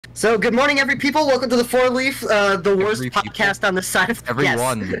So, good morning, every people. Welcome to the FourLeaf, the worst podcast on the side of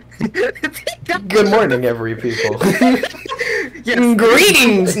everyone. Yes. Good morning, every people. Yes.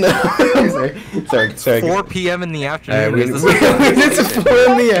 Greetings. No, sorry. 4 p.m. in the afternoon. It's 4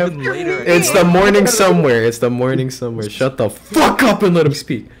 in the afternoon. It's the morning somewhere. It's the morning somewhere. Shut the fuck up and let him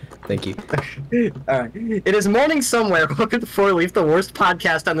speak. Thank you. Alright. It is morning somewhere. Welcome to FourLeaf, the worst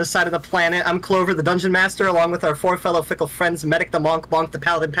podcast on this side of the planet. I'm Clover, the Dungeon Master, along with our four fellow fickle friends, Medic the Monk, Bonk the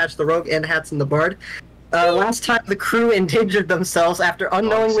Paladin, Patch the Rogue, and Hatson the Bard. Last time the crew endangered themselves after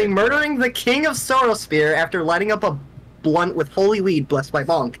unknowingly murdering the King of Sorospear after lighting up a blunt with holy weed blessed by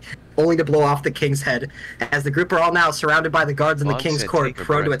Bonk, only to blow off the King's head. As the group are all now surrounded by the guards in the King's court,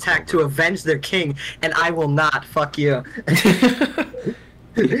 prone to attack to avenge their king, and I will not. Fuck you.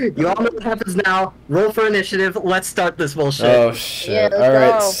 You all know what happens now. Roll for initiative. Let's start this bullshit. Oh shit! Yeah, all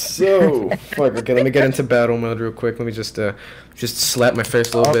right, go. so fuck. Okay, let me get into battle mode real quick. Let me just slap my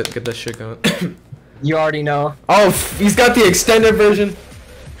face a little bit. Get that shit going. You already know. Oh, he's got the extended version.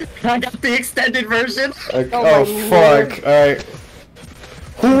 I got the extended version. Okay, Oh oh my fuck! All right.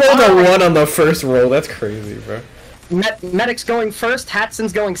 Who rolled a 1 on the first roll? That's crazy, bro. Medic's going first.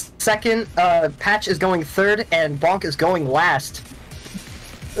 Hatson's going second. Patch is going third, and Bonk is going last.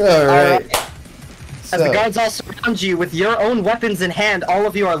 Alright. As the guards all surround you with your own weapons in hand, all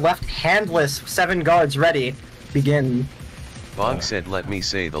of you are left handless. 7 guards ready. Begin. Bonk said, "Let me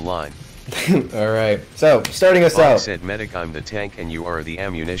say the line." Alright, so starting us Bonk out. said, "Medic, I'm the tank and you are the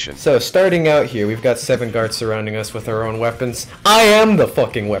ammunition." So starting out here, we've got 7 guards surrounding us with our own weapons. I am the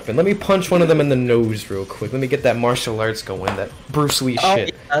fucking weapon. Let me punch one of them in the nose real quick. Let me get that martial arts going, that Bruce Lee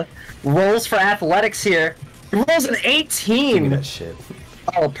shit. Yeah. Rolls for athletics here. He rolls an Give me 18. that shit.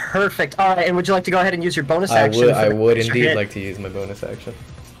 Oh, perfect. Alright, and would you like to go ahead and use your bonus action? I would extra indeed hit? like to use my bonus action.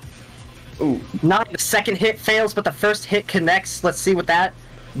 Ooh. Not the second hit fails, but the first hit connects. Let's see what that.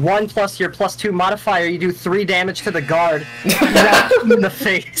 1 plus your +2 modifier, you do 3 damage to the guard. Right in the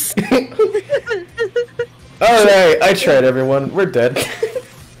face. Alright, I tried, everyone. We're dead.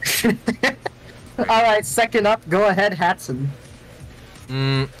 Alright, second up, go ahead, Hatson.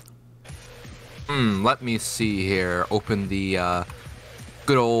 Let me see here. Open the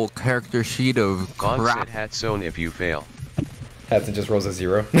good old character sheet of Bonk crap. said, "Hatsone, if you fail, Hatson just rolls a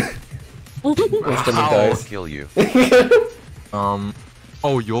 0. Instantly I'll dies. kill you."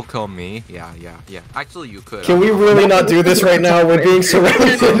 Oh, you'll kill me? Yeah. Actually, you could. Can we really not do this right now? We're being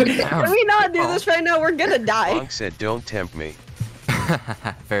surrounded. Can we not do this right now? We're gonna die. Bonk said, "Don't tempt me."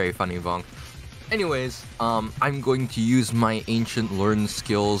 Very funny, Bonk. Anyways, I'm going to use my ancient learned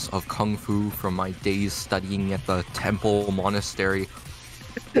skills of Kung Fu from my days studying at the temple monastery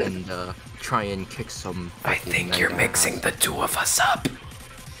and try and kick some. I think you're mixing the two of us up.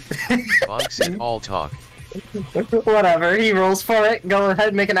 Bonk said, "All talk." Whatever, he rolls for it. Go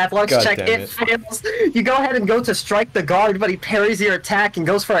ahead, make an athletics God check. damn It it. fails. You go ahead and go to strike the guard, but he parries your attack and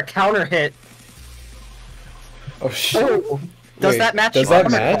goes for a counter hit. Oh shit. Oh, does Wait, that match? does your that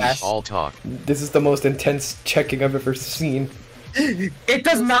armor match? class? All talk. This is the most intense checking I've ever seen. It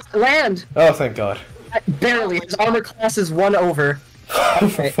does not land. Oh, thank God. Barely. His armor class is 1 over.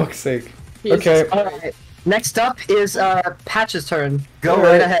 For fuck's sake. Jesus. Okay. Alright. Next up is Patch's turn. Go All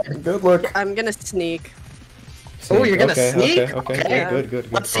right ahead. Good luck. I'm gonna sneak. Oh, you're gonna sneak? Okay. Okay.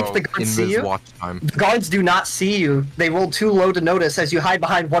 Good. Let's see if the guards see Invis you. watch time. The guards do not see you. They rolled too low to notice. As you hide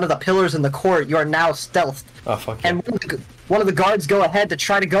behind one of the pillars in the court, you are now stealthed. Oh, fuck yeah. And one of the guards go ahead to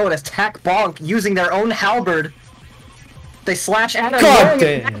try to go and attack Bonk using their own halberd. They slash at him. God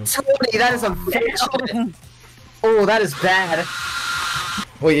wearing a damn. nat 20. That is unfortunate. Oh, that is bad.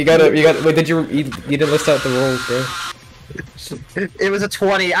 Wait, you gotta, wait, you didn't list out the rolls, bro. It was a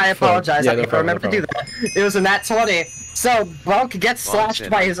 20. I apologize. Yeah, I no can't problem, remember to do that. It was a nat 20. So Bonk gets slashed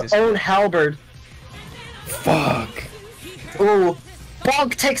said by like his this own guy. halberd. Fuck. Ooh.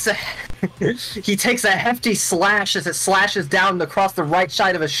 Bonk takes a he takes a hefty slash as it slashes down across the right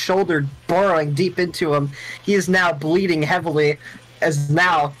side of his shoulder, burrowing deep into him. He is now bleeding heavily, as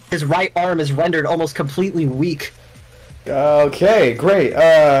now his right arm is rendered almost completely weak. Okay, great.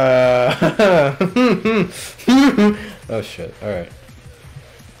 Oh shit. All right.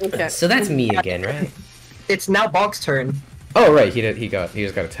 Okay. So that's me again, right? It's now Bonk's turn. Oh right, he just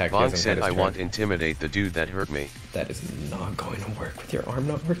got attacked. He Bonk hasn't said, had his "I turn. want to intimidate the dude that hurt me." That is not going to work with your arm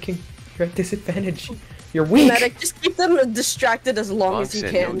not working. You're at disadvantage. You're weak. Medic, just keep them distracted as long Bonk as you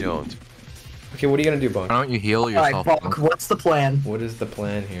said, can. "No, don't." Okay, what are you gonna do, Bonk? Why don't you heal Alright, yourself? Bonk, what's the plan? What is the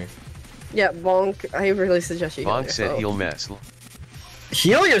plan here? Yeah, Bonk, I really suggest you Bonk go said, "He'll mess."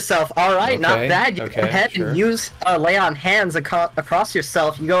 Heal yourself. Alright, not Okay, bad. You okay, go ahead sure. and use lay on hands across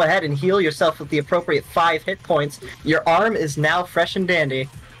yourself. You go ahead and heal yourself with the appropriate 5 hit points. Your arm is now fresh and dandy.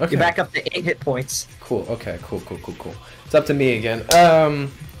 Okay. You're back up to 8 hit points. Cool. Okay. Cool. It's up to me again.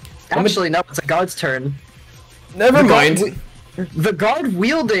 Actually, no, it's a guard's turn. Never mind. The guard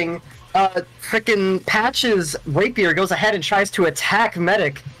wielding frickin' Patch's rapier goes ahead and tries to attack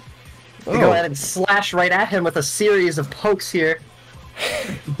Medic. They go ahead and slash right at him with a series of pokes here.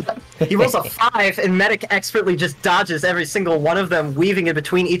 He rolls a 5, and Medic expertly just dodges every single one of them, weaving in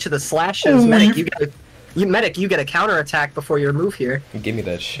between each of the slashes. Medic, you get a counterattack before your move here. Give me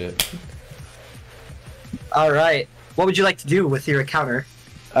that shit. Alright. What would you like to do with your counter?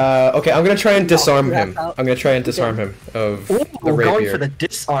 Okay, I'm gonna try and disarm him. I'm gonna try and disarm him of the rapier. Going for the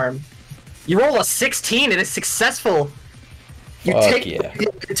disarm. You roll a 16, it is successful. You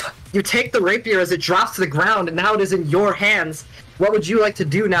take the rapier as it drops to the ground, and now it is in your hands. What would you like to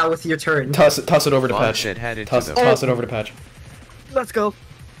do now with your turn? Toss it over to Patch. Toss it over to Patch. Let's go.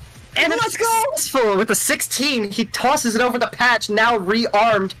 And let's go! Successful with a 16, he tosses it over the Patch, now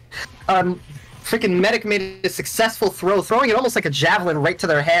rearmed. Freaking Medic made a successful throw, throwing it almost like a javelin right to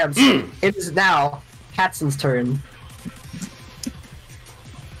their hands. It is now Hatson's turn.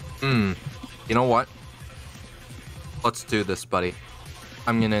 You know what? Let's do this, buddy.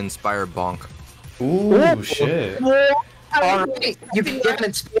 I'm gonna inspire Bonk. Ooh, shit. Alright, you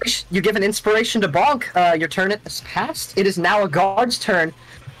give an inspiration to Bonk. Your turn has passed. It is now a guard's turn.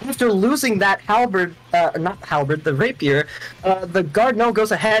 After losing that the rapier, the guard now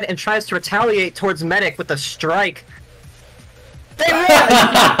goes ahead and tries to retaliate towards Medic with a strike. They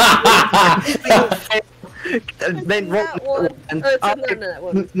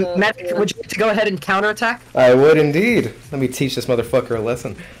Medic, would you like to go ahead and counterattack? I would indeed. Let me teach this motherfucker a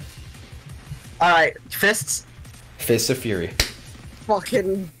lesson. Alright, fists. Fists of Fury.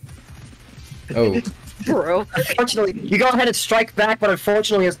 Fucking Oh. bro. Unfortunately, you go ahead and strike back, but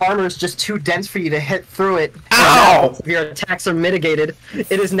unfortunately his armor is just too dense for you to hit through it. Ow! Your attacks are mitigated.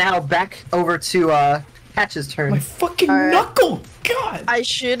 It is now back over to Patch's turn. My fucking knuckle! God! I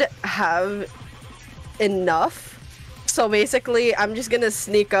should have enough. So basically, I'm just gonna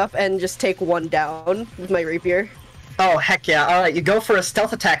sneak up and just take one down with my rapier. Oh, heck yeah. Alright, you go for a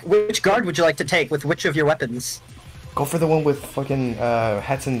stealth attack. Which guard would you like to take with which of your weapons? Go for the one with fucking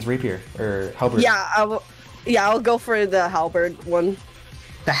Hatson's rapier or halberd. Yeah, I'll go for the halberd one.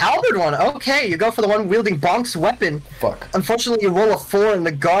 The halberd one? Okay, you go for the one wielding Bonk's weapon. Fuck. Unfortunately, you roll a 4 and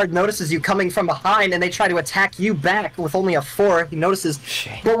the guard notices you coming from behind and they try to attack you back with only a 4. He notices...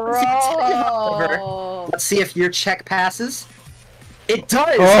 Shit. Let's see if your check passes. It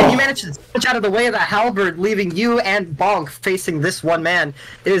does! And you manage to switch out of the way of the halberd, leaving you and Bonk facing this one man.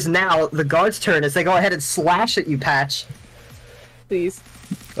 It is now the guard's turn as they go ahead and slash at you, Patch. Please.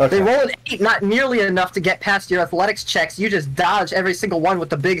 Okay. They roll an 8, not nearly enough to get past your athletics checks. You just dodge every single one with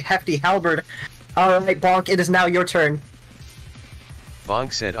the big, hefty halberd. Alright, Bonk, it is now your turn.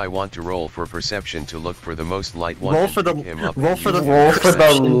 Bonk said I want to roll for perception to look for the most light one. Roll for the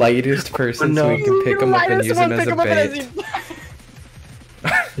lightest person so we can pick him up and use him as a bait.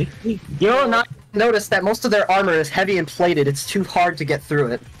 You'll not notice that most of their armor is heavy and plated. It's too hard to get through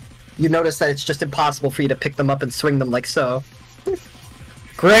it. You notice that it's just impossible for you to pick them up and swing them like so.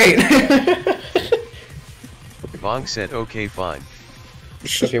 Great! Bonk said okay, fine.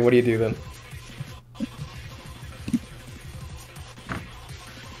 Okay, what do you do then?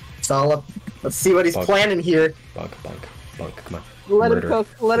 It's all up. Let's see what he's planning here. Bonk, come on. Let him cook.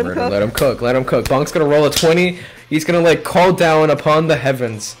 Let him cook. Let him cook. Bonk's gonna roll a 20. He's gonna like call down upon the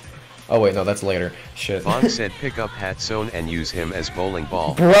heavens. Oh wait, no, that's later. Shit. Bonk said pick up Hatson and use him as bowling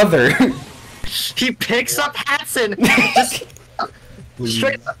ball. Brother! He picks up Hatson, just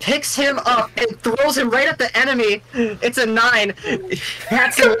straight picks him up and throws him right at the enemy. It's a 9.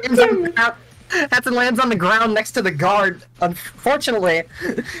 Hatson lands on the ground next to the guard. Unfortunately,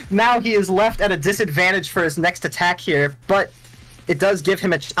 now he is left at a disadvantage for his next attack here, but it does give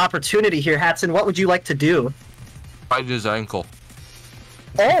him an opportunity here. Hatson, what would you like to do? Bite his ankle.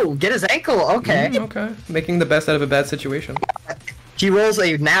 Oh, get his ankle, okay. Okay, making the best out of a bad situation. He rolls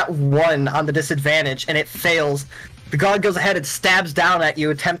a nat 1 on the disadvantage, and it fails. The guard goes ahead and stabs down at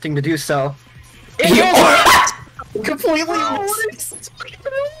you, attempting to do so. Completely.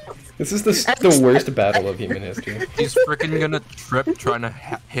 This is the worst battle of human history. He's freaking gonna trip trying to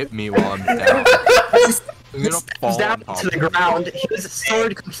hit me while I'm down. I'm gonna fall down to the ground. His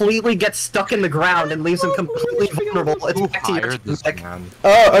sword completely gets stuck in the ground and leaves him completely vulnerable. It's back to your turn.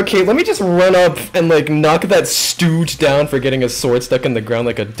 Oh, okay, let me just run up and like knock that stooge down for getting his sword stuck in the ground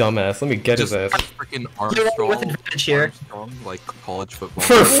like a dumbass. Let me get his ass. Freaking with advantage here. Like college football.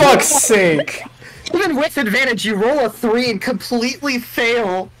 For fuck's sake! Even with advantage, you roll a 3 and completely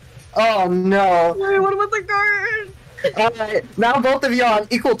fail. Oh no. Wait, what about the guard? Alright, now both of you are on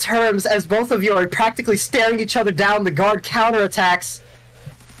equal terms as both of you are practically staring each other down. The guard counterattacks.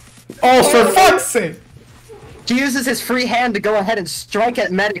 Oh, for fuck's sake! He uses his free hand to go ahead and strike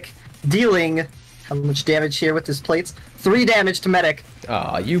at Medic, dealing how much damage here with his plates? 3 damage to Medic.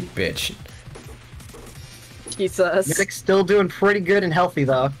 Aw, you bitch. Jesus. Medic's still doing pretty good and healthy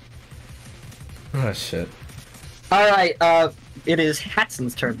though. Oh shit. Alright, it is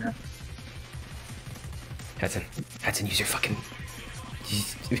Hatson's turn now. Hatson, use your fucking...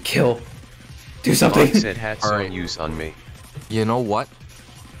 kill. Do something. Bonk said hats Alright. on use on me. You know what?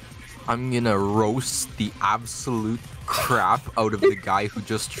 I'm gonna roast the absolute crap out of the guy who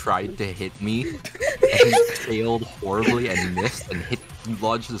just tried to hit me and failed horribly and missed and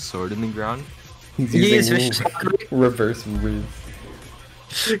lodged the sword in the ground. He's He is using vicious mockery. reverse Riz.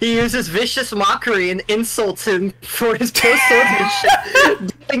 He uses vicious mockery and insults him for his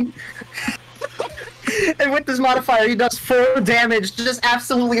post-swordsmanship. And with this modifier, he does 4 damage, just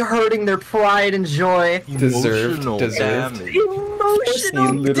absolutely hurting their pride and joy. Deserved. Emotional damage.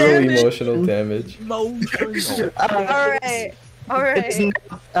 Emotional Literally damage. emotional damage. Emotional. Alright. Alright.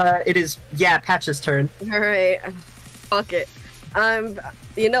 It is, yeah, Patch's turn. Alright. Fuck it.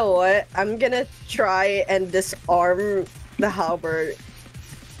 You know what? I'm gonna try and disarm the halberd.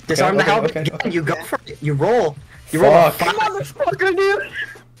 Disarm the okay, halberd. okay, okay. You go for it. You roll. You roll a Fuck. 5. Motherfucker, dude.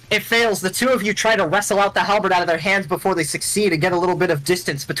 It fails. The two of you try to wrestle out the halberd out of their hands before they succeed and get a little bit of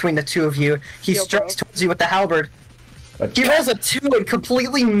distance between the two of you. He Yo, strikes bro. towards you with the halberd. He rolls a 2 and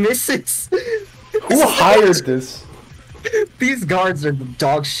completely misses. Who hired this? These guards are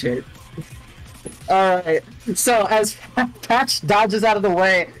dog shit. Alright, so as Patch dodges out of the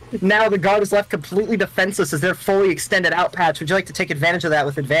way, now the guard is left completely defenseless as they're fully extended out. Patch, would you like to take advantage of that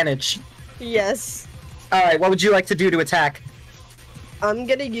with advantage? Yes. Alright, what would you like to do to attack? I'm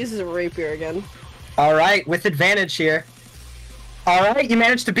gonna use the rapier again. Alright, with advantage here. Alright, you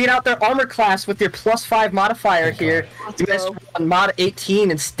managed to beat out their armor class with your +5 modifier here. You managed to roll on mod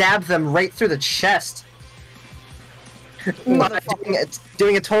 18 and stab them right through the chest.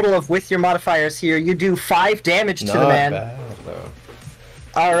 Doing a total of, with your modifiers here, you do 5 damage to the Not man. bad, though.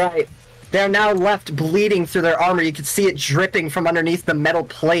 Alright. They're now left bleeding through their armor. You can see it dripping from underneath the metal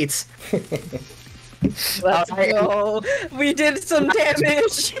plates. Let's Alright. go. We did some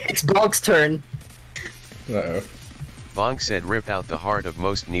damage. It's Bonk's turn. Uh-oh. Bonk said rip out the heart of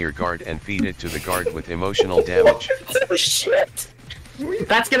most near guard and feed it to the guard with emotional damage. Oh shit!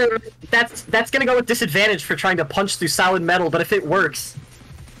 That's gonna go with disadvantage for trying to punch through solid metal, but if it works.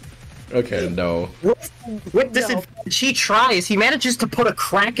 Okay, no. With disadvantage, he tries. He manages to put a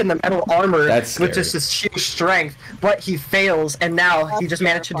crack in the metal armor That's with scary. just his sheer strength, but he fails, and now he just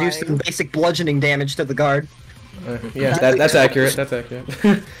managed to do some basic bludgeoning damage to the guard. Yeah, that's accurate. That's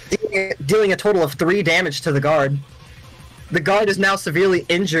accurate. Dealing a total of 3 damage to the guard. The guard is now severely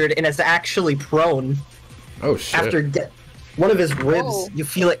injured and is actually prone. Oh shit. After one of his ribs, Oh. you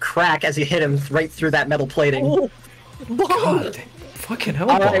feel it crack as you hit him right through that metal plating. Oh, God, fucking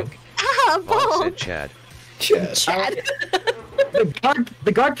hell, Alright. Bonk. ah, Bonk bomb. said Chad. Chad.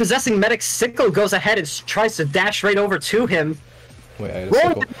 The guard possessing Medic's sickle goes ahead and tries to dash right over to him. Wait, I had a Roll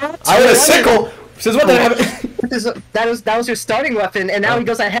sickle. it. I had a sickle! Since what did I have? That was your starting weapon, and now he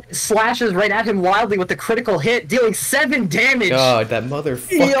goes ahead and slashes right at him wildly with a critical hit, dealing 7 damage. God, that Yo,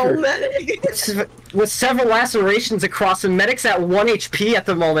 motherfucker. medic. With several lacerations across him. Medic's at 1 HP at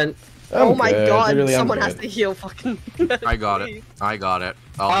the moment. Oh my good. god, Literally, I'm someone good. has to heal fucking. I got it. I got it.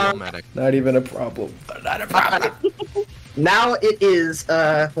 I'll go medic. Not even a problem. Not a problem. Now it is,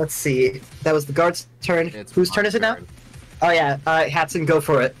 let's see. That was the guard's turn. It's Whose my turn is it now? turn. Oh yeah, Hatson, go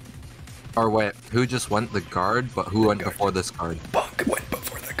for it. Or wait, who just went? The guard? But who went before this guard? Bonk went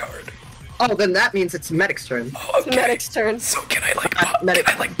before the guard. Oh, then that means it's Medic's turn. Oh, okay. Medic's turn. So can I Medic.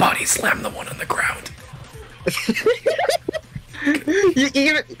 body slam the one on the ground?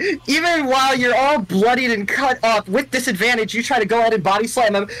 Even while you're all bloodied and cut up, with disadvantage, you try to go ahead and body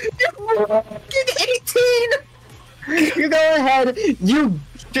slam him. Get 18! You go ahead, you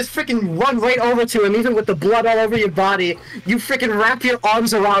just freaking run right over to him, even with the blood all over your body. You freaking wrap your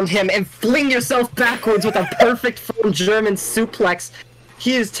arms around him and fling yourself backwards with a perfect firm German suplex.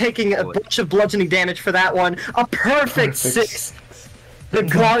 He is taking a bunch of bludgeoning damage for that one. A perfect 6. The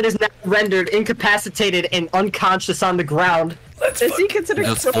guard is now rendered incapacitated and unconscious on the ground. Is he considered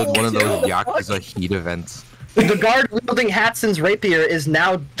Just crippled? pulled one of those too? Yakuza heat events. The guard wielding Hatson's rapier is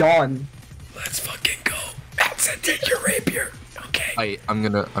now gone. Let's fucking go. Hatson, take your rapier. Okay. I'm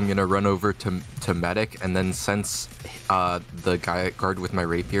gonna run over to medic, and then since the guard with my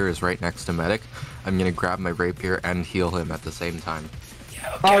rapier is right next to medic, I'm gonna grab my rapier and heal him at the same time.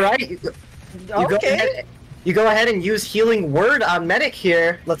 Yeah, okay. Alright. You go Okay. ahead You go ahead and use Healing Word on Medic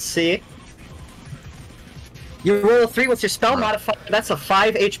here. Let's see. You roll a 3 with your spell modifier. That's a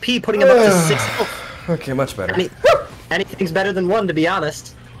 5 HP, putting him up to 6 health. Okay, much better. Anything's better than 1, to be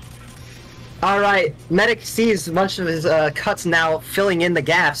honest. Alright, Medic sees much of his cuts now filling in the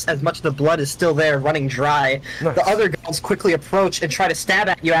gaps, as much of the blood is still there, running dry. Nice. The other guards quickly approach and try to stab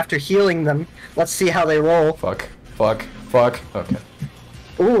at you after healing them. Let's see how they roll. Fuck. Okay.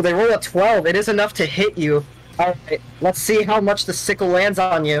 Ooh, they roll a 12. It is enough to hit you. Alright, let's see how much the sickle lands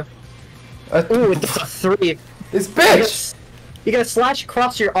on you. Ooh, it's a 3. This bitch! You get a slash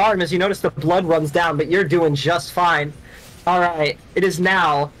across your arm as you notice the blood runs down, but you're doing just fine. Alright, it is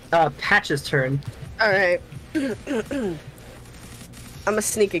now Patch's turn. Alright. I'm a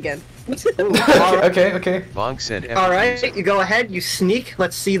sneak again. Okay. Bonk said F. Alright, you go ahead, you sneak.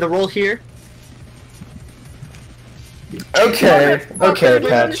 Let's see the roll here. Okay, I'm just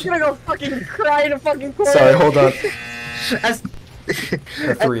Patch. gonna go fucking cry in a fucking corner. Sorry, hold on. As A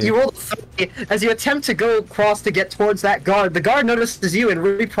 3. you roll a 3, as you attempt to go across to get towards that guard, the guard notices you and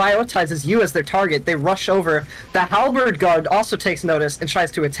reprioritizes you as their target. They rush over. The halberd guard also takes notice and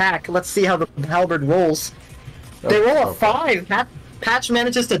tries to attack. Let's see how the halberd rolls. They roll a 5. Patch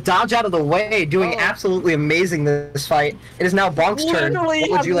manages to dodge out of the way, doing absolutely amazing this fight. It is now Bonk's turn. Literally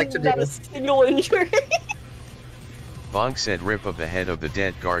What would you like to not do? a single injury. Bonk said rip of the head of the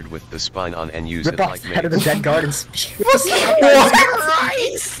dead guard with the spine on and use Rip it off like the head of the mace. dead guard and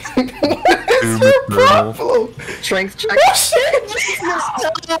strength check.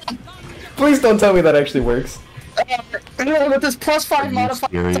 Please don't tell me that actually works. With this +5 you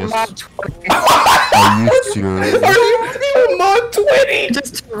modifier, it's a serious? mod 20. Are you serious? Mod 20!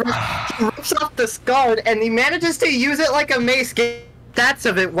 Just rips off this guard and he manages to use it like a mace, get stats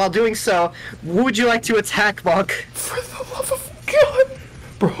of it while doing so. Would you like to attack, Bonk? For the love of God!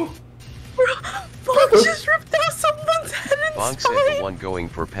 Bro. Bonk just ripped out someone's head and Bonk said the one going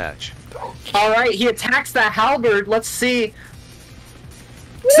for Patch. Alright, he attacks the halberd. Let's see.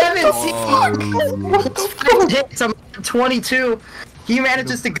 17! What the fuck? Hits him 22. He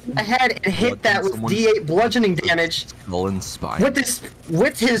manages to go ahead and hit that with D8 bludgeoning damage. Skull and spine.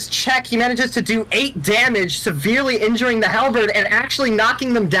 With his check, he manages to do 8 damage, severely injuring the halberd and actually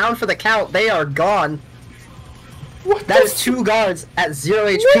knocking them down for the count. They are gone. That is 2 guards at 0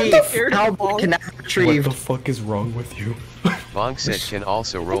 HP. Halberd cannot What retrieve. the fuck is wrong with you? Bonk said can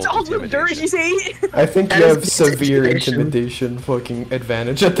also roll It's all the dirt intimidation. he's ate. I think That you is have severe intimidation. intimidation fucking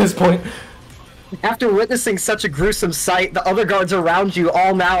advantage at this point. After witnessing such a gruesome sight, the other guards around you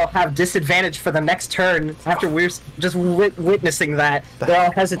all now have disadvantage for the next turn. After we're just witnessing that, they're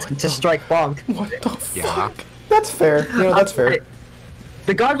all hesitant to strike Bonk. What the Yeah. fuck? That's fair. You know, that's fair.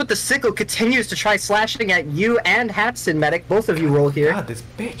 The guard with the sickle continues to try slashing at you and Hatson, Medic. Both of you roll here. God, this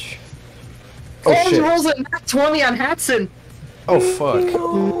bitch. Oh, Oh he shit. rolls a nat 20 on Hatson. Oh fuck.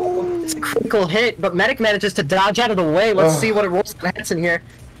 It's a critical hit, but Medic manages to dodge out of the way. Let's Ugh. see what it rolls on Hatson here.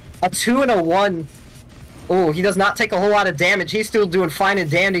 A 2 and a 1. Oh, he does not take a whole lot of damage. He's still doing fine and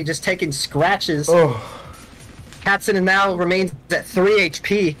dandy, just taking scratches. Oh. Hatson now remains at 3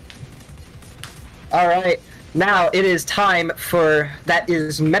 HP. Alright, now it is time for... That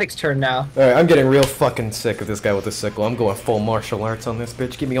is Medic's turn now. Alright, I'm getting real fucking sick of this guy with the sickle. I'm going full martial arts on this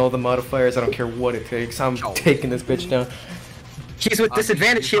bitch. Give me all the modifiers. I don't care what it takes. I'm taking this bitch down. He's with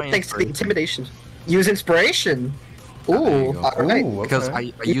disadvantage use here my thanks to the inspiration. intimidation. Use inspiration. there you Ooh, go. alright. Ooh, Because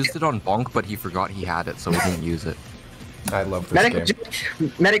okay. I used it on Bonk, but he forgot he had it, so he didn't use it. I love this Medic,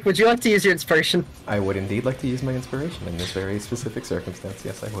 game. Medic, would you like to use your inspiration? I would indeed like to use my inspiration in this very specific circumstance.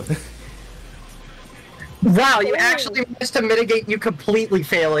 Yes, I would. Wow, you actually managed to mitigate you completely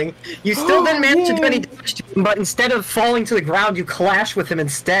failing. You still didn't manage to do any damage to him, but instead of falling to the ground, you clash with him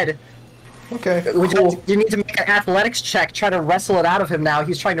instead. Okay, Would cool. you need to make an athletics check, try to wrestle it out of him now.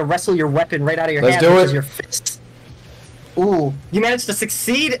 He's trying to wrestle your weapon right out of your Let's hand, do which it. is your fist. Ooh, you managed to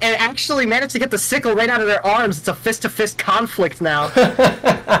succeed and actually managed to get the sickle right out of their arms. It's a fist-to-fist conflict now.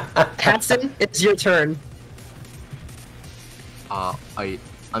 Hatson, it's your turn. I'm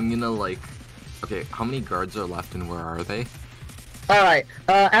gonna like... Okay, how many guards are left and where are they? Alright,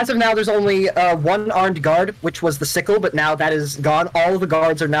 as of now, there's only one armed guard, which was the sickle, but now that is gone. All of the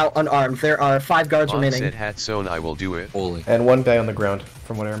guards are now unarmed. There are 5 guards Bonk remaining. said Hatsone I will do it. Holy. And one guy on the ground,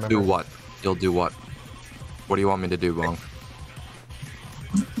 from what I remember. Do what? You'll do what? What do you want me to do, Bonk?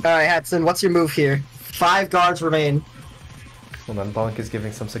 Alright, Hatson, what's your move here? 5 guards remain. Hold on, Bonk is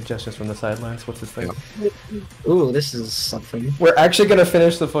giving some suggestions from the sidelines. What's his thing? Yep. Ooh, this is something. We're actually gonna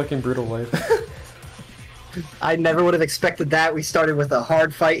finish the fucking brutal life. I never would have expected that. We started with a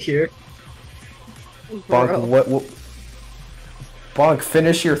hard fight here. Bonk, what? Bonk,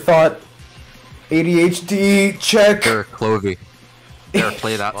 finish your thought. ADHD check. There, Clovey. There,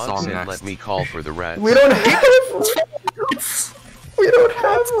 play that Bonk song said, next. let me call for the rats. We don't have rats. We don't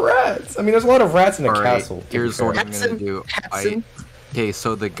have rats. I mean, there's a lot of rats in a Alright, castle. here's what I'm gonna Hatson, do. Hatson. Okay,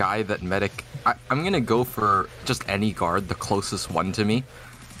 so the guy that medic... I'm gonna go for just any guard, the closest one to me.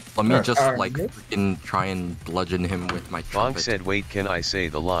 Let me just, like, freaking try and bludgeon him with my Bonk trumpet. said, wait, can I say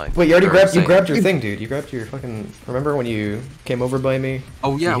the line? Wait, you already Sure, grabbed. You same. grabbed your thing, dude. You grabbed your fucking. Remember when you came over by me?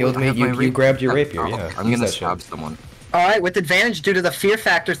 Oh yeah, You healed wait, I me. have my You rapier. grabbed your Yeah, rapier. I'll- Yeah. I'm use gonna that shit. stab someone. Alright, with advantage due to the fear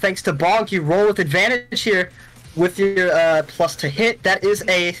factor, thanks to Bonk, you roll with advantage here with your plus to hit. That is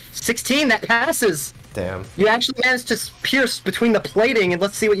a 16, that passes. Damn. You actually managed to pierce between the plating, and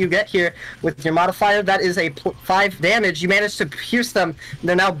let's see what you get here with your modifier. That is a 5 damage. You managed to pierce them.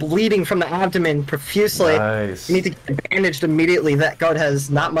 They're now bleeding from the abdomen profusely. Nice. You need to get bandaged immediately. That guard has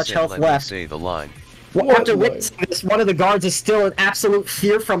not Bonk much said, health let left. Me say the line. Well, after witnessing this, one of the guards is still in absolute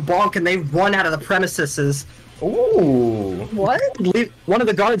fear from Bonk, and they run out of the premises. Ooh. What? One of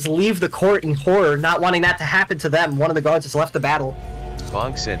the guards leave the court in horror, not wanting that to happen to them. One of the guards has left the battle.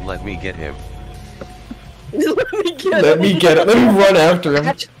 Bonk said, let me get him. Let me get Let me get it. Let me run after him.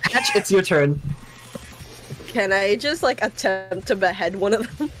 Hatch, it's your turn. Can I just like attempt to behead one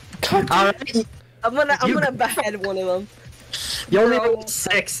of them? Alright, I'm gonna behead one of them. you only Bro. rolled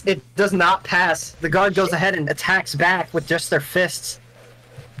 6. It does not pass. The guard goes ahead and attacks back with just their fists.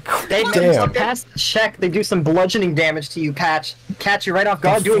 They Damn. pass the check. They do some bludgeoning damage to you, Patch. Catch you right off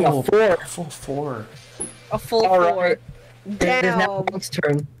guard, doing a 4. Full 4. A full Alright. 4. It is now Damn. Bonk's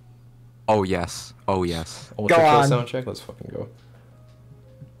turn. Oh yes. Oh yes. Oh, Go on. sound check. Let's fucking go.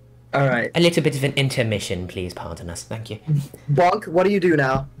 Alright. A little bit of an intermission, please pardon us. Thank you. Bonk, what do you do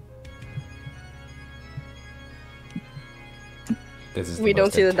now? This is We don't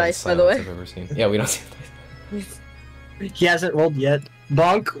most see the intense dice, by the silence way. I've ever seen. Yeah, we don't see the dice. He hasn't rolled yet.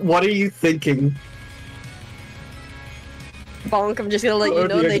 Bonk, what are you thinking? Bonk, I'm just gonna let Oh you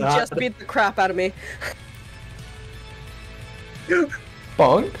know dear they God. just beat the crap out of me.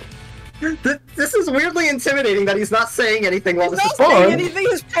 Bonk? This is weirdly intimidating that he's not saying anything while He's this not is Bonk. saying anything,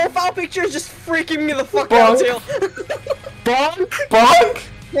 his profile picture is just freaking me the fuck out, Bonk. too. Bonk! Bonk?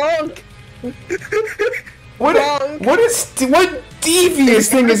 Bonk! What? Bonk. What devious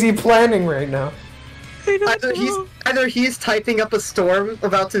thing is he planning right now? Either he's typing up a storm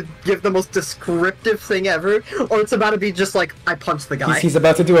about to give the most descriptive thing ever, or it's about to be just like, I punched the guy. He's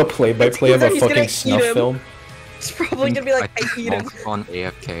about to do a play-by-play of a He's gonna fucking eat snuff him. film. It's probably gonna be like, I eat him. Bonk's on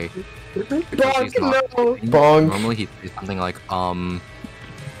AFK. Bonk, He's not no! moving. Bonk. Normally he says something like,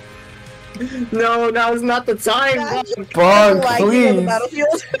 No, now's not the time! Bonk, Lagging on the please.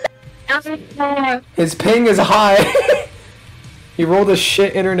 battlefield. His ping is high. He rolled a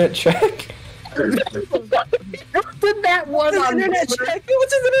shit internet check. Did that one What's his on internet check?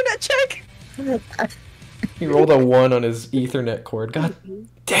 What's his internet check? He rolled a 1 on his Ethernet cord. God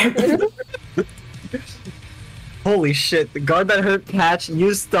damn it. Holy shit, the guard that hurt Patch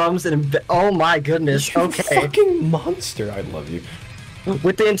used thumbs and oh my goodness, You okay. fucking monster. I love you.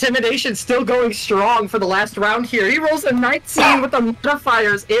 With the intimidation still going strong for the last round here, he rolls a 19 with the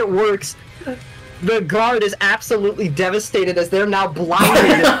modifiers, it works. The guard is absolutely devastated as they're now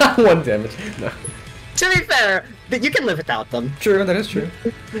blinded. 1 damage. No. To be fair, you can live without them. True, that is true.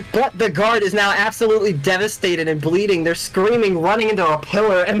 But the guard is now absolutely devastated and bleeding. They're screaming, running into a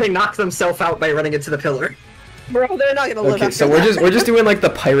pillar, and they knock themselves out by running into the pillar. Bro, they're not gonna live Okay, after so that. we're just doing like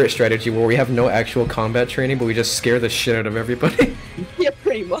the pirate strategy where we have no actual combat training, but we just scare the shit out of everybody. Yeah,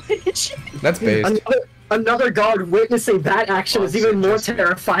 pretty much. That's based. Another guard witnessing that action is even more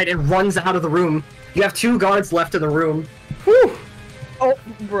terrified and runs out of the room. You have 2 guards left in the room. Whew. Oh,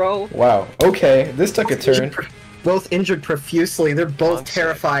 bro. Wow. Okay, this took a turn. Both injured profusely. They're both Bonk said,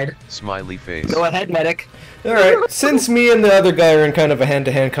 terrified. Smiley face. Go ahead, medic. Alright, since me and the other guy are in kind of a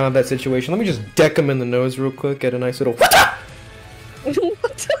hand-to-hand combat situation, let me just deck him in the nose real quick, get a nice little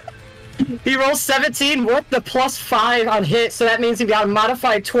He rolls 17 with the +5 on hit, so that means he got a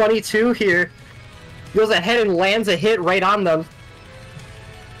modified 22 here. Goes ahead and lands a hit right on them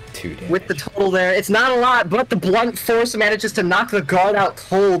 2 damage. with the total there. It's not a lot, but the blunt force manages to knock the guard out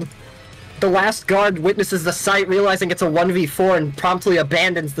cold. The last guard witnesses the sight, realizing it's a 1v4 and promptly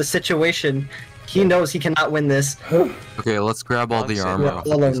abandons the situation. He knows he cannot win this. okay, let's grab all the Bonk armor We're off.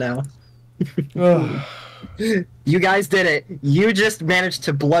 all alone now. Ugh. You guys did it. You just managed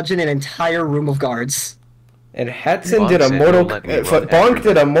to bludgeon an entire room of guards. And Hatson Bonk did a said, Mortal "Don't let me run Bonk after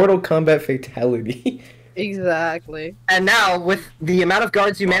did a Mortal Kombat fatality. Exactly. And now, with the amount of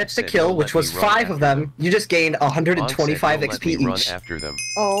guards you Bonk managed to said, kill, "Don't which let was me run 5 after of them, you just gained Bonk said, 125 "Don't let XP me run each. after them.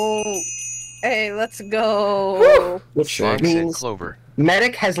 Oh. Hey, let's go. Which Bonk said means Clover.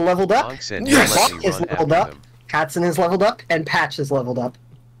 Medic has leveled up. Bonk said Yes! don't let Bonk me is run leveled after up. them. Hatson is leveled up, and Patch is leveled up.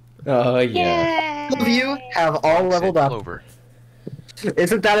 Oh, yeah. All of you have all Bonk leveled said up. Clover.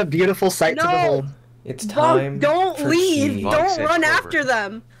 Isn't that a beautiful sight to No! behold? It's time. Bonk, don't for leave. key. Bonk Don't said run Clover. after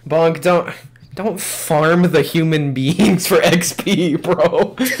them. Bonk, don't farm the human beings for XP,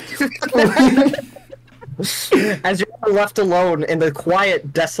 bro. As you're left alone in the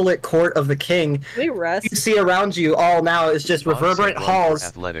quiet, desolate court of the king, Can we you rest? see around you all now is just Bonk said reverberant run for halls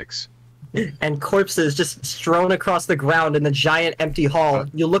Athletics. and corpses just strewn across the ground in the giant empty hall.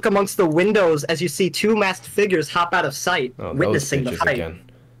 You look amongst the windows as you see two masked figures hop out of sight, Oh, those witnessing the bitches fight. again.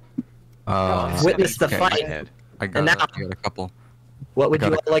 Bonk said Witness eat the the fight. king's head. I And now- got a couple. What would you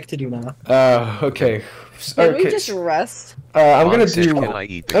Gotta- all like to do now? Okay. Can we Okay. just rest? I'm gonna Bonk said, do. "Can I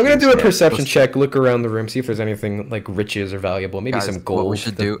eat the I'm gonna king's do a head?" perception check. Look around the room, see if there's anything like riches or valuable. Maybe Guys, some gold. what we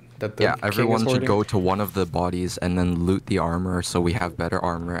should that- do? that the Yeah, king is everyone should hoarding. go to one of the bodies and then loot the armor so we have better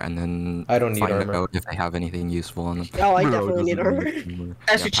armor, and then I don't need find armor. out if they have anything useful on them. Oh, I Bro definitely need doesn't armor. armor.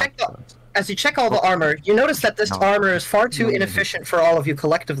 As Yeah, you check Pat the- does. As you check all the armor, you notice that this No. armor is far too No. inefficient for all of you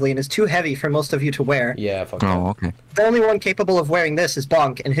collectively and is too heavy for most of you to wear. Yeah, fuck Oh, okay. The only one capable of wearing this is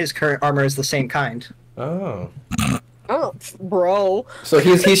Bonk, and his current armor is the same kind. that. Oh. Oh, bro. So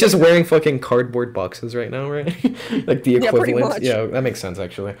he's just wearing fucking cardboard boxes right now, right? Like the Yeah, pretty equivalent. much. Yeah, that makes sense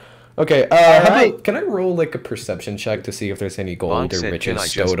actually. Okay, how Alright. about, can I roll like a perception check to see if there's any gold Bonk or said, "Can I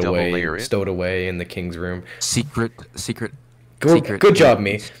riches just double layer it?" stowed away in the king's room? Secret. Good job,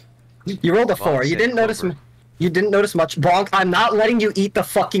 me. You rolled a 4. Bonk You said didn't notice. Clover. You didn't notice much. Bonk, I'm not letting you eat the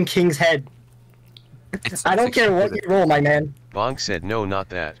fucking king's head. I don't care what you roll, my man. Bonk said no, not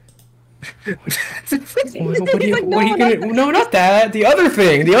that. What are you gonna? No, not that. The other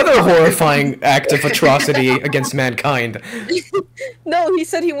thing. The other horrifying act of atrocity against mankind. No, he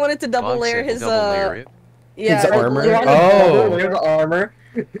said he wanted to double Bonk layer said his double layer it. yeah. His like, armor? You want to Oh. double layer the armor?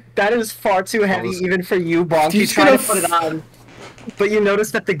 That is far too heavy was- even for you, Bonk. You He's try to gonna put it on, but you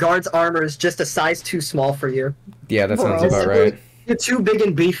notice that the guard's armor is just a size too small for you. Yeah, that sounds Bro. about right. You're too big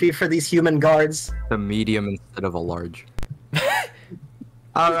and beefy for these human guards. The medium instead of a large.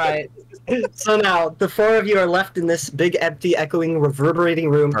 All right. So now the 4 of you are left in this big, empty, echoing, reverberating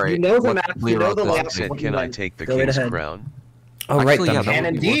room. All right, You know the let's map. You clear know out the this layout. Bonk of said, what "Can you I want. take the Go right king's ahead. crown?" Oh, right. Actually, yeah, the- that And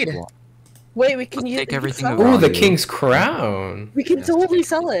would be worth indeed. a lot. Wait, we can Let's use take we can everything sell that Ooh, it. the value. king's crown. We can totally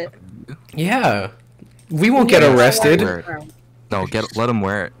sell it. Yeah. We won't get Yeah, arrested. Wear it. No, let him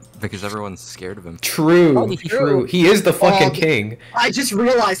wear it because everyone's scared of him. True, Oh, true. true. He is the fucking Um, king. I just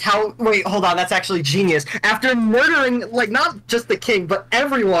realized how. Wait, hold on. That's actually genius. After murdering, like, not just the king, but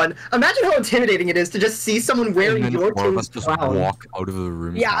everyone, imagine how intimidating it is to just see someone wearing And then your 4 of us king's just crown. walk out of the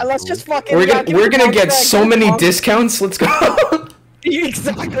room. Yeah, let's just fucking. We're yeah, gonna give we're the gonna box get back, so give the many box- discounts. Let's go.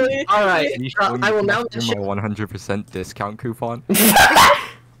 Exactly. All right. Can you show me I will now my 100% discount coupon.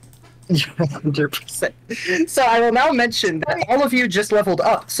 100%. So I will now mention that all of you just leveled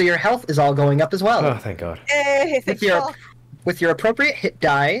up, so your health is all going up as well. Oh, thank God. Hey, With your with your appropriate hit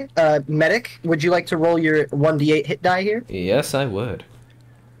die, medic, would you like to roll your 1d8 hit die here? Yes, I would.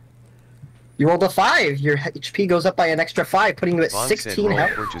 You rolled a 5. Your HP goes up by an extra 5, putting you at Bonk said 16 roll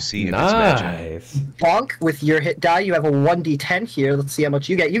health. for to see if it's magic. Nice. Bonk, with your hit die, you have a 1d10 here. Let's see how much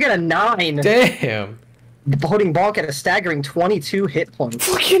you get. You get a 9, Damn. putting Bonk at a staggering 22 hit points.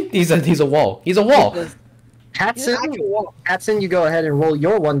 Fucking. He's a wall. He's a wall. Hatson, you go ahead and roll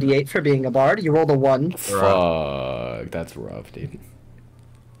your 1d8 for being a bard. You rolled a 1. Fuck. That's rough, dude.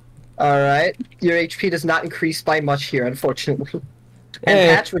 Alright. Your HP does not increase by much here, unfortunately. And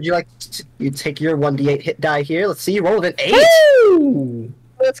Hey. Patch, would you like to you take your 1d8 hit die here? Let's see, you rolled an 8! Woo!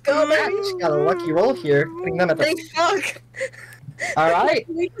 Let's go, Patch man. got a lucky roll here. Putting them at the... Thank fuck. Alright.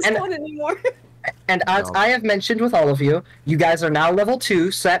 Make this And- fun anymore. And as No. I have mentioned with all of you, you guys are now level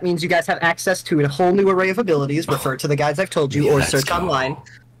 2, so that means you guys have access to a whole new array of abilities. Refer to the guides I've told you, or Let's search go. online.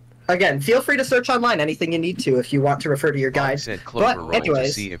 Again, feel free to search online anything you need to if you want to refer to your Bonk guides. said Clover But running to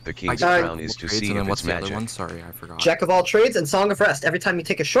anyways, see if the king's got crown is to Trades, see and then if what's it's the other magic. one? Sorry, I forgot. Jack of all trades and Song of Rest. Every time you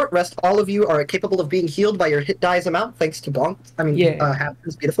take a short rest, all of you are capable of being healed by your hit die's amount, thanks to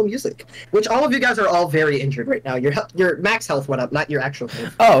Happin's beautiful music. Which all of you guys are all very injured right now. Your max health went up, not your actual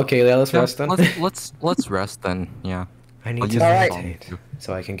health. Oh, okay. Yeah, let's Yeah, rest then. let's rest then. Yeah. I I'll need use to the Alright. meditate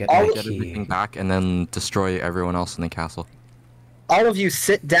so I can get All my Get everything key. back and then destroy everyone else in the castle. All of you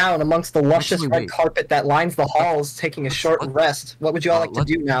sit down amongst the luscious Actually, red wait. carpet that lines the halls, taking a short let's- rest. What would you all like to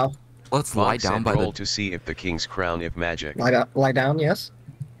let's- do now? Let's lie Bonk down said by roll the. to see if the king's crown if magic. Lie down, yes?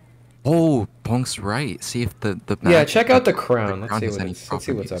 Oh, Bonk's right. See if the Yeah, check out the crown. the Let's see has what any let's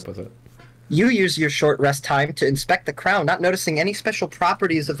see what's up properties. with it. You use your short rest time to inspect the crown, not noticing any special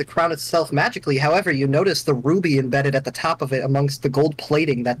properties of the crown itself magically. However, you notice the ruby embedded at the top of it amongst the gold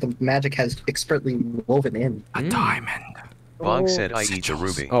plating that the magic has expertly woven in. A diamond. Bonk said I eat the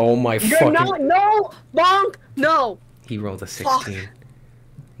ruby. Oh my fucking... No! Bonk! No! He rolled a 16.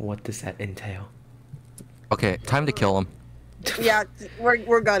 What does that entail? Okay, time to kill him. Yeah,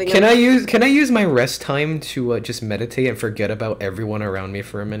 we're gutting Can him. I use my rest time to just meditate and forget about everyone around me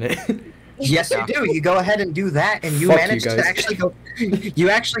for a minute? Yes, you do. You go ahead and do that, and you Fuck manage you to guys. actually go.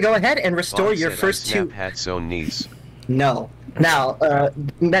 You actually go ahead and restore Bonk your said first I two. snap Hat's own knees. No. Now,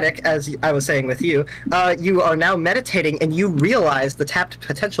 medic, as I was saying with you, you are now meditating, and you realize the tapped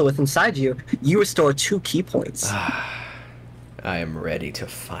potential within inside you. You restore 2 key points. I am ready to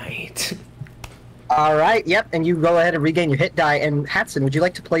fight. All right. Yep. And you go ahead and regain your hit die. And Hatson, would you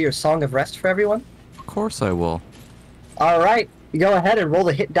like to play your Song of Rest for everyone? Of course I will. All right. You go ahead and roll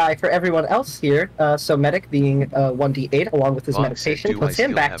the hit die for everyone else here. So medic being 1d8 along with his Bonk meditation said, "Do I puts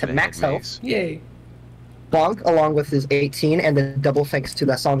him still back have to a max head health. maze?" Yay. Bonk along with his 18 and the double thanks to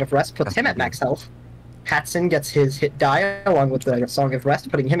the Song of Rest puts him at max health. Hatson gets his hit die along with the Song of Rest,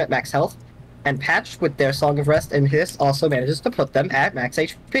 putting him at max health. And Patch with their Song of Rest and his also manages to put them at max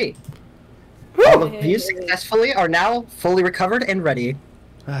HP. All of you successfully are now fully recovered and ready.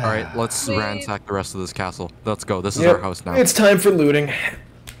 Alright, let's ransack the rest of this castle. Let's go. This is Yep, our house now. It's time for looting.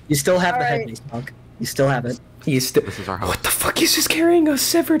 You still have the head Alright. mace, Bonk. You still have it. He's still. This is our house. What the fuck? He's just carrying a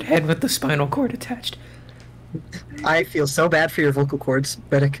severed head with the spinal cord attached. I feel so bad for your vocal cords,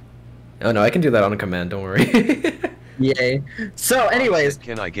 medic. Oh no, I can do that on a command. Don't worry. Yay. So, anyways,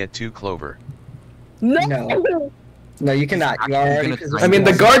 Can I get 2 clover? no. No, you cannot. You are already gonna positioned. I mean,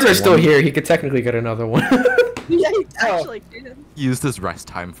 the One. guards are still here. He could technically get another one. Yeah, he Oh. actually did. Use this rest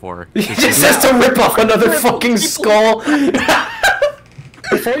time for. He just has to rip off another fucking skull.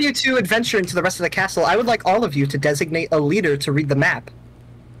 Before you two adventure into the rest of the castle, I would like all of you to designate a leader to read the map.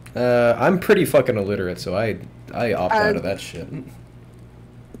 I'm pretty fucking illiterate, so I opt out of that shit.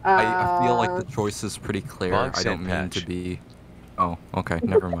 I feel like the choice is pretty clear. Bonk I said don't mean to Patch. be. Oh, okay,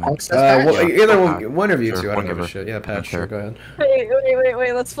 never mind. Bonk says Patch. Well, Yeah. either Okay. one of you Sure, two. I don't give a whatever. shit. Yeah, Patch. Sure. Sure, go ahead.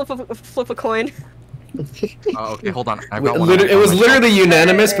 Wait, let's flip a coin. Okay, hold on. I've got one. It was literally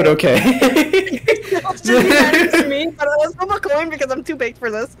unanimous, but okay. It's just unanimous to me, but let's flip a coin because I'm too big for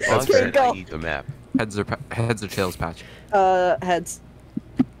this. Bonk Okay, said I go. eat the map. heads or tails, Patch. Heads.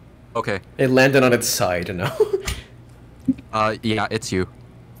 Okay. It landed on its side, no? Yeah, it's you.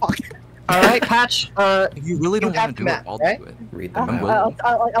 All right, Patch. If you really don't You have want to the do map, it, I'll right? do it. Read the I'm map. willing.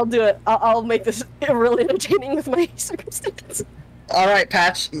 I'll do it. I'll make this really entertaining with my circumstances. All right,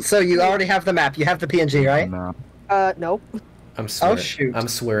 Patch. So you already have the map. You have the PNG, right? No. Nope. I'm swearing. shoot. I'm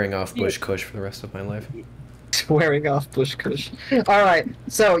swearing off Bush Kush for the rest of my life. Swearing off Bush Kush. All right.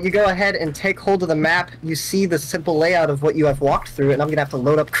 So you go ahead and take hold of the map. You see the simple layout of what you have walked through, and I'm gonna have to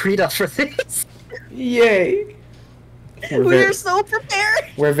load up Krita for this. Yay! We're so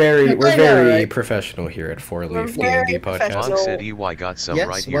prepared. We're very I know, right? professional here at We're FourLeaf very D&D podcast. professional. Bonk said EY got some Yes,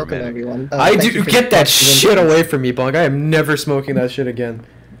 right here, welcome medic. everyone. I thank do you for get the that question. shit away from me, Bonk. I am never smoking that shit again.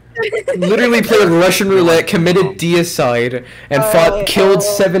 Literally played Russian roulette, committed deicide, and killed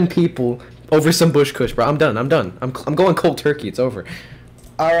 7 people over some Bush Kush, bro. I'm done. I'm going cold turkey. It's over.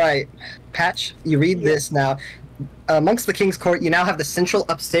 All right, Patch. You read this now. Amongst the King's Court, you now have the central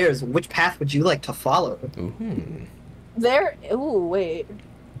upstairs. Which path would you like to follow? Ooh. There. Ooh, wait.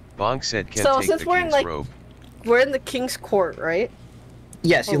 Bonk said can So, take since the we're in, king's like- robe. We're in the King's Court, right?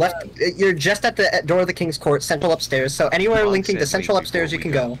 Yes, you left. You're just at the door of the King's Court, central upstairs. So anywhere Bonk linking to said wait central upstairs, you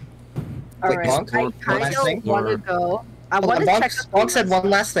before can we go. All Wait, right. Bonk? I One kind last thing? of want to go. I Hold want on, to check. Bonk said one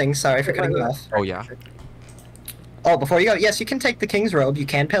last thing. Sorry for cutting you off. Oh yeah. Oh, before you go, yes, you can take the King's robe. You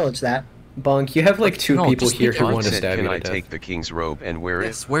can pillage that. Bonk, you have like 2 No, people just here be who Bonk want to said stab can you I to death. take the king's robe and wear it?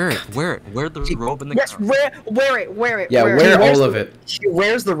 Yes, wear it. Wear the robe in the Yes, ground. wear it. Yeah, wear wear it. Where's all the- of it. He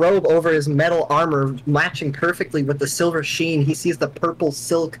wears the robe over his metal armor, matching perfectly with the silver sheen. He sees the purple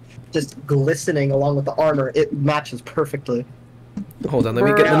silk just glistening along with the armor. It matches perfectly. Hold on, let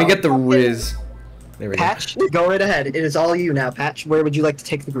me get the riz. There we go. Patch, go right ahead. It is all you now, Patch. Where would you like to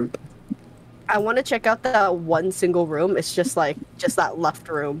take the group? I want to check out that one single room. It's just that left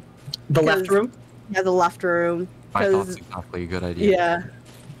room. The left Because- room? Yeah, the left room. I thought 'Cause- it's exactly a good idea. Yeah.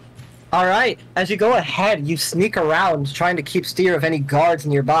 All right. As you go ahead, you sneak around, trying to keep steer of any guards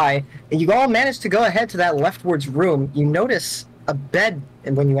nearby, and you all manage to go ahead to that leftwards room. You notice a bed,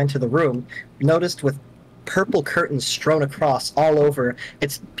 and when you enter the room, noticed with purple curtains strewn across all over.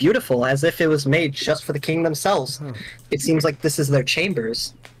 It's beautiful, as if it was made just for the king themselves. It seems like this is their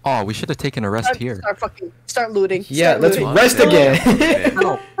chambers. Oh, we should have taken a rest here. Start looting. Yeah, Start let's looting. rest again.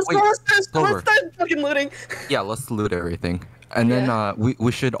 No, wait. Let's go So Sure. let's start fucking looting. Yeah, let's loot everything. And then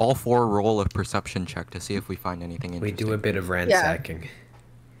we should all four roll a perception check to see if we find anything We interesting. do a bit of ransacking.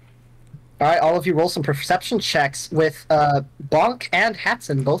 All right, all of you roll some perception checks with Bonk and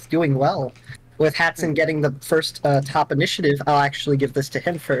Hatson both doing well. With Hatson getting the first top initiative, I'll actually give this to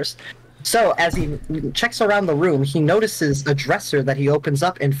him first. So, as he checks around the room, he notices a dresser that he opens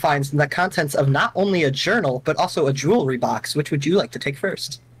up and finds the contents of not only a journal, but also a jewelry box. Which would you like to take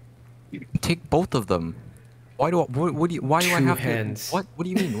first? Take both of them. Why do I have hands. to? What do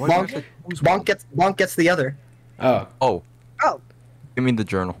you mean? Why do I have to choose one? Bonk gets the other. Oh. Oh. Give me the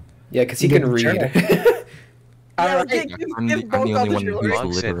journal. Yeah, because he Give can the journal. read. Alright. I'm the only one who's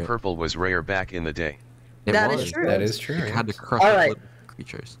Bonk said literate. purple was rare back in the day. That is was. true. That is true. You yeah. had to crush All the right. little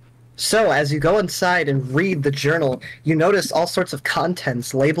creatures. So, as you go inside and read the journal, you notice all sorts of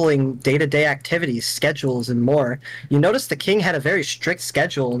contents labeling day-to-day activities, schedules, and more. You notice the king had a very strict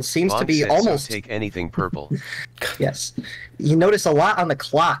schedule and seems to Bonk be said, almost... so take anything purple. Yes. You notice a lot on the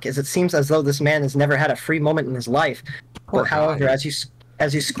clock, as it seems as though this man has never had a free moment in his life. Poor But however, guy.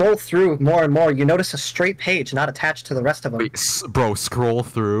 as you scroll through more and more, you notice a straight page not attached to the rest of them. Wait, bro, scroll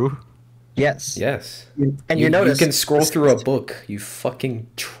through. Yes. Yes. And you notice... You can scroll through a book, you fucking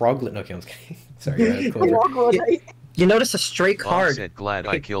troglodyte. No, okay, I was kidding. Sorry, go ahead, Clover. You notice a stray Bonk card. said, glad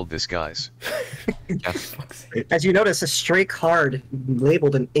I killed this guys. Yes. As you notice a stray card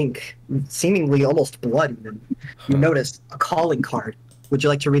labeled in ink, seemingly almost blood even. You notice a calling card. Would you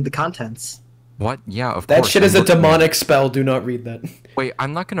like to read the contents? What? Yeah, of That course. shit I'm is a looking at it. demonic spell, do not read that. Wait,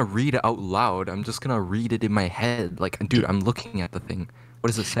 I'm not gonna read it out loud. I'm just gonna read it in my head. Like, dude, I'm looking at the thing. What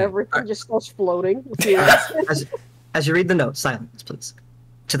does it say? Everything just starts floating. As you read the note, silence, please.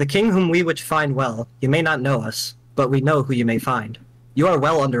 To the king whom we which find well, you may not know us, but we know who you may find. You are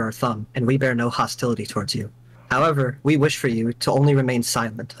well under our thumb, and we bear no hostility towards you. However, we wish for you to only remain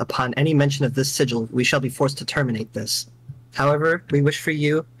silent. Upon any mention of this sigil, we shall be forced to terminate this. However, we wish for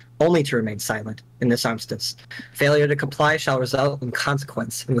you only to remain silent in this armistice. Failure to comply shall result in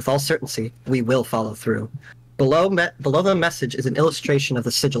consequence, and with all certainty, we will follow through. Below the message is an illustration of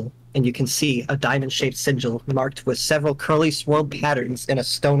the sigil, and you can see a diamond-shaped sigil marked with several curly swirled patterns in a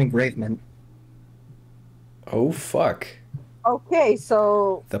stone engravement. Oh, fuck. Okay,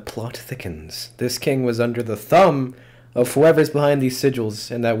 so The plot thickens. This king was under the thumb of whoever's behind these sigils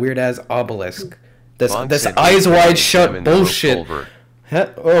and that weird-ass obelisk. This Bonk this said, eyes "Look, wide examine shut the rope bullshit. pulver."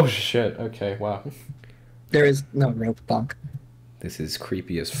 Oh, shit. Okay, wow. There is no rope, Bonk. This is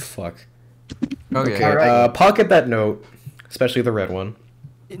creepy as fuck. Okay. Okay, Alright. pocket that note, especially the red one.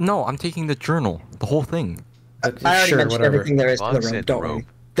 No, I'm taking the journal. The whole thing. I already Sure, mentioned whatever. everything there is to Bonk the said rope, don't rope. worry.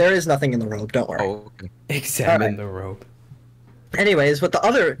 There is nothing in the rope, don't worry. Oh, okay. Examine Alright. the rope. Anyways, with the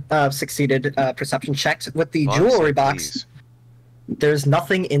other succeeded perception checks, with the Bonk jewelry said, box, "Please." there's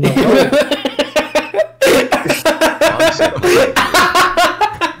nothing in the rope. Bonk said, "Please."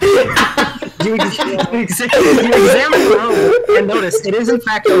 You examine the robe and notice it is in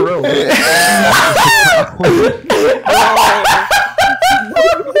fact a robe.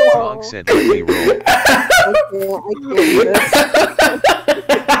 Bonk said, "Let me roll."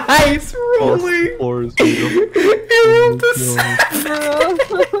 Ice rolling! Floors, He rolled the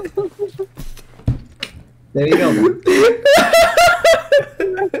There you go. Man.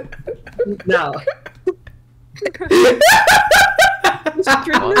 Now, Bonk said,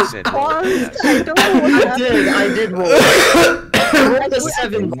 "Roll it, yes." I don't know what happened. I did roll. I rolled a I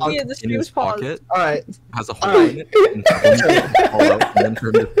 7. couldn't see it, the in stream his paused. pocket Alright. has a hole in it, and turns the hole out, and then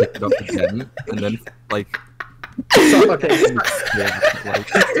turns to pick it up again, and then like, So, okay. yeah, like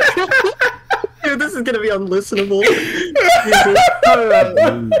Dude, this is gonna be unlistenable. Alright.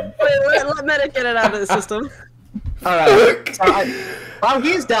 Wait, let Medic get it out of the system. Alright. So while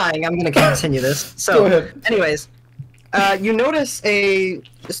he's dying, I'm gonna continue this. So, Go ahead. anyways, you notice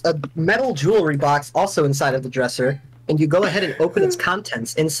just a metal jewelry box also inside of the dresser, and you go ahead and open its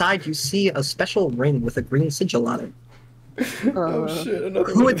contents. Inside, you see a special ring with a green sigil on it. Oh shit,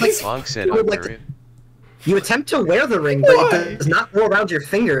 another Who would one. like? Bonk said, Who "I'll would like wear to? it." You attempt to wear the ring, but Why? it does not go around your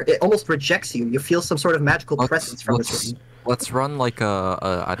finger. It almost rejects you. You feel some sort of magical presence from this ring. let's run like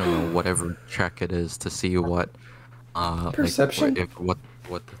a I don't know, whatever check it is to see what like, Perception? what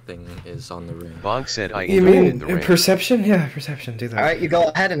the thing is on the ring. Bonk said, "I You invented mean the ring." perception? Yeah, perception. Do that. All right, you go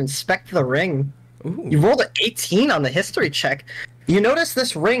ahead and inspect the ring. Ooh. You rolled an 18 on the history check. You notice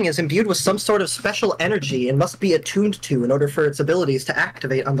this ring is imbued with some sort of special energy and must be attuned to in order for its abilities to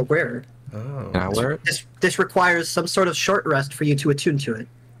activate on the wearer. Oh. Can I wear it? This requires some sort of short rest for you to attune to it.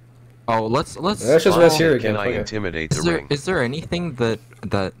 Oh, let's Let's just Bonk rest said, here "Can again. I fuck it. intimidate the Is there ring?" is there anything that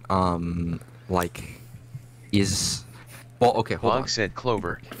like is Well, okay, hold on. Bonk said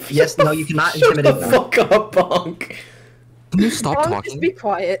Clover. Yes, no, you cannot Shut intimidate the them. fuck up, Bonk. Can you stop Bonk, talking? just be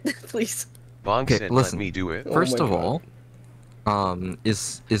quiet, please. Bonk Okay, said listen. let me do it. Oh First my of God. all,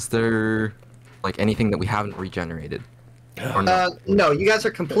 is there like anything that we haven't regenerated? Or not? No, you guys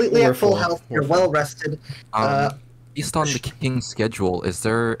are completely We're at full full. health. We're You're full. well rested. Based on the king's schedule, is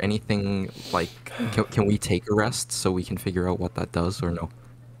there anything like can we take a rest so we can figure out what that does or no?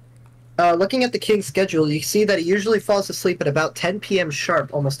 Looking at the king's schedule, you see that he usually falls asleep at about 10 p.m.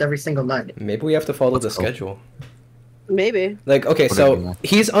 sharp almost every single night. Maybe we have to follow the Let's go. schedule. Maybe. Like, okay, What so do you mean?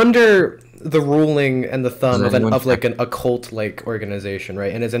 he's under the ruling and the thumb Does of anyone like an occult like organization,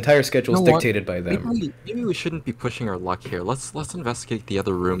 right? And his entire schedule is You know what? dictated by them. Maybe we shouldn't be pushing our luck here. Let's investigate the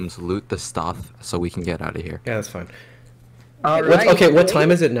other rooms, loot the stuff, so we can get out of here. Yeah, that's fine. Alright. Okay, what time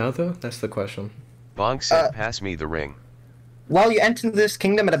is it now, though? That's the question. Bonk said pass me the ring. Well, you enter this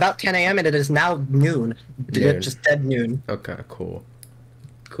kingdom at about 10 a.m. and it is now noon. Noon. Just dead noon. Okay, cool.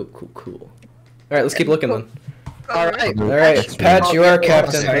 Cool. Alright, let's keep looking then. Alright. Alright, Patch, you are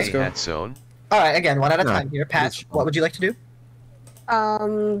captain. Sorry. Let's go. Hat zone. Alright, again, one at a Yeah. time here. Patch, what would you like to do?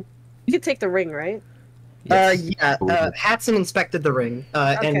 You could take the ring, right? Hatson inspected the ring,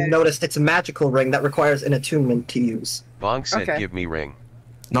 Okay. and noticed it's a magical ring that requires an attunement to use. Bonk said Okay. give me ring.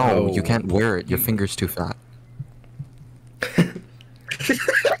 No, No. you can't wear it. Your finger's too fat.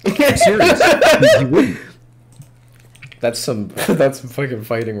 I'm serious. You wouldn't. That's some fucking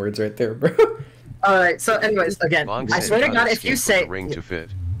fighting words right there, bro. Alright, so anyways, again, Bonk I said swear to cut God, his if you skin for say... the ring to fit.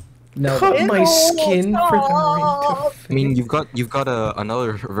 No, Cut my skin for the ring to I mean, you've got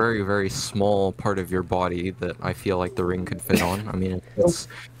another very small part of your body that I feel like the ring could fit on. I mean, it's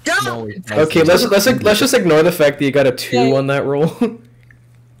small. Okay, let's just ignore the fact that you got a 2 on that roll.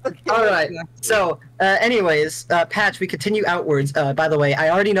 Alright, so, anyways, Patch, we continue outwards. By the way, I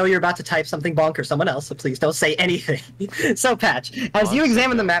already know you're about to type something bonk or someone else, so please don't say anything. So, Patch, as you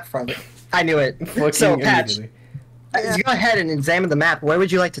examine the map from it, I knew it. Fucking So, Patch, immediately. as you go ahead and examine the map, where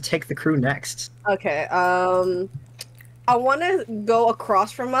would you like to take the crew next? Okay, I want to go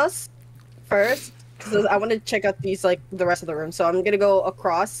across from us first, because I want to check out these, like, the rest of the room. So I'm gonna go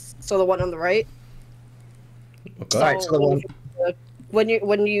across, so the one on the right. Okay. Alright, so the one... When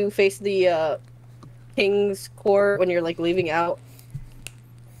you face the king's court, when you're like leaving out,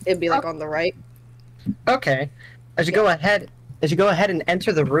 it'd be like on the right. Okay. As you go ahead and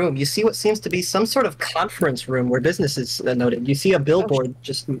enter the room, you see what seems to be some sort of conference room where business is noted. You see a billboard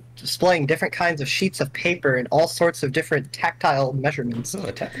just displaying different kinds of sheets of paper and all sorts of different tactile measurements. Oh,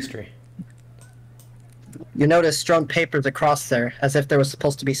 a tapestry. You notice strewn papers across there, as if there was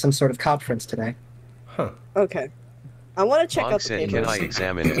supposed to be some sort of conference today. Huh. Okay. I want to check Bonk out the said papers. can I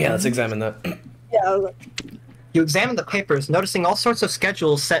examine it? Yeah, let's examine that. Yeah. You examine the papers, noticing all sorts of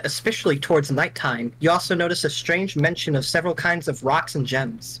schedules set especially towards nighttime. You also notice a strange mention of several kinds of rocks and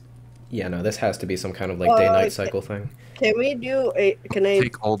gems. Yeah, no, this has to be some kind of like day-night cycle thing. Can we do a? Can I?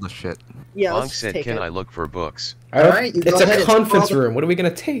 Take all the shit. Yeah. Bonk Let's said take can it. I look for books? Alright, you go It's ahead a and conference store all the- room. What are we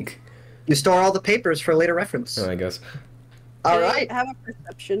gonna take? You store all the papers for later reference. Oh, I guess. Can Alright, I have a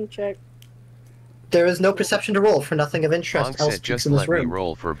perception check? there is no perception to roll for nothing of interest Bonk else said speaks just in this let me room.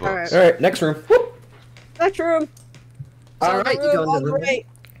 roll for Alright. books. All right, next room. Whoop. Next room. Alright, you go on into the the room. right.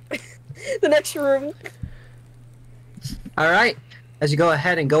 The next room. Alright, as you go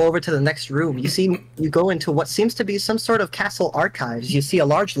ahead and go over to the next room, you go into what seems to be some sort of castle archives. You see a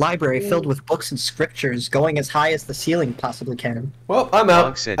large library filled with books and scriptures going as high as the ceiling possibly can. Well, I'm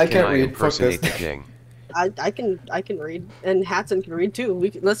out. Bonk said I can can't I read. Fuck this. impersonate the king? I can read, and Hatson can read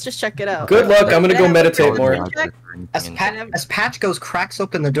too. Let's just check it out. Good luck. I'm gonna go Yeah, meditate yeah. more. As Patch goes cracks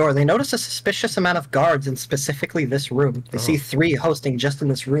open the door, they notice a suspicious amount of guards in specifically this room. They see 3 hosting just in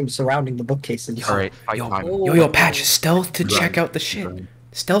this room surrounding the bookcases. Alright, fight time. Yo, Patch, stealth to check out the shit.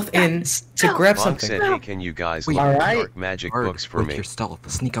 Stealth in to grab Bonk something. said hey can you guys Wait, look for alright. dark magic Guard books for with me? your stealth,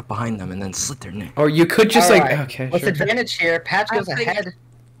 sneak up behind them and then slit their neck. Or you could just Alright, like okay, with sure. advantage here, Patch goes I think- ahead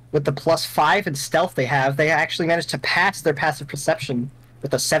with the +5 in stealth they have. They actually managed to pass their passive perception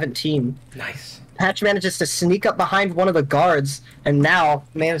with a 17. Nice. Patch manages to sneak up behind one of the guards and now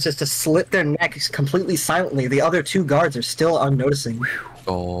manages to slit their necks completely silently. The other 2 guards are still unnoticing.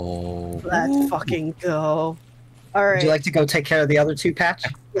 Oh. Let's fucking go. All right. Would you like to go take care of the other 2, Patch?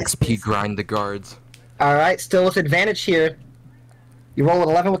 XP grind the guards. Alright, still with advantage here. You roll an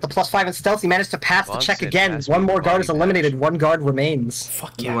 11 with the +5 in stealth. You manage to pass the Bonk check said again. pass One me more the guard is body eliminated. patch. 1 guard remains.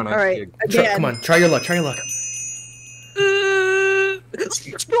 Fuck Ooh, yeah. and I All right. see Again. Come on, try your luck. Try your luck.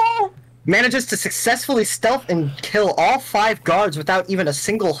 Manages to successfully stealth and kill all 5 guards without even a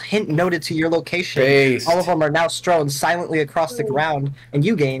single hint noted to your location. Based. All of them are now strewn silently across the ground, and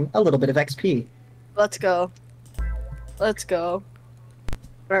you gain a little bit of XP. Let's go. Let's go.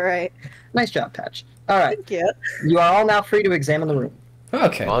 All right. Nice job, Patch. All right. Thank you. You are all now free to examine the room.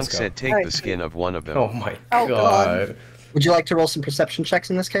 Okay, Bonk let's go. said take the skin of one of them. Oh my Oh, God. god. Would you like to roll some perception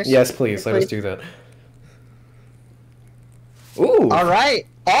checks in this case? Yes, please. Let us do that. Ooh. All right.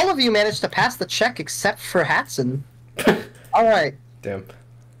 All of you managed to pass the check except for Hatson. All right. Damn.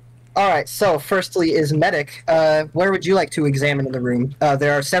 All right. So, firstly, is Medic. Where would you like to examine in the room?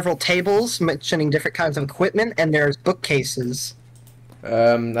 There are several tables mentioning different kinds of equipment, and there's bookcases.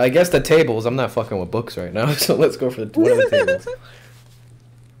 I guess the tables. I'm not fucking with books right now, so let's go for one of the tables.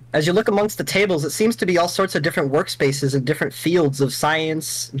 As you look amongst the tables, it seems to be all sorts of different workspaces in different fields of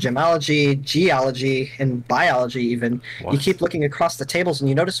science, gemology, geology, and biology even. What? You keep looking across the tables, and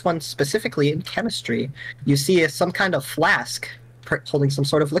you notice one specifically in chemistry. You see some kind of flask holding some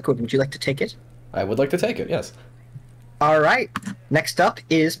sort of liquid. Would you like to take it? I would like to take it, yes. All right. Next up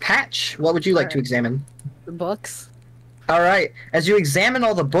is Patch. What would you like to examine? The books. All right. As you examine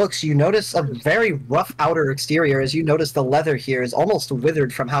all the books, you notice a very rough outer exterior. As you notice, the leather here is almost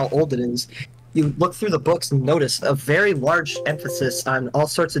withered from how old it is. You look through the books and notice a very large emphasis on all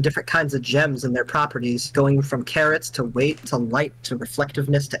sorts of different kinds of gems and their properties, going from carats to weight to light to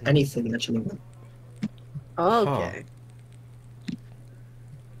reflectiveness to anything mentioning them. Okay.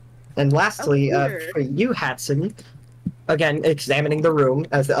 And lastly, Oh, weird. for you, Hatson, again, examining the room,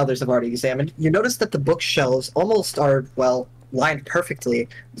 as the others have already examined, you notice that the bookshelves almost are, well, lined perfectly,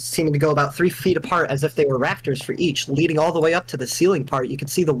 seeming to go about 3 feet apart as if they were rafters for each, leading all the way up to the ceiling part. You can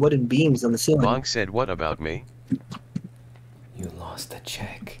see the wooden beams on the ceiling. Bonk said what about me? You lost the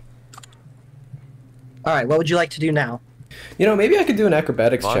check. All right, what would you like to do now? You know, maybe I could do an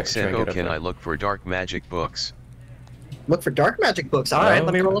acrobatics Bonk check to try said and oh get up can there. I look for dark magic books? Look for dark magic books. All right,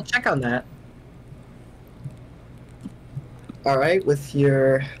 let me roll a check on that. All right, with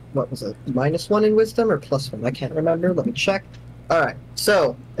your, what was it, -1 in wisdom or +1? I can't remember. Let me check. All right,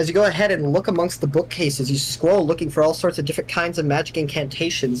 so as you go ahead and look amongst the bookcases, you scroll looking for all sorts of different kinds of magic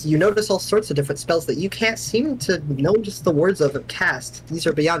incantations. You notice all sorts of different spells that you can't seem to know just the words of cast. These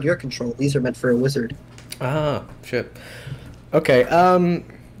are beyond your control. These are meant for a wizard. Ah, shit. Okay,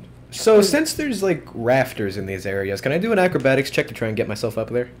 so since there's, like, rafters in these areas, can I do an acrobatics check to try and get myself up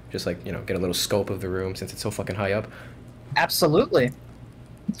there? Just, like, you know, get a little scope of the room since it's so fucking high up. Absolutely.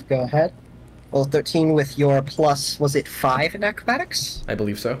 Let's go ahead. Roll 13 with your plus, was it 5 in acrobatics? I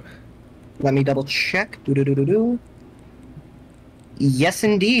believe so. Let me double check. Do-do-do-do-do. Yes,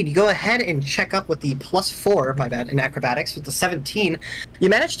 indeed. You go ahead and check up with the +4, my bad, in acrobatics with the 17. You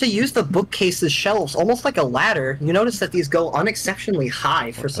manage to use the bookcase's shelves almost like a ladder. You notice that these go unexceptionally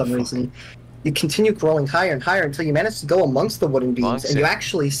high for some reason. You continue crawling higher and higher until you manage to go amongst the wooden beams, and you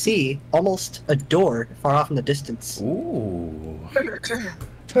actually see almost a door far off in the distance. Ooh.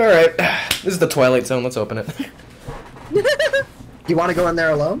 Alright, this is the Twilight Zone, let's open it. You want to go in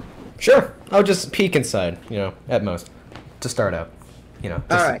there alone? Sure, I'll just peek inside, you know, at most, to start out. You know,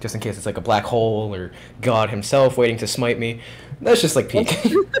 just, Alright. just in case it's like a black hole or God himself waiting to smite me. That's just like peek.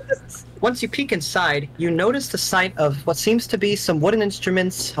 Once you peek inside, you notice the sight of what seems to be some wooden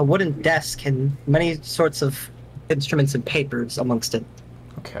instruments, a wooden desk, and many sorts of instruments and papers amongst it.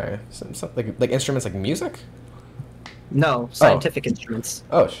 Okay, like instruments like music? No, scientific instruments.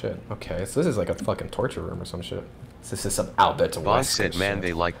 Oh shit, okay, so this is like a fucking torture room or some shit. This is some Albert Bonk West said man shit.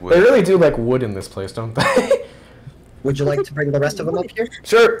 they like wood. They really do like wood in this place, don't they? Would you like to bring the rest of them up here?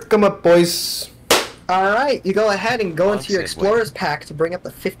 Sure, come up, boys. Alright, you go ahead and go Bonk into your said explorer's pack to bring up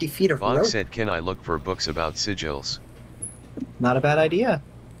the 50 feet of Bonk rope. said can I look for books about sigils? Not a bad idea.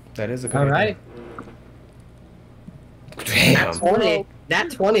 That is a good Alright. idea. Nat 20.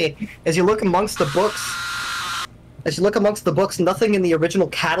 Nat 20. As you look amongst the books, nothing in the original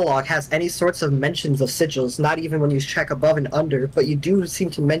catalog has any sorts of mentions of sigils, not even when you check above and under, but you do seem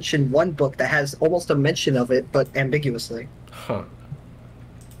to mention one book that has almost a mention of it, but ambiguously. Huh.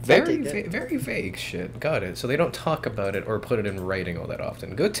 take Very vague shit. Got it. So they don't talk about it or put it in writing all that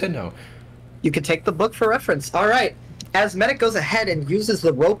often. Good to know. You can take the book for reference. Alright. As Medic goes ahead and uses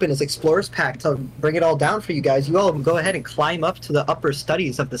the rope in his explorer's pack to bring it all down for you guys, you all go ahead and climb up to the upper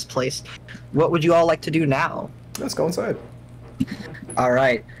studies of this place. What would you all like to do now? Let's go inside.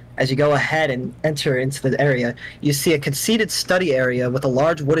 Alright. As you go ahead and enter into the area, you see a conceited study area with a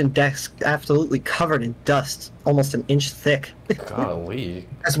large wooden desk absolutely covered in dust, almost an inch thick, Golly.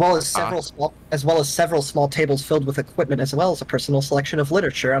 as well as several small tables filled with equipment, as well as a personal selection of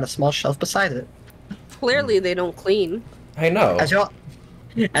literature on a small shelf beside it. Clearly, they don't clean. I know.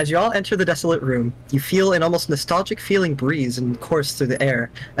 As you all enter the desolate room, you feel an almost nostalgic feeling breeze and course through the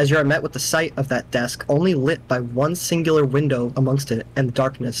air, as you are met with the sight of that desk only lit by one singular window amongst it, and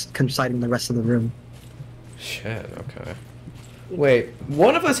darkness coinciding the rest of the room. Shit, okay. Wait,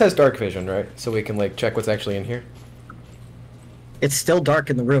 one of us has dark vision, right? So we can, like, check what's actually in here? It's still dark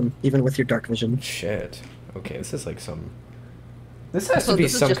in the room, even with your dark vision. Shit. Okay, this is like some... This has So to be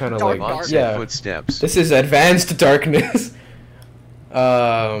this is some just kind of, dark, like... dark. Yeah. Footsteps. This is advanced darkness.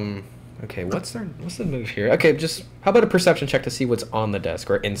 Okay, what's the move here? Okay, just... How about a perception check to see what's on the desk,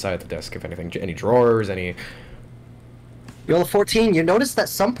 or inside the desk, if anything. Any drawers, any... You roll a 14, you notice that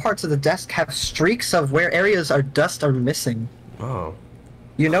some parts of the desk have streaks of where areas are dust are missing. Oh.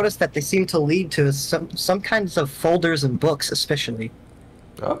 You notice that they seem to lead to some kinds of folders and books, especially.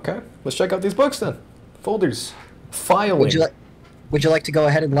 Okay, let's check out these books then. Folders. Filing. Would you like to go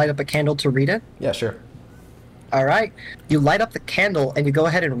ahead and light up a candle to read it? Yeah, sure. All right. You light up the candle and you go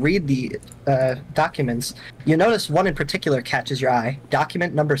ahead and read the documents. You notice one in particular catches your eye.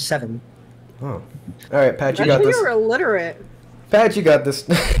 Document number 7. Oh. All right, Pat, you I got think this. you're illiterate. Pat, you got this.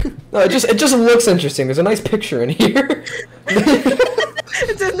 No, it just looks interesting. There's a nice picture in here.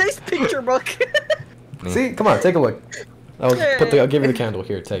 It's a nice picture book. See, come on, take a look. I'll give you the candle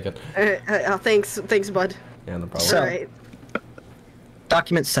here. Take it. Thanks, bud. Yeah, no problem. So- Alright.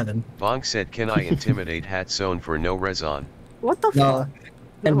 Document 7. Bonk said, can I intimidate Hatsone for no reason? What the No. fuck?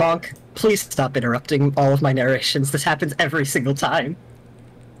 And Bonk, please stop interrupting all of my narrations. This happens every single time.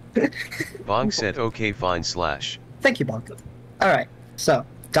 Bonk said, okay fine slash. Thank you, Bonk. Alright, so,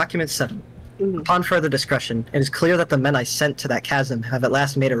 document 7. Mhm. Upon further discretion, it is clear that the men I sent to that chasm have at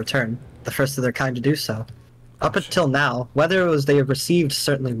last made a return, the first of their kind to do so. Up until now, whether it was they have received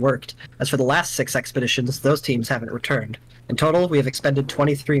certainly worked. As for the last 6 expeditions, those teams haven't returned. In total, we have expended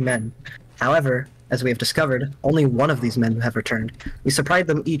 23 men. However, as we have discovered, only one of these men have returned. We supplied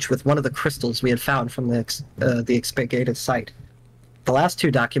them each with one of the crystals we had found from the excavated site. The last 2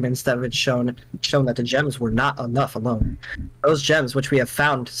 documents that had shown that the gems were not enough alone. Those gems which we have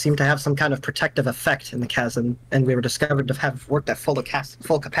found seem to have some kind of protective effect in the chasm, and we were discovered to have worked at full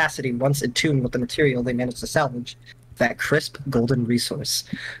capacity once in tune with the material they managed to salvage. That crisp golden resource,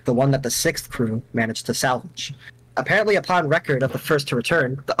 the one that the 6th crew managed to salvage. Apparently, upon record of the first to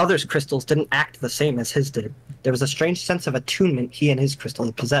return, the other's crystals didn't act the same as his did. There was a strange sense of attunement he and his crystal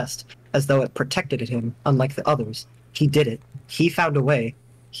had possessed, as though it protected him, unlike the others. He did it. He found a way.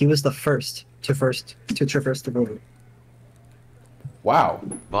 He was the first to traverse the road. Wow.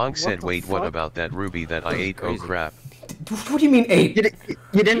 Bonk said, the wait, what fuck? about that ruby that I ate? Oh crazy. crap. What do you mean 8?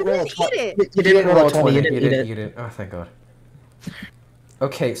 You didn't roll a didn't 20. eat it. You didn't roll a 20. You didn't eat it. eat it. Oh, thank God.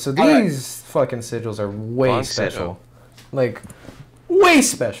 Okay, so Alright. these fucking sigils are way Bonk said, special. Like, way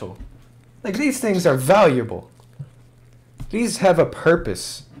special. Like, these things are valuable. These have a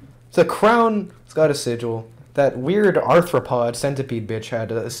purpose. The crown has got a sigil. That weird arthropod centipede bitch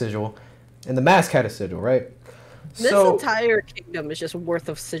had a sigil. And the mask had a sigil, right? This entire kingdom is just worth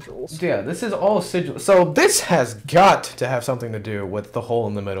of sigils. Yeah, this is all sigil. So this has got to have something to do with the hole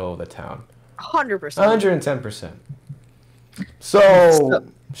in the middle of the town. 100%. 110%. So,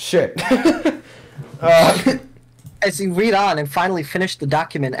 shit. As you read on and finally finish the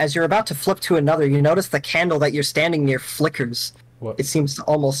document, as you're about to flip to another, you notice the candle that you're standing near flickers. What? It seems to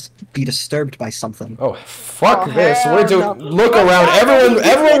almost be disturbed by something. Oh, fuck Oh, this. hell We're doing. no. Look Oh, around. God.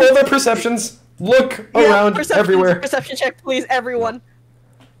 Everyone roll their perceptions. Look around everywhere. Perception check, please, everyone.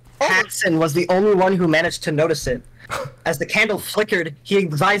 Patson was the only one who managed to notice it. As the candle flickered, he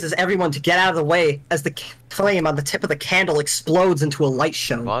advises everyone to get out of the way as the flame on the tip of the candle explodes into a light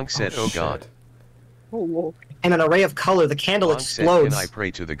show. Bonk said, oh shit. god. Oh, whoa. In an array of color, the candle Bonk said, explodes. can I pray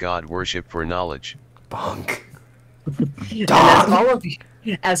to the god worship for knowledge? Bonk.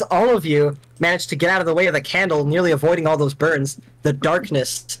 And as all of you manage to get out of the way of the candle, nearly avoiding all those burns, the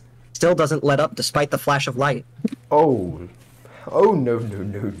darkness still doesn't let up despite the flash of light. Oh. Oh, no.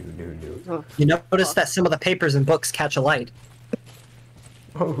 You notice that some of the papers and books catch a light.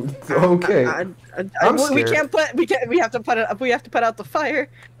 Oh, okay. I'm we scared. can't put. We have to put it. We have to put out the fire.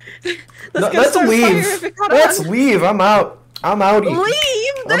 Let's leave. Let's leave. I'm out. I'm out.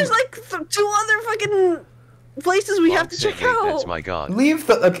 Leave. There's like 2 other fucking places we have Bonk to said, check hey, out. that's my god. Leave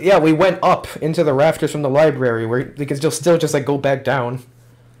the. Yeah, we went up into the rafters from the library where we can still just like go back down.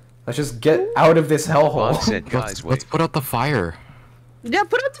 Let's just get out of this hellhole. Bonk said, guys, Let's wait. put out the fire. Yeah,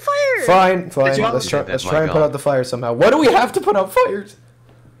 put out the fire. Fine. you want- Let's try That's my and put god. out the fire somehow. Why do we have to put out fires?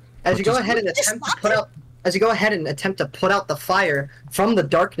 As you go ahead and attempt to put out the fire from the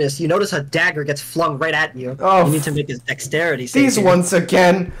darkness, you notice a dagger gets flung right at you. Oh, You need to make his dexterity save. These here. ones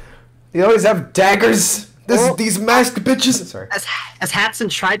again. They always have daggers. These masked bitches. Sorry. As Hatson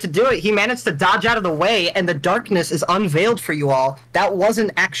tried to do it, he managed to dodge out of the way, and the darkness is unveiled for you all. That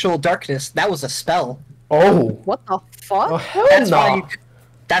wasn't actual darkness. That was a spell. Oh. What the fuck? Oh hell That's no. why you.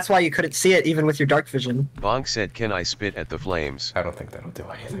 That's why you couldn't see it even with your dark vision. Bonk said, can I spit at the flames? I don't think that'll do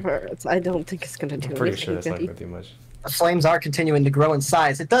anything. I don't think it's gonna do I'm pretty anything. sure that's not gonna do much. The flames are continuing to grow in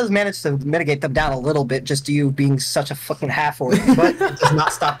size. It does manage to mitigate them down a little bit, just you being such a fucking half-orc, but it does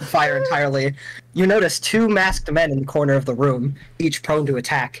not stop the fire entirely. You notice 2 masked men in the corner of the room, each prone to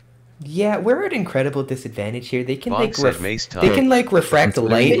attack. Yeah, we're at incredible disadvantage here. They can Bonk said mace time. they can like refract the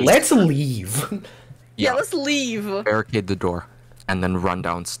light. Let's leave. Yeah, let's leave. Barricade the door, and then run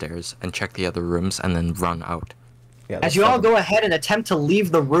downstairs and check the other rooms, and then run out. Yeah, As you all go ahead and attempt to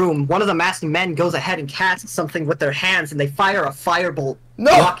leave the room, one of the masked men goes ahead and casts something with their hands, and they fire a firebolt,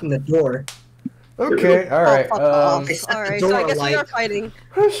 blocking the door. Okay, all right. They set the Alright, door so I guess we alight. are fighting.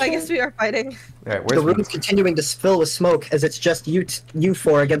 I guess we are fighting. All right, The room's continuing to spill with smoke as it's just you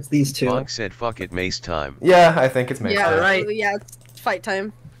 4 against these 2. Bonk said, fuck it, mace time. Yeah, I think it's makes Yeah, sense. Alright. yeah, it's fight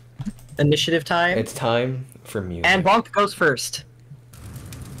time. Initiative time. It's time for music. And Bonk goes first.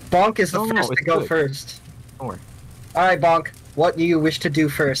 Bonk is the No, first to it's go good. first. Don't worry. Alright, Bonk, what do you wish to do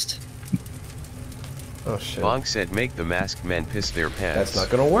first? Oh shit. Bonk said, make the masked men piss their pants. That's not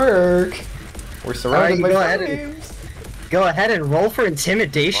gonna work. We're surrounded you by go ahead and- flames. Go ahead and roll for Bonk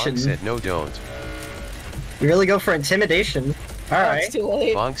intimidation. said, no, don't. You really go for intimidation. It's Alright. too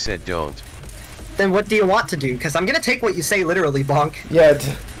late. Bonk said, don't. Then what do you want to do? Because I'm gonna take what you say literally, Bonk. Yeah,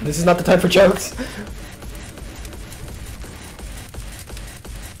 this is not the time for jokes.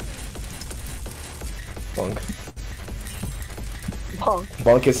 Bonk. Bonk.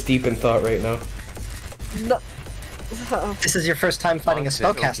 Bonk is deep in thought right now. No. This is your first time fighting a Bonk said,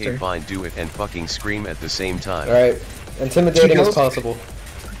 okay, spellcaster. fine, do it and fucking scream at the same time. Alright. Intimidating He as goes- possible.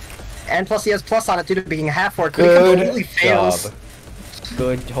 And plus he has plus on it due to being a half-orc, but he Good completely fails. job.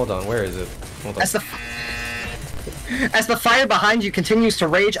 Good. Hold on, where is it? Hold on. As the fire behind you continues to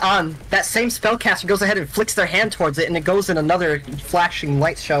rage on, that same spellcaster goes ahead and flicks their hand towards it, and it goes in another flashing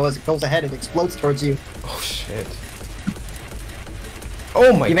light show as it goes ahead and explodes towards you. Oh shit.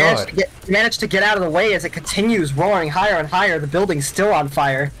 Oh my You god. manage to get out of the way as it continues roaring higher and higher. The building's still on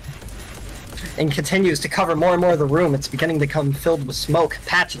fire. And continues to cover more and more of the room. It's beginning to become filled with smoke.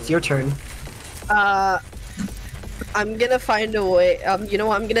 Patch, it's your turn. I'm gonna find a way. You know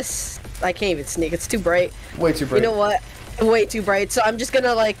what? I can't even sneak. It's too bright. Way too bright. You know what? Way too bright. So I'm just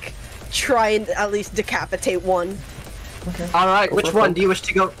gonna like try and at least decapitate one. Alright, which one? Do you wish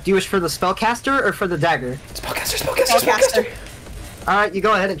to go? Do you wish for the spellcaster or for the dagger? Spellcaster. Alright, you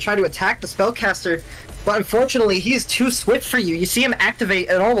go ahead and try to attack the spellcaster. But unfortunately, he is too swift for you. You see him activate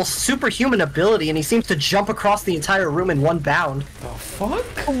an almost superhuman ability, and he seems to jump across the entire room in one bound. The fuck?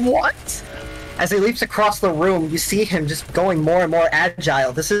 What? As he leaps across the room, you see him just going more and more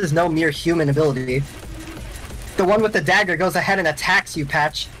agile. This is no mere human ability. The one with the dagger goes ahead and attacks you,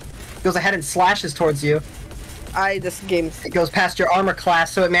 Patch. Goes ahead and slashes towards you. This game's It goes past your armor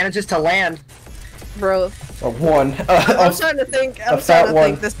class, so it manages to land. bro. A one. I'm starting to think. I'm a starting fat to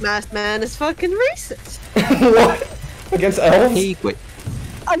think one. this masked man is fucking racist What? Against elves? Hey, wait.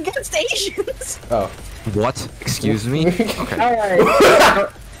 against Asians. Oh. What? Excuse me? Okay. Alright.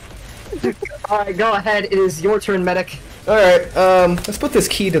 Alright, go ahead. It is your turn, medic. Alright, let's put this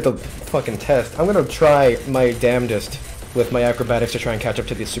key to the fucking test. I'm gonna try my damnedest with my acrobatics to try and catch up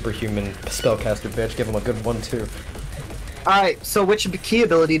to the superhuman spellcaster bitch. Give him a good 1-2. Alright, so which key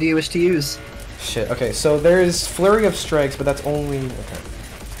ability do you wish to use? Shit, okay, so there's Flurry of Strikes, but that's only... Okay.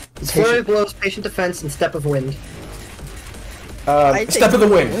 It's Flurry of Blows, Patient Defense, and Step of Wind. I'd say Step of the Step of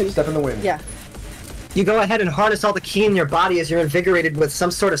Wind. Wind. Step in the Wind. Yeah. You go ahead and harness all the ki in your body as you're invigorated with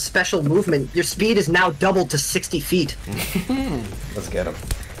some sort of special movement. Your speed is now doubled to 60 feet. Let's get him.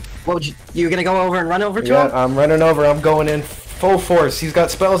 What would you gonna go over and run over to Yeah, him? I'm running over. I'm going in full force. He's got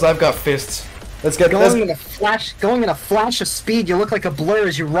spells. I've got fists. Let's get this. Going in a flash of speed, you look like a blur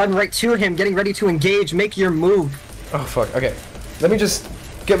as you run right to him, getting ready to engage. Make your move. Oh fuck. Okay. Let me just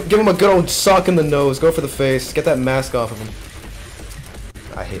give him a good old sock in the nose. Go for the face. Get that mask off of him.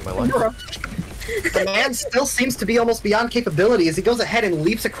 I hate my life. The man still seems to be almost beyond capability as he goes ahead and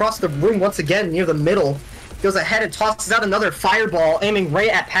leaps across the room once again near the middle. Goes ahead and tosses out another fireball, aiming right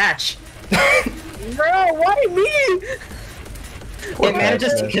at Patch. Bro, why me? It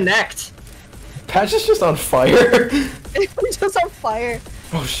manages to connect. Patch is just on fire. It's just on fire.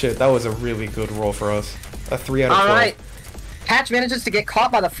 Oh shit, that was a really good roll for us. A 3 out of 12. Alright. Patch manages to get caught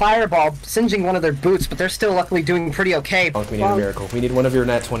by the fireball, singeing one of their boots, but they're still luckily doing pretty okay. We need a miracle. We need one of your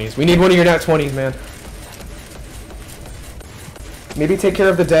nat 20s. We need one of your nat 20s, man. Maybe take care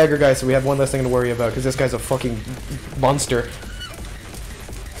of the dagger guy so we have one less thing to worry about, because this guy's a fucking monster.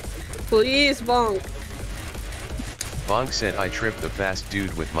 Please, Bonk. Bonk said I tripped the fast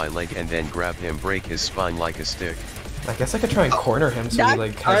dude with my leg and then grab him, break his spine like a stick. I guess I could try and corner him so That- he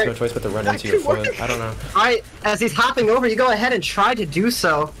like has no alright. choice but to run That into your could work. foot. I don't know. Alright, as he's hopping over, you go ahead and try to do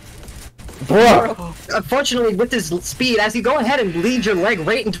so. Bro! Unfortunately, with his speed, as you go ahead and lead your leg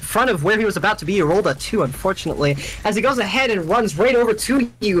right in front of where he was about to be, you rolled a 2, unfortunately. As he goes ahead and runs right over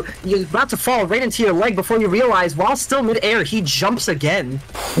to you, you're about to fall right into your leg before you realize, while still mid-air, he jumps again.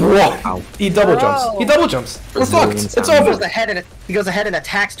 Whoa! He double jumps. He double jumps. We're fucked. It's Brazilian He goes over. ahead and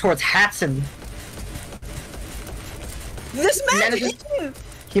attacks towards Hatson. This man Manages- hit you!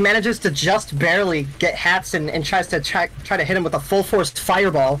 He manages to just barely get Hatson and tries to try to hit him with a full-force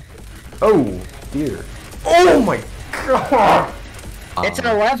fireball. Oh dear. Oh my god! It's an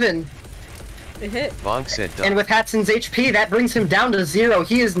 11. It hit. Bonk said And duck. with Hatson's HP, that brings him down to 0.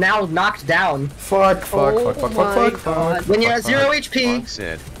 He is now knocked down. Fuck! Oh my Fuck! God. When you're at Fuck. 0 HP, Bonk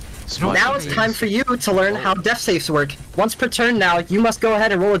said. Spot now the it's beans. time for you to learn how death safes work. Once per turn now, you must go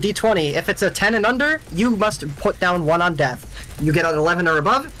ahead and roll a d20. If it's a 10 and under, you must put down 1 on death. You get an 11 or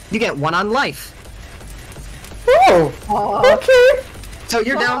above, you get 1 on life. Oh! Okay! So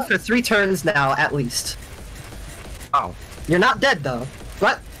you're down for 3 turns now, at least. Wow. You're not dead, though.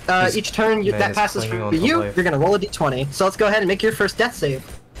 But He's- each turn man that is passes clinging for on to you, life. you're gonna roll a d20. So let's go ahead and make your first death save.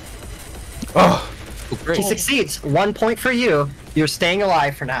 Oh! Oh, great. He succeeds. 1 point for you. You're staying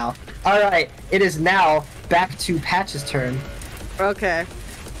alive for now. Alright, it is now back to Patch's turn. Okay.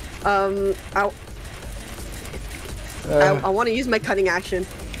 I want to use my cutting action.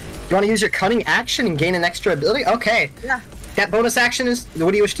 You want to use your cunning action and gain an extra ability? Okay. Yeah. That bonus action is.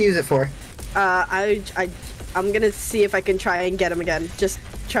 What do you wish to use it for? I'm gonna see if I can try and get him again. Just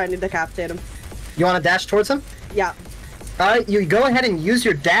trying to decapitate him. You want to dash towards him? Yeah. Alright, you go ahead and use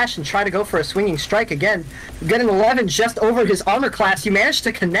your dash and try to go for a swinging strike again. You get an 11 just over his armor class. You manage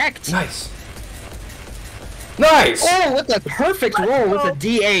to connect. Nice! Nice! Oh, with a perfect roll with a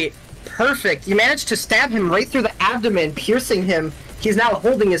d8. Perfect. You managed to stab him right through the abdomen, piercing him. He's now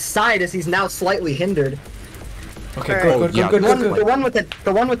holding his side as he's now slightly hindered. Okay, Alright. good. The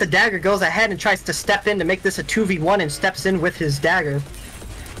one with the dagger goes ahead and tries to step in to make this a 2v1 and steps in with his dagger.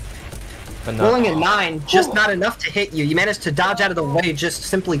 Rolling a 9, just not enough to hit you. You managed to dodge out of the way, just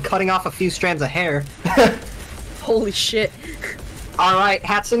simply cutting off a few strands of hair. Holy shit. Alright,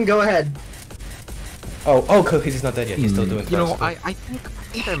 Hatson, go ahead. Oh, because he's not dead yet. He's still doing You know, crap. I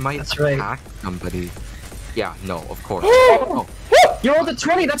think I might That's right. attack somebody. Yeah, no, of course. Oh, You rolled a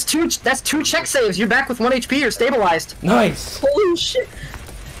 20, that's two check saves. You're back with 1 HP, you're stabilized. Nice! Holy shit.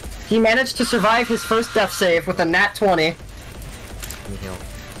 He managed to survive his first death save with a nat 20. you know.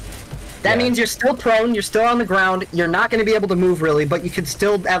 That Yeah. means you're still prone, you're still on the ground, you're not going to be able to move really, but you could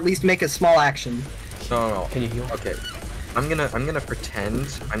still at least make a small action. No. Can you heal? Okay. I'm gonna pretend.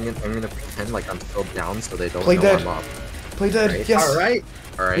 I'm gonna pretend like I'm still down so they don't Play know dead. I'm up. Play dead, Right. yes! Alright.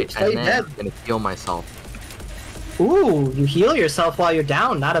 Alright, Play and then dead. I'm gonna heal myself. Ooh, you heal yourself while you're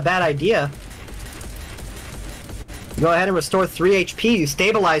down, not a bad idea. Go ahead and restore 3 HP, you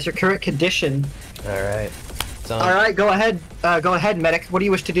stabilize your current condition. Alright. Alright, go ahead, medic. What do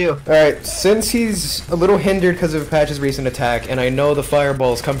you wish to do? Alright, since he's a little hindered because of Patch's recent attack, and I know the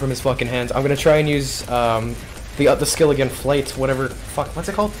fireballs come from his fucking hands, I'm gonna try and use the skill again, Flight, whatever. Fuck, what's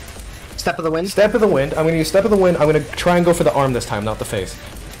it called? Step of the wind? Step of the Wind. I'm gonna use Step of the Wind. I'm gonna try and go for the arm this time, not the face.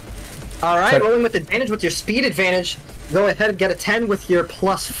 Alright, Check. rolling with advantage with your speed advantage. Go ahead and get a 10 with your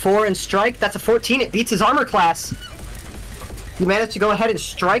 +4 in strike. That's a 14, it beats his armor class. You managed to go ahead and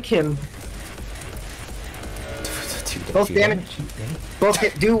strike him. Both damage. Both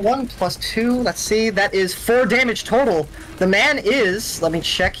hit do 1 + 2. Let's see, that is 4 damage total. The man is, let me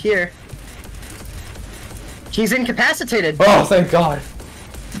check here. He's incapacitated. Oh, thank God.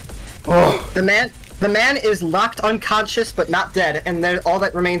 Oh, The man is knocked unconscious but not dead, and there all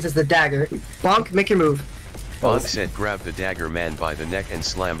that remains is the dagger. Bonk, make your move. Bonk said grab the dagger man by the neck and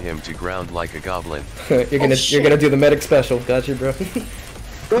slam him to ground like a goblin. you're gonna do the medic special. Got you, bro.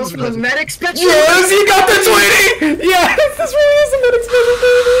 Goes for the medic special. Yes, he got the 20. Yes, this really is the medic special,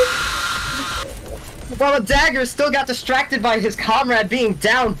 While the dagger still got distracted by his comrade being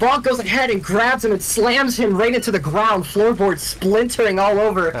down, Bonk goes ahead and grabs him and slams him right into the ground, floorboard splintering all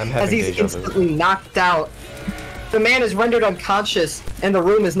over I'm as having he's deja vu. instantly knocked out. The man is rendered unconscious, and the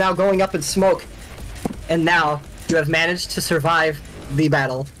room is now going up in smoke. And now, you have managed to survive the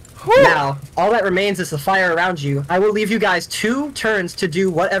battle. Now, all that remains is the fire around you. I will leave you guys 2 turns to do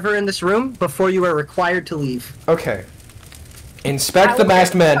whatever in this room before you are required to leave. baby. Okay. Inspect the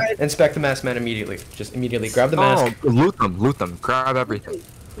masked man. Inspect the masked man immediately. Just immediately grab the mask. Oh, loot them, grab everything. You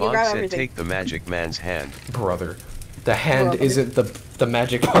Bonk grab said everything. take the magic man's hand. Brother. The hand Brother. isn't the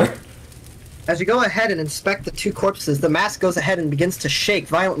magic part. As you go ahead and inspect the two corpses, the mask goes ahead and begins to shake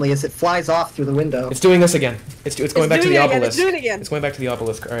violently as it flies off through the window. It's doing this again. It's going back to the obelisk. It's doing it again. It's going back to the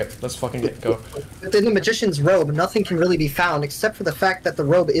obelisk. All right, let's fucking go. Within the magician's robe, nothing can really be found except for the fact that the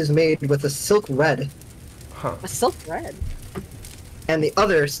robe is made with a silk red. Huh. A silk red. And the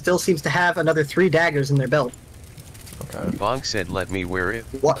other still seems to have another 3 daggers in their belt. Okay. Bonk said let me wear it.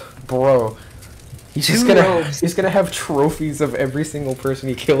 What? Bro. He's Two just gonna robes. he's gonna have trophies of every single person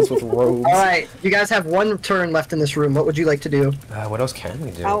he kills with robes. Alright, you guys have 1 turn left in this room. What would you like to do? What else can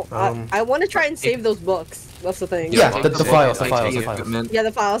we do? I want to try and save those books. That's the thing. Yeah, Bonk the said files, the I files, take the files. equipment. Yeah,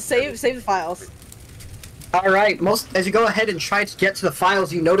 the files. Save the files. Alright, as you go ahead and try to get to the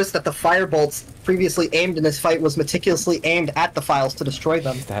files, you notice that the firebolts previously aimed in this fight was meticulously aimed at the files to destroy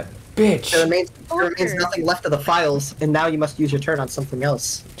them. That bitch. There remains nothing left of the files, and now you must use your turn on something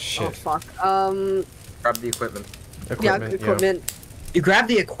else. Shit. Oh fuck. Grab the equipment. Yeah, equipment. You grab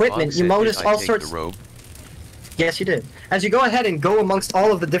the equipment, you notice all sorts... The robe? Yes, you did. As you go ahead and go amongst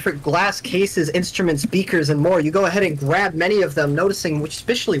all of the different glass cases, instruments, beakers, and more, you go ahead and grab many of them, noticing which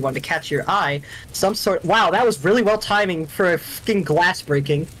especially one to catch your eye. Some sort... Wow, that was really well timing for a fucking glass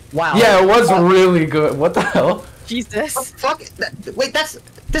breaking. Wow. Yeah, it was really good. What the hell? Jesus. Oh, fuck. Wait, this is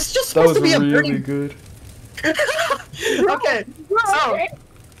just That supposed was to be a really burning... good. Okay, so...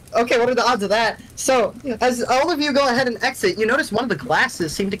 Okay, what are the odds of that? So, as all of you go ahead and exit, you notice one of the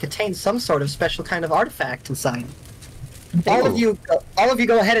glasses seem to contain some sort of special kind of artifact inside. All of you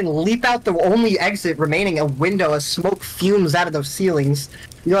go ahead and leap out the only exit remaining, a window as smoke fumes out of those ceilings.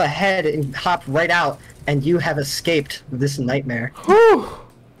 You go ahead and hop right out, and you have escaped this nightmare. Whew.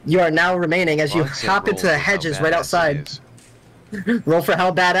 You are now remaining as you Bonk said hop roll into the for how hedges right badass outside. it is. Roll for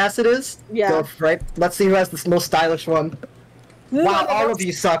how badass it is? Yeah. Go right. Let's see who has the most stylish one. Wow, all of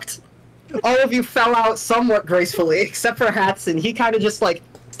you sucked. All of you fell out somewhat gracefully, except for Hatson. He kind of just, like,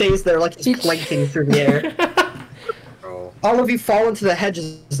 stays there like he's clanking through the air. All of you fall into the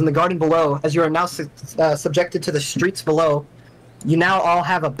hedges in the garden below, as you are now subjected to the streets below. You now all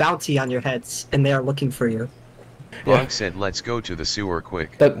have a bounty on your heads, and they are looking for you. Yeah. Bonk said let's go to the sewer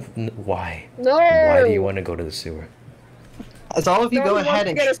quick. Why? No. Why do you want to go to the sewer? As all of you go ahead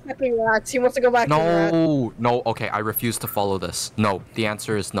and... He wants to get a stepping rats. He wants to go back to the rat. No, okay, I refuse to follow this. No, the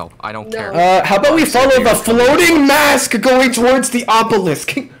answer is no. I don't No. care. How about we follow the floating mask going towards the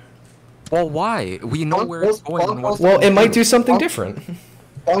obelisk? Well, why? We know where it's going and what's Well, it might do something Bonk- different.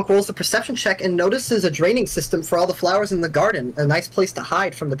 Bonk rolls the perception check and notices a draining system for all the flowers in the garden. A nice place to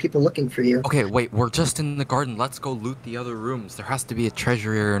hide from the people looking for you. Okay, wait, we're just in the garden. Let's go loot the other rooms. There has to be a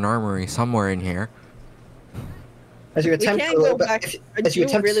treasury or an armory somewhere in here. As you We attempt can't to go back. as Do you you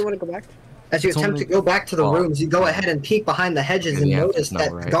attempt really want to go back? As you It's attempt only- to go back to the Oh. rooms, you go ahead and peek behind the hedges And and the answer's notice no,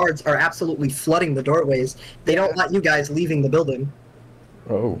 that right? guards are absolutely flooding the doorways. They don't let you guys leaving the building.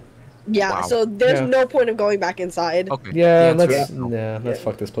 Oh. Yeah, Wow. so there's Yeah. no point of going back inside. Okay. Yeah, the answer let's is no. let's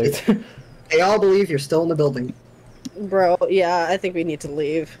fuck this place. They all believe you're still in the building. Bro, yeah, I think we need to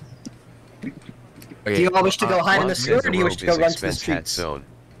leave. Okay, Do you all wish to go hide in the Bonk sewer, said or do you wish robe to go is run to the expense hat streets? zone.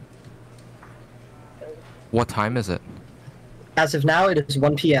 What time is it? As of now, it is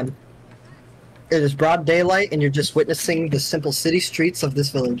 1 p.m. It is broad daylight, and you're just witnessing the simple city streets of this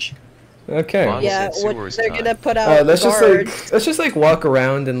village. Okay. Bonk Yeah, said what, sewers they're time. gonna put out Let's guards. just walk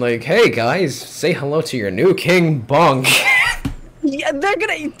around and like, hey guys, say hello to your new king, Bonk. Yeah,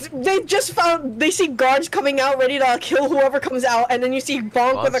 they just found, they see guards coming out ready to kill whoever comes out, and then you see Bonk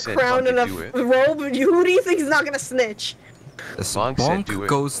Bonk with a said crown Bonk and a could do robe. Who do you think is not gonna snitch? This Bonk said do it.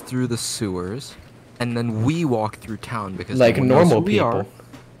 goes through the sewers, and then we walk through town because Like no one knows normal who we are. people.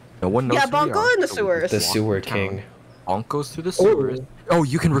 No one knows Yeah, who we Bonk, go are, in the so we just The walk sewer through town. king. Bonk goes through the sewers. Oh,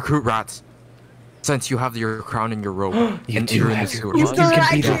 you can recruit rats. Since you have your crown and your robe, You and do you're in the have sewer. He's Bonk the said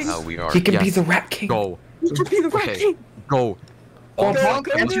rat we know king. how we are. He can be Yes. the rat king. Go. You can be the rat Okay. king. Go. Well, Bonk, Bonk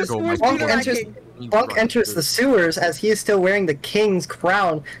I need to enters- go. My Bonk people enters- need to Bonk run enters through. the sewers as he is still wearing the king's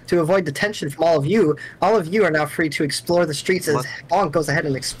crown to avoid detention from all of you. All of you are now free to explore the streets as What? Bonk goes ahead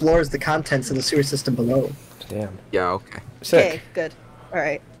and explores the contents of the sewer system below. Damn. Yeah, okay. Sick. Okay, good.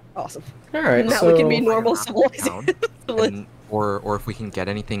 Alright, awesome. Alright, Now so we can be normal Town, civilization. and- or if we can get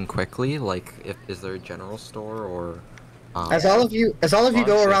anything quickly, like is there a general store or As all of you Bonk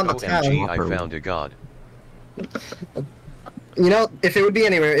go said, around the OMG, town, I found a god. you know, if it would be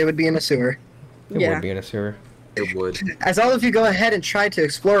anywhere, it would be in a sewer. it Yeah. would be in a sewer. it would. As all of you go ahead and try to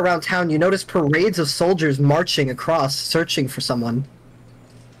explore around town, you notice parades of soldiers marching across, searching for someone.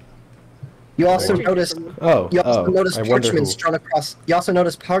 You also Change it notice. from- You also notice I wonder parchments who. strewn across. You also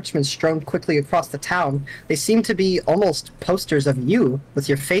notice parchments strewn quickly across the town. They seem to be almost posters of you with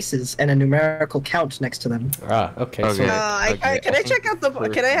your faces and a numerical count next to them. Ah, okay. Okay. Can I check out the?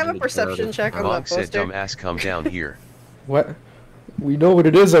 Can I have a perception check on Bonk that said, poster? dumbass, come down here. What? We know what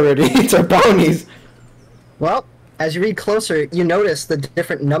it is already. It's our bounties. Well, as you read closer, you notice the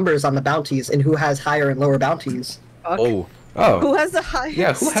different numbers on the bounties and who has higher and lower bounties. Fuck. Oh, Oh. Who has the highest?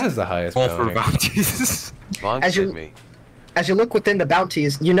 Yeah, who has the highest all for bounty? bounties. Bonk As said you- me. As you look within the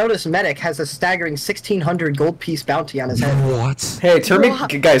bounties, you notice Medic has a staggering 1,600 gold piece bounty on his head. What? Hey, turn me, What?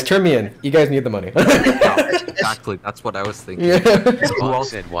 guys, turn me in. You guys need the money. Exactly, that's what I was thinking. Yeah. Bonk else?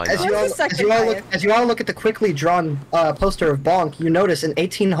 said, why As not? you, all, What's the as, second you all look, highest? as you all look at the quickly drawn poster of Bonk, you notice an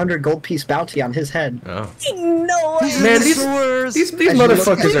 1,800 gold piece bounty on his head. Oh. No way. Man, these Sewers. these As you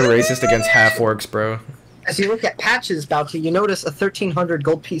motherfuckers look- are racist against half orcs, bro. As you look at Patch's bounty, you notice a 1,300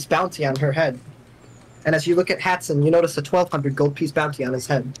 gold piece bounty on her head. And as you look at Hatson, you notice a 1,200 gold piece bounty on his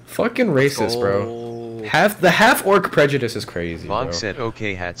head. Fucking racist, bro. Oh. Half orc prejudice is crazy, bro. Bonk said,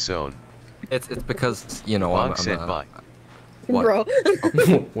 okay, Hatsone. It's because, you know, Bonk said, bye. What? Bro.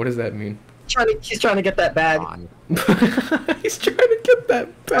 What does that mean? He's trying to get that bag. He's trying to get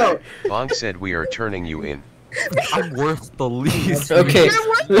that back. Oh, Bonk said, we are turning you in. I'm worth the least. Okay. You're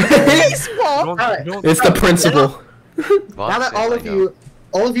worth the baseball. Alright. It's the principle. Bonk now that said, all I of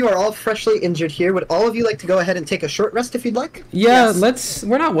know. you are all freshly injured here, would all of you like to go ahead and take a short rest if you'd like? Yeah, Yes.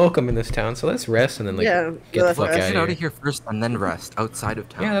 we're not welcome in this town, so let's rest and then like Yeah, get the let's fuck rest. out Get of out here. of here first and then rest outside of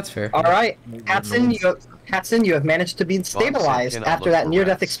town. Yeah, that's fair. All right, Hatson, you have managed to be stabilized cannot after look that for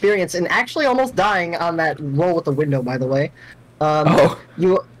near-death rats. experience, and actually almost dying on that roll with the window. By the way, Oh.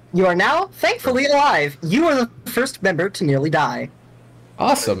 you are now thankfully alive. You are the first member to nearly die.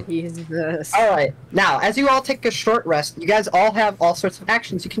 Awesome. Jesus. All right, now as you all take a short rest, you guys all have all sorts of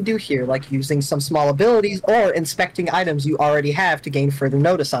actions you can do here, like using some small abilities or inspecting items you already have to gain further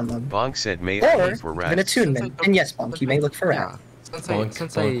notice on them, Bonk said, may I or look for an rats? attunement. And yes, Bonk, you may look for rats.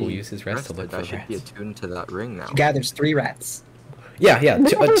 Bonk will use his rest to look for I should be rats. attuned to that ring now. He gathers 3 rats. Yeah.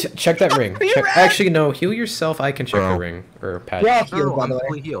 Check that ring. Be Check, right. actually, no. Heal yourself. I can check Bro. the ring or patch. You're all No, healed, by I'm the way.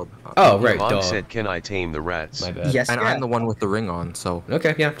 fully healed. Oh, right. Bonk Duh. said, can I tame the rats? My bad. Yes, And you I'm have. the one with the ring on, so.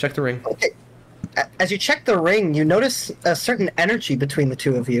 Okay. Yeah. Check the ring. Okay. As you check the ring, you notice a certain energy between the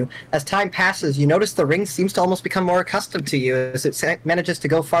two of you. As time passes, you notice the ring seems to almost become more accustomed to you as it manages to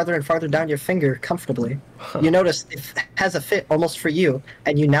go farther and farther down your finger comfortably. You notice it has a fit almost for you,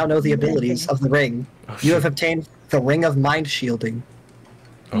 and you now know the abilities of the ring. Oh, You have shit. obtained the Ring of Mind Shielding.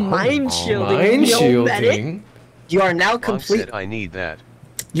 Mind shielding. Mind yo, medic. shielding. You are now Bonk said, I need that.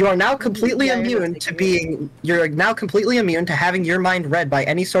 You are now completely Yeah, you're immune not to taking being. You're now completely immune to having your mind read by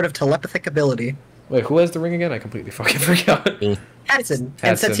any sort of telepathic ability. Wait, who has the ring again? I completely fucking forgot. Hatson.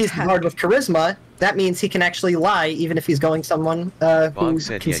 And since Hatson. he's guard with charisma, that means he can actually lie even if he's going someone who Bonk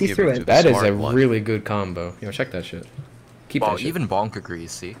said, can yeah, see give through it to it. the That is a smart one. really good combo. Yo, check that shit. Keep Well, that shit. even Bonk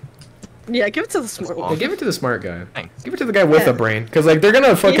agrees, see? Yeah, give it to the smart Yeah, one. give it to the smart guy. Thanks. Give it to the guy with Yeah. a brain, because like they're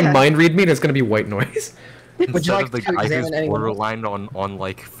gonna fucking Yeah. mind read me, and it's gonna be white noise. Would you Instead like of the to guy who's examine anyone? borderline on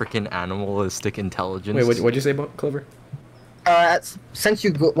like freaking animalistic intelligence. Wait, what'd you say about Clover? Since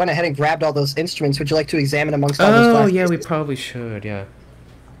you went ahead and grabbed all those instruments, would you like to examine amongst all those Oh glass yeah, we cases? probably should. Yeah.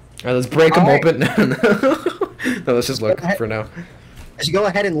 Alright, let's break them Alright. open. No, let's just look Go ahead. for now. As you go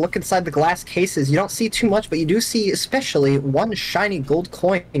ahead and look inside the glass cases, you don't see too much, but you do see especially one shiny gold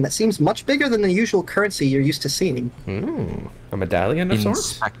coin that seems much bigger than the usual currency you're used to seeing. Hmm. A medallion of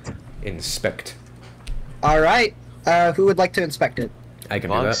sorts. Inspect. Inspect. Alright, who would like to inspect it? I can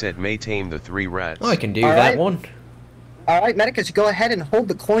do Bonk that. said, may tame the 3 rats. Oh, I can do Alright. that one. Alright, Medic, as you go ahead and hold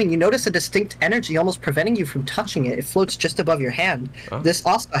the coin, you notice a distinct energy almost preventing you from touching it. It floats just above your hand. Oh. This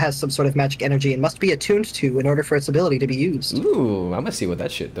also has some sort of magic energy and must be attuned to in order for its ability to be used. Ooh, I'm gonna see what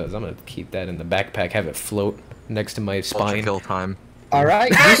that shit does. I'm gonna keep that in the backpack, have it float next to my Ultra spine. kill time.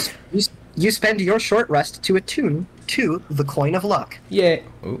 Alright, you spend your short rest to attune to the Coin of Luck. Yeah.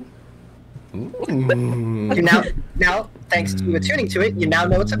 Ooh. Ooh. You now, thanks to attuning to it, you now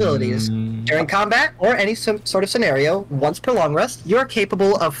know its abilities. During combat or any sort of scenario, once per long rest, you are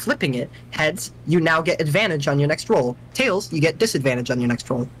capable of flipping it. Heads, you now get advantage on your next roll. Tails, you get disadvantage on your next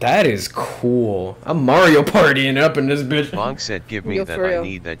roll. That is cool. I'm Mario partying up in this bitch. Bonk said, give me Yo, that for I real.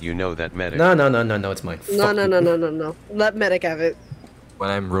 need that you know that medic. No, it's mine. No, Fuck no, you. no, no, no, no. Let medic have it. When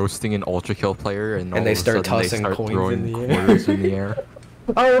I'm roasting an ultra kill player and, all they of a start sudden tossing they start coins throwing in the air. quarters in the air.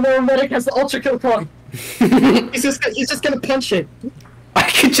 Oh no, Medic has the Ultra Kill coin! he's just gonna punch it. I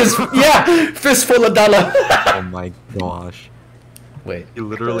could just, yeah, fistful of dollar. Oh my gosh. Wait, He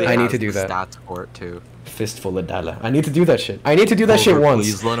literally I need has to do the that. stats for it too. Fistful of dollar. I need to do that shit. I need to do that shit Clover, once.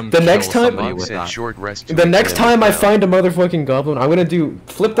 please let him The kill next time, somebody Bonk with said that. short rest to the next examine time I ground. find a motherfucking goblin, I'm gonna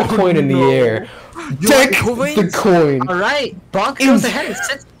Flip the coin in the air. Take the coin. All right, Bonk goes ahead and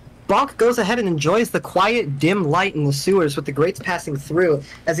sits. Bonk goes ahead and enjoys the quiet, dim light in the sewers with the grates passing through.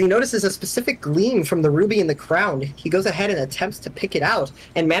 As he notices a specific gleam from the ruby in the crown, he goes ahead and attempts to pick it out,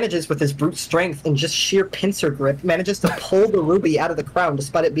 and manages with his brute strength and just sheer pincer grip, manages to pull the ruby out of the crown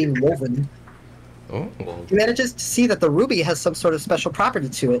despite it being woven. Oh. He manages to see that the ruby has some sort of special property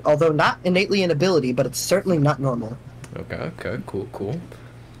to it, although not innately an ability, but it's certainly not normal. Okay, cool.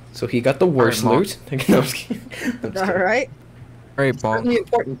 So he got the worst Alright, loot. No, I'm just kidding. I'm just All kidding. right. Alright, Certainly Bonk.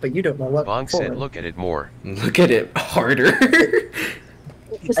 important, but you don't know what Bonk for. said look at it more. Look at it harder.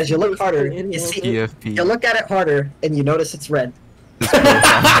 As you look harder, you see, EFP. you look at it harder, and you notice it's red.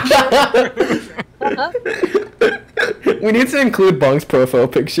 We need to include Bonk's profile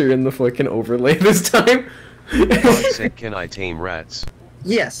picture in the fucking overlay this time. Bonk said can I tame rats?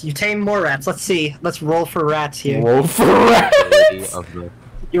 Yes, you tame more rats. Let's see. Let's roll for rats here. Roll for rats. Of the...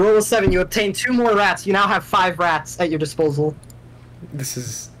 You roll a 7, you obtain 2 more rats. You now have 5 rats at your disposal. This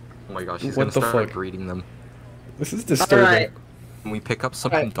is Oh my gosh, he's What gonna the start fuck? breeding them. disturbing. Alright. Can we pick up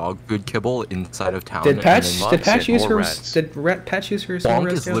some Alright. dog food kibble inside of town? Did and Patch then Bonk did Patch said use more her rats. did Patch use her summer Bonk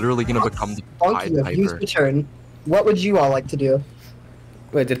rest is yet? literally gonna become the Bonk, Pied you have used Piper. your turn. What would you all like to do?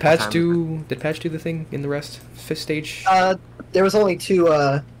 Wait, did Patch time do the thing in the rest fifth stage? There was only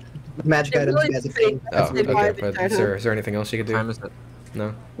 2 magic It items really you guys had takes- taken. Oh, They buy okay. the But entire is there anything else you could What time do? is it?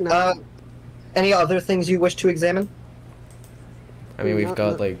 No. No. Any other things you wish to examine? I mean, we've No,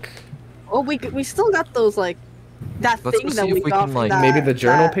 got no. like Oh, we still got those like that Let's thing go that see we if we got can, from like, that. maybe the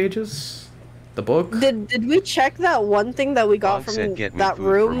journal that- pages, the book. Did we check that one thing that we got Bonk from said, "Get me that food for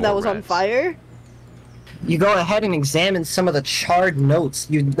room that more was on rats." fire? You go ahead and examine some of the charred notes.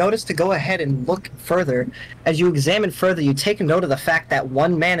 You notice to go ahead and look further. As you examine further, you take note of the fact that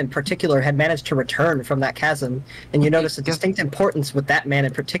one man in particular had managed to return from that chasm, and you notice a distinct importance with that man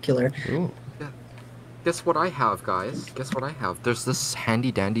in particular. Ooh. Guess what I have, guys? Guess what I have? There's this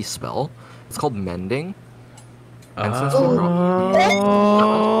handy dandy spell. It's called Mending. And since we're on-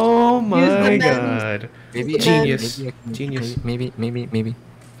 Oh Use the my mend. god! maybe Genius. maybe I can- Genius. Maybe.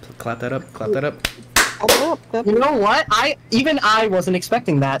 Clap that up. Clap that up. You know what? Even I wasn't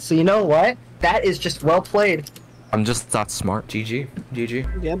expecting that, so you know what? That is just well played. I'm just that smart. GG.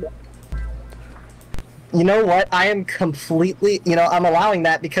 GG. Yeah. You know what? I am completely, I'm allowing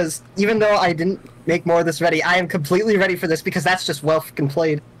that because even though I didn't make more of this ready, I am completely ready for this because that's just well fucking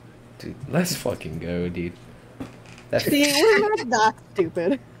played. Dude, let's fucking go, dude. That See, we're not that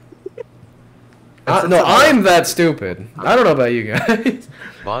stupid. no, I'm that stupid. I don't know about you guys.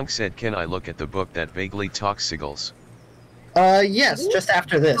 Bonk said can I look at the book that vaguely talks sigils? Yes, just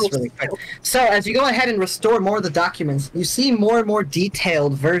after this, really quick. So, as you go ahead and restore more of the documents, you see more and more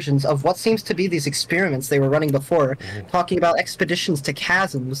detailed versions of what seems to be these experiments they were running before, talking about expeditions to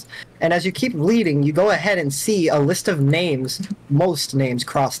chasms. And as you keep reading, you go ahead and see a list of names, most names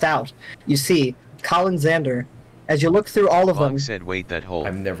crossed out. You see Colin Xander. As you look through all of them, Bonk said wait that hole.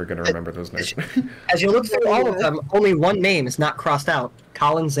 I'm never gonna remember those names. as you look through all of them, only one name is not crossed out.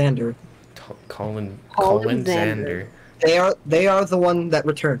 Colin Xander. Colin Colin Xander. They are the one that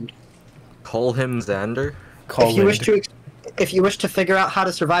returned. Call him Xander. If you wish to figure out how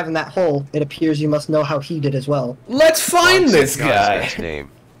to survive in that hole, it appears you must know how he did as well. Let's find Bonk said this God's guy. best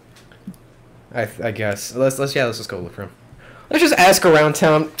name. I guess. Let's just go look for him. Let's just ask around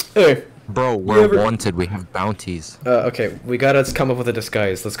town. Hey. Bro, we're ever- wanted. We have bounties. Okay, we gotta come up with a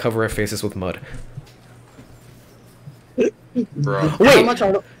disguise. Let's cover our faces with mud. Bro. How Wait! much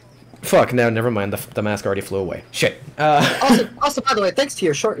are... Fuck, no, never mind. The mask already flew away. Shit. Also, by the way, thanks to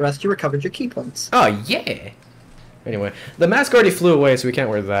your short rest, you recovered your key points. Oh, yeah! Anyway, the mask already flew away, so we can't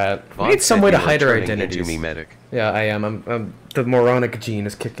wear that. We Bonk need some said way to you are hide our turning identities. into me medic. Yeah, I am. I'm the moronic gene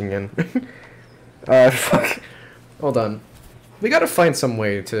is kicking in. Fuck. Hold on. We gotta find some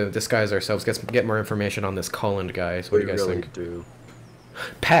way to disguise ourselves, get more information on this Colin guy. So what do you guys think? Do.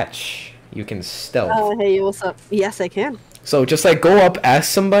 Patch, you can stealth. Oh, hey, what's up? Yes, I can. So just like go up,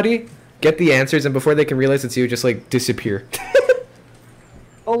 ask somebody, get the answers, and before they can realize it's you, just like disappear.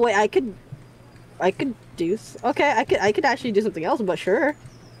 Oh wait, I could do. Okay, I could actually do something else, but sure.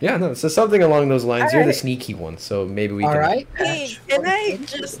 Yeah, no, so something along those lines. You're the Alright. sneaky one, so maybe we can. Alright? Hey, can I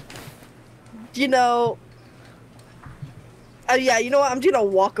just, yeah, you know what? I'm just gonna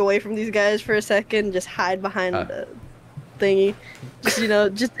walk away from these guys for a second, just hide behind the thingy,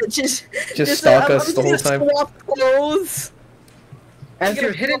 just stalk I'm us the just whole gonna time. Swap clothes. As I'm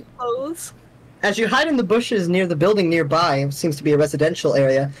you're gonna hidden, swap clothes. As you hide in the bushes near the building nearby, seems to be a residential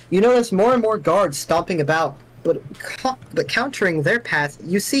area, you notice more and more guards stomping about, but countering their path,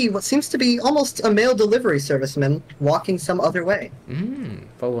 you see what seems to be almost a mail delivery serviceman walking some other way.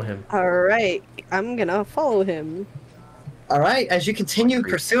 Follow him. Alright, I'm gonna follow him. Alright, as you continue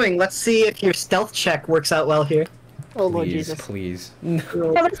pursuing, let's see if your stealth check works out well here. Oh Lord Please, Jesus. please.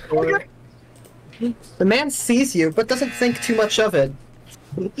 The man sees you, but doesn't think too much of it.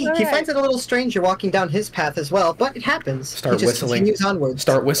 He finds it a little strange you're walking down his path as well, but it happens. Start he just whistling. continues onwards.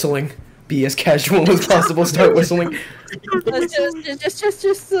 Start whistling. Be as casual as possible. Start whistling.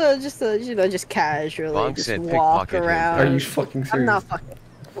 Just casually, Bonk just said walk pickpocket him. around. Are you fucking serious? I'm not fucking.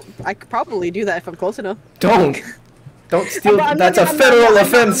 I could probably do that if I'm close enough. Don't steal. I'm That's not a gonna- federal I'm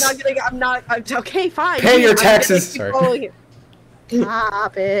offense. I'm not. Okay, fine. Pay your I'm gonna taxes. keep Sorry. following you.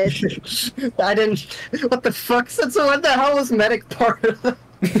 Stop it. I didn't. What the fuck? So what the hell was medic part of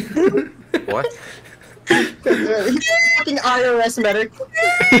the What? fucking IRS medic?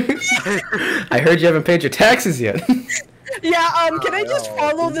 I heard you haven't paid your taxes yet. Yeah. Can I just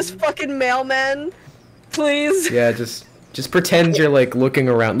follow this fucking mailman, please? Yeah, just pretend you're like looking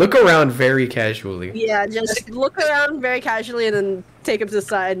around. Look around very casually. Yeah. Just look around very casually and then take him to the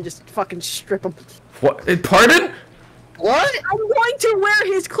side and just fucking strip him. What? Pardon? What? I'm going to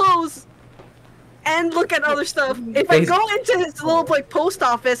wear his clothes and look at other stuff. If I go into his little like post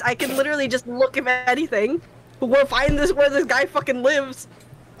office, I can literally just look at anything. We'll find this where this guy fucking lives.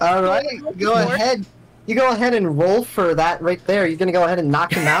 All right, go ahead. You go ahead and roll for that right there. You're gonna go ahead and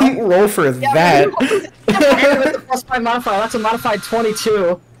knock him out. Roll for that. And with the +5 modifier, that's a modified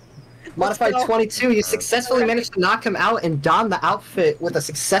 22. Modified 22, you successfully managed to knock him out and don the outfit with a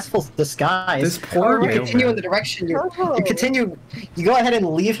successful disguise. This poor You mailman. continue in the direction you continue. You go ahead and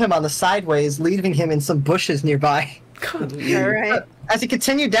leave him on the sideways, leaving him in some bushes nearby. Alright. As you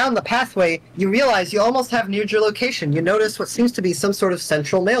continue down the pathway, you realize you almost have neared your location. You notice what seems to be some sort of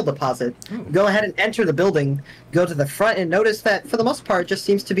central mail deposit. Go ahead and enter the building, go to the front, and notice that, for the most part, just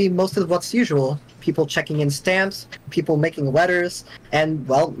seems to be most of what's usual. People checking in stamps, people making letters, and,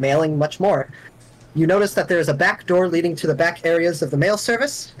 well, mailing much more. You notice that there's a back door leading to the back areas of the mail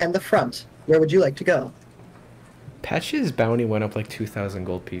service, and the front. Where would you like to go? Patch's bounty went up like 2,000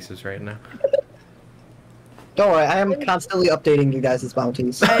 gold pieces right now. Don't worry, I am constantly updating you guys'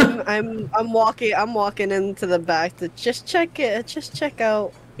 bounties. I'm walking into the back to just check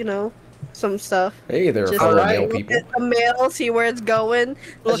out, some stuff. Hey there, Just fellow Alright. mail look people. at the mail, see where it's going,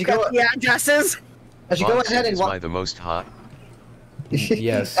 look you at go- the addresses. As you go Bonk ahead said and is walk. by the most hot. Yes.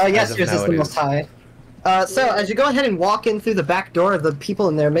 Yes, as of yours is now the it most high. So, as you go ahead and walk in through the back door, the people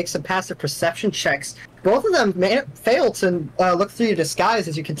in there make some passive perception checks. Both of them fail to look through your disguise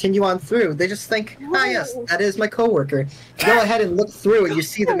as you continue on through. They just think, ah yes, that is my coworker. Go ahead and look through and you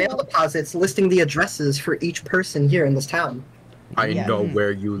see the mail deposits listing the addresses for each person here in this town. I Yeah. know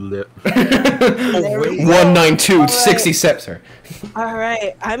where you live. There we go. 192 Alright. 67, sir.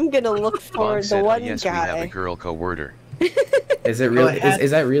 Alright, I'm gonna look for Bonk the said, one yes, we have a guy. girl co-worder. Is it really? ahead.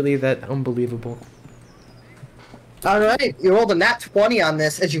 Is that really that unbelievable? Alright, you rolled a nat 20 on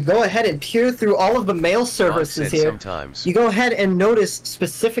this as you go ahead and peer through all of the mail Bonk services said here. sometimes. You go ahead and notice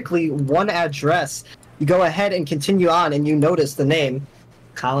specifically one address. You go ahead and continue on and you notice the name.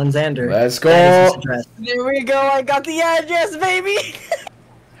 Colin Zander. Let's That is his go. address. There we go, I got the address, baby!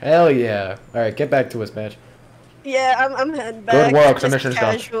 Hell yeah. Alright, get back to us, Patch. Yeah, I'm heading back. work, just the mission's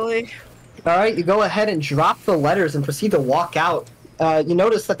done. casually. Alright, you go ahead and drop the letters and proceed to walk out. You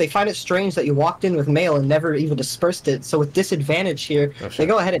notice that they find it strange that you walked in with mail and never even dispersed it, so with disadvantage here, Oh, shit. they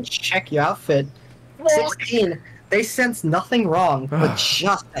go ahead and check your outfit. 16. They sense nothing wrong, but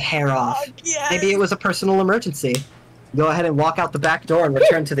just a hair off. Yes. Maybe it was a personal emergency. Go ahead and walk out the back door and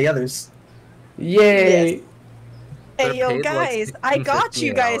return to the others. Yay! Hey, They're yo, paid, like, guys, I got $16 you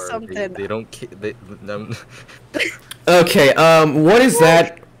an guys hour. something. They don't. Okay, what is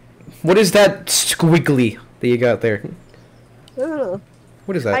that? What is that squiggly that you got there? Ugh.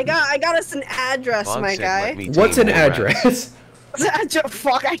 What is that? I got us an address, Bonk my said, guy. "Let me What's tame an more rats." address?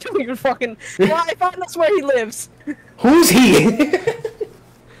 Fuck, I don't even fucking. Well, I found that's where he lives. Who's he?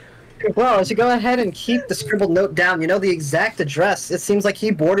 Well, as you go ahead and keep the scribbled note down, you know the exact address. It seems like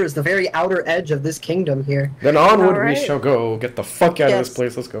he borders the very outer edge of this kingdom here. Then onward Alright. we shall go. Get the fuck out of Yes. this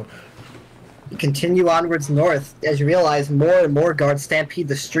place. Let's go. You continue onwards north as you realize more and more guards stampede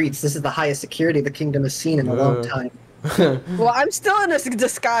the streets. This is the highest security the kingdom has seen in a long time. Well, I'm still in a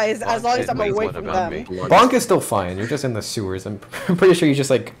disguise as Bonk long as said, I'm "Wait, away what from about them. me?" Bonk is still fine. You're just in the sewers. I'm pretty sure you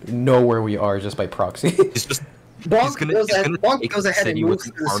just like know where we are just by proxy. He's just. Bonk He's gonna, goes, he's ahead, gonna Bonk take goes the ahead and city moves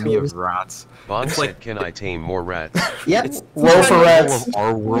with through an the army sewers. of rats. Bonk It's said, like- "Can I tame more rats?" Yep. It's Roll for all rats. of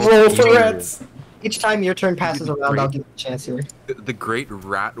our world Roll for evil. rats. Each time your turn passes around, I'll give you a chance here. The great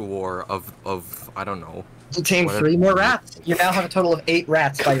rat war of I don't know. You tame Whatever. 3 more rats. You now have a total of 8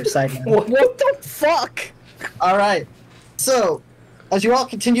 rats by your side now. What the fuck? Alright. So, as you all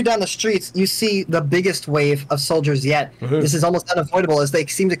continue down the streets, you see the biggest wave of soldiers yet. This is almost unavoidable as they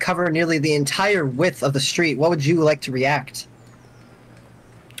seem to cover nearly the entire width of the street. What would you like to react?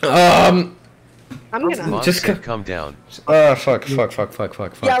 I'm gonna. Just come down. Fuck.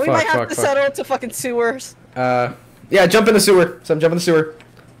 Yeah, we might have to settle to fucking sewers. Yeah, jump in the sewer. So I'm jumping in the sewer.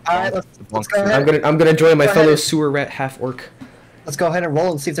 Alright, let's go ahead. I'm gonna join my fellow sewer rat half orc. Let's go ahead and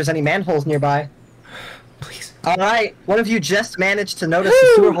roll and see if there's any manholes nearby. Please. Alright, one of you just managed to notice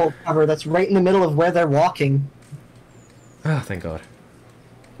the sewer hole cover that's right in the middle of where they're walking. Oh, thank God.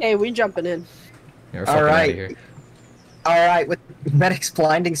 Hey, we jumping in. Yeah, we're fucking out of here. Alright, with Medic's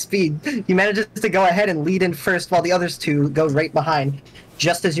blinding speed, he manages to go ahead and lead in first while the others 2 go right behind.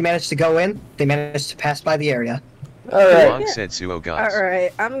 Just as you manage to go in, they manage to pass by the area. Alright. Said Suo guys.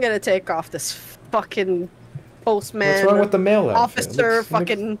 Alright, I'm gonna take off this fucking postman. What's wrong with the mail outfit? Officer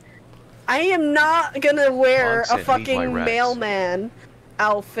fucking... I am not gonna wear a fucking mailman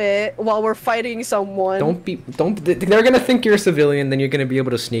outfit while we're fighting someone. They're gonna think you're a civilian, then you're gonna be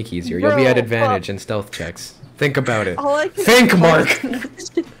able to sneak easier. You'll be at advantage in stealth checks. Think about it. Think, Mark!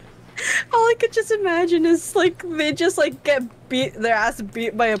 All I could just imagine is, like, they just, like, get their ass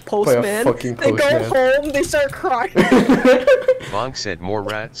beat by a postman. They go home, they start crying. Bonk said more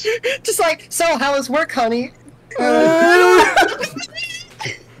rats. Just like, so how is work, honey?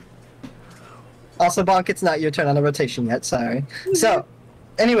 Also, Bonk, it's not your turn on the rotation yet, sorry. So,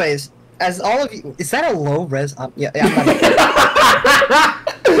 anyways, as all of you... Is that a low res... yeah, I'm not...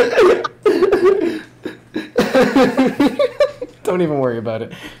 Don't even worry about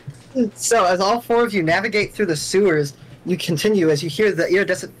it. So, as all 4 of you navigate through the sewers, you continue as you hear the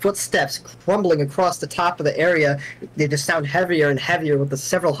iridescent footsteps crumbling across the top of the area. They just sound heavier and heavier with the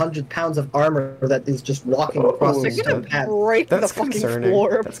several hundred pounds of armor that is just walking across the stone path. That's concerning.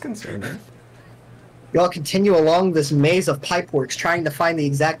 Floor. That's concerning. You all continue along this maze of pipeworks trying to find the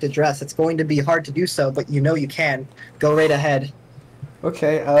exact address. It's going to be hard to do so, but you know you can. Go right ahead.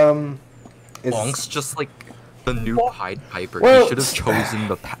 Okay, Bonk's just like the new Pied Piper. Well, he should have chosen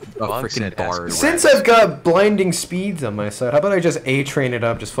the freaking bard. Since I've got blinding speeds on my side, how about I just A-train it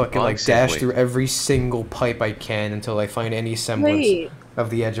up, just fucking like dash through every single pipe I can until I find any semblance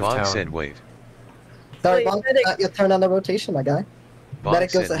of the edge of town. Said wait. Sorry, Bonk, your turn on the rotation, my guy. Bonk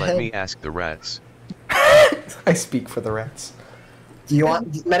said let me ask the rats. I speak for the rats. Do you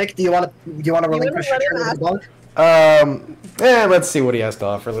want Medic? Do you want to relinquish your turn with Bonk? Yeah, let's see what he has to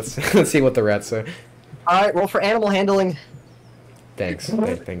offer. Let's see what the rats say. All right, roll for animal handling. Thanks.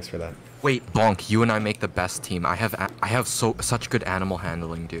 Thanks for that. Wait, Bonk, you and I make the best team. I have such good animal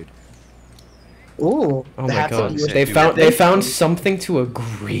handling, dude. Ooh. Oh my God. They found something to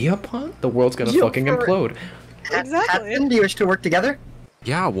agree upon. The world's gonna fucking implode. Exactly. Do you wish to work together?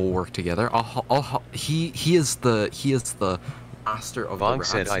 Yeah, we'll work together. He is the master of the rats. Bonk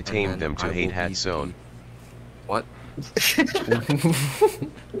said I tamed them to hate Hat Zone. What?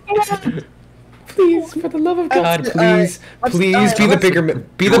 Please, for the love of God, please be the bigger person.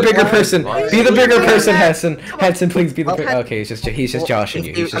 Be the bigger person, Hudson, please be the bigger. Okay, he's just joshing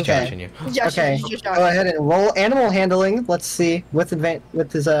you. He's just joshing you. Okay, go ahead and roll animal handling. Let's see with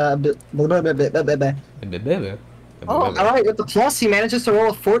his alright, with the plus, he manages to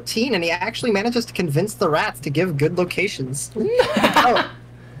roll a 14, and he actually manages to convince the rats to give good locations.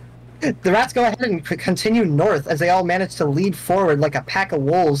 The rats go ahead and continue north as they all manage to lead forward like a pack of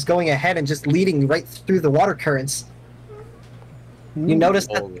wolves, going ahead and just leading right through the water currents. You notice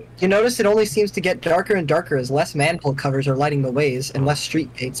it only seems to get darker and darker as less manhole covers are lighting the ways and less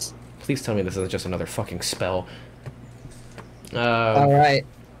street gates. Please tell me this is just another fucking spell. Alright.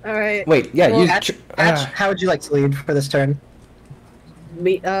 Alright. Wait, yeah, well, Atch, how would you like to lead for this turn?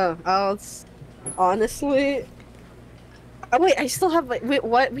 Honestly... Oh wait, I still have wait,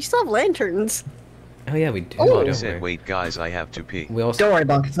 what? We still have lanterns. Oh yeah, we do. Oh, I said, wait, guys, I have to pee. We also... Don't worry,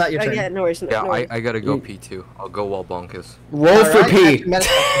 Bonk. It's not your turn. Yeah, no worries. Yeah, I gotta go pee too. I'll go while Bonk is. Roll for pee.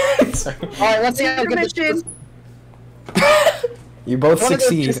 Alright, let's see how good this. You both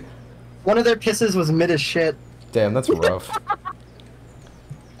succeed. One of their pisses was mid as shit. Damn, that's rough.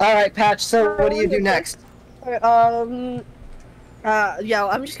 Alright, Patch. So what do you do next? Yeah,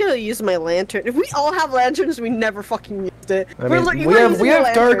 I'm just gonna use my lantern. If we all have lanterns, we never fucking used it. I mean, we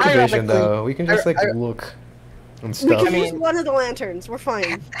have dark vision though. We can just like look and stuff. We can use one of the lanterns. We're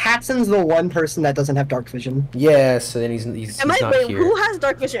fine. Hatson's the one person that doesn't have dark vision. Yes, and he's not here. Who has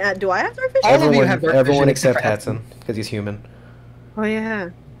dark vision? Do I have dark vision? All of you have dark vision. Everyone except Hatson, because he's human. Oh yeah.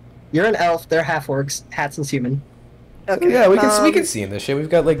 You're an elf. They're half orcs. Hatson's human. Okay. Yeah, we can see in this shit. We've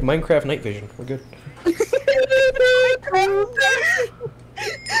got like Minecraft night vision. We're good.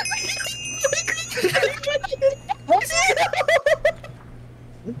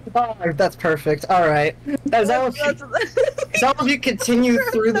 Oh, that's perfect. All right. As all of you continue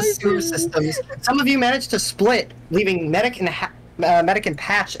through the sewer systems, some of you manage to split, leaving Medic and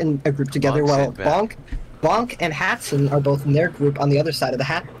Patch in a group together, while Bonk and Hatson are both in their group on the other side of the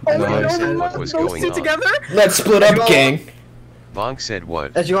hat. Bonk said what was going on. Together? Let's split up, gang. Bonk said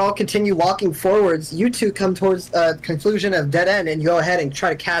what? As you all continue walking forwards, you two come towards a conclusion of dead end, and you go ahead and try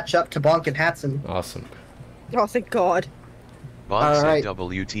to catch up to Bonk and Hatson. Awesome. Oh, thank God. Bonk said Alright.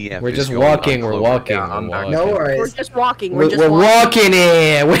 WTF We're is just going on, walking. We're Clover. walking. Yeah, I'm we're back. walking. No We're worries. just walking. We're We're walking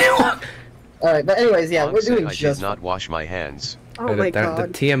in. All right, but anyways, yeah, Bonk we're said doing I just. did not wash my hands. Oh my The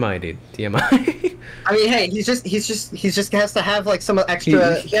God. TMI, dude. TMI. I mean, hey, he's just has to have like some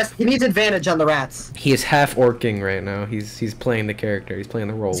extra. He needs advantage on the rats. He is half orking right now. He's playing the character. He's playing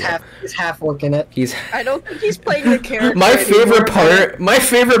the role. He's half working it. He's. I don't think he's playing the character. My favorite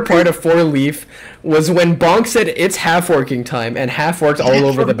anymore. part of FourLeaf was when Bonk said it's half orking time and half orked all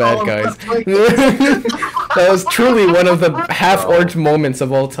over the bad guys. That was truly one of the half orked moments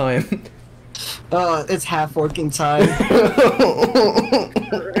of all time. It's half working time.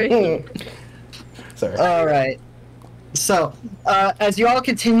 Sorry. Alright. So, as you all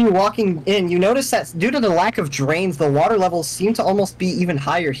continue walking in, you notice that due to the lack of drains, the water levels seem to almost be even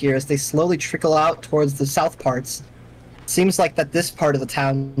higher here as they slowly trickle out towards the south parts. Seems like that this part of the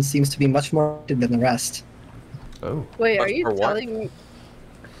town seems to be much more active than the rest. Oh. Wait, are But you for what? telling me?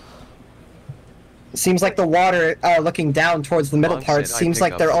 Seems like the water, looking down towards the middle Bonk parts, said I seems pick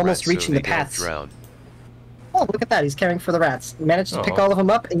like up they're the almost rats so reaching the they don't paths. drown. Oh, look at that, he's caring for the rats. You managed to pick Aw. all of them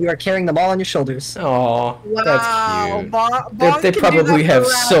up, and you are carrying them all on your shoulders. Aw, Wow, that's cute. Bonk They can do probably that for have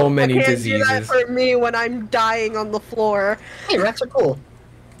rats, so but many can't do diseases. that for me when I'm dying on the floor. Hey, rats are cool.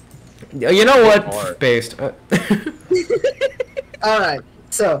 You know what? Hard. Based. Alright,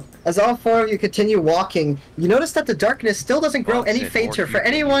 so, as all four of you continue walking, you notice that the darkness still doesn't grow Bonk any said fainter orc for you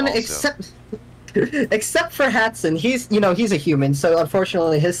can anyone also. except... except for Hatson. He's a human, so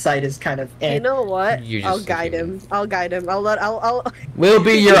unfortunately his sight is kind of eh. You know what? You're I'll just guide human. him. I'll guide him. I'll. We'll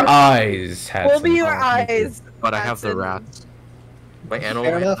be your eyes. We'll be Hatson. your Oh, thank you. eyes. But I have the Hatson. rats. My Fair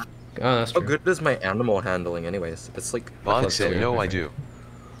animal. enough. Oh, that's How true. good is my animal handling, anyways? It's like. Bonk Close said to no it. I do.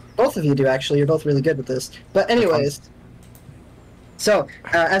 Both of you do, actually. You're both really good with this. But anyways... So,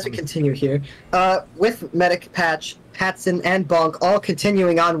 as we continue here, with Medic, Patch, Hatson, and Bonk all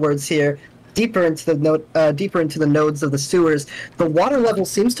continuing onwards here, deeper into the nodes of the sewers, the water level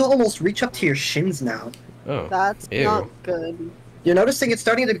seems to almost reach up to your shins now. Oh. That's Ew. not good. You're noticing it's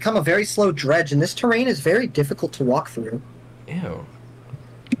starting to become a very slow dredge, and this terrain is very difficult to walk through. Ew.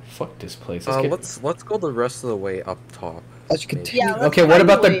 Fuck this place. Let's go the rest of the way up top. As you continue, Yeah, let's Okay, what find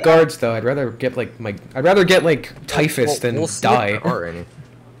about a the way guards though? I'd rather get like typhus than We'll see die. if there are any.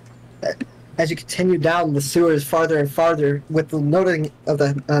 as you continue down the sewers farther and farther, with the noting of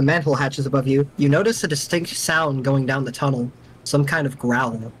the manhole hatches above you, you notice a distinct sound going down the tunnel. Some kind of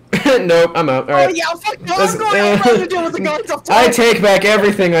growl. Nope, I'm out. Oh Alright. yeah, fuck no, Let's- I'm going. I'd rather deal with the guards up top. I take back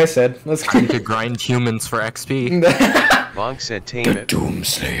everything I said. Let's go. Time to grind humans for XP. Bonk said tame it.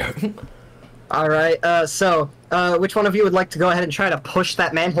 Doomslayer. Alright, which one of you would like to go ahead and try to push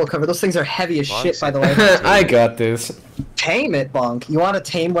that manhole cover? Those things are heavy as Bonk shit, by said the way. I got this. Tame it, Bonk. You want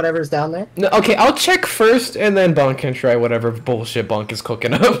to tame whatever's down there? No, okay, I'll check first, and then Bonk can try whatever bullshit Bonk is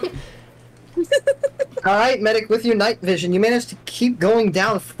cooking up. Alright, Medic, with your night vision, you manage to keep going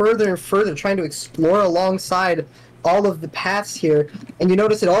down further and further, trying to explore alongside all of the paths here, and you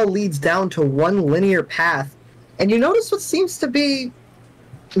notice it all leads down to one linear path. And you notice what seems to be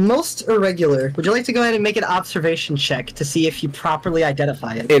most irregular. Would you like to go ahead and make an observation check to see if you properly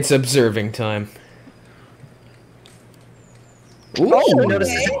identify it? It's observing time. Ooh. Oh, He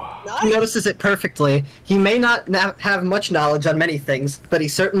notices it. He notices it perfectly. He may not have much knowledge on many things, but he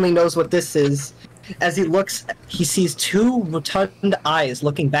certainly knows what this is. As he looks, he sees two rotund eyes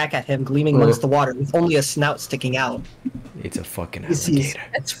looking back at him, gleaming amongst the water, with only a snout sticking out. It's a fucking He sees- alligator.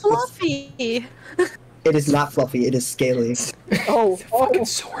 It's fluffy. It is not fluffy, it is scaly. Oh, It's a fucking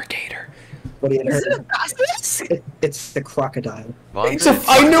sewer gator. What do you Is it a heard? basilisk? It's the crocodile. Bonk It's a. said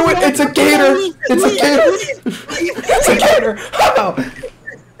I knew it. It's a gator. It's a gator. It's a gator. How?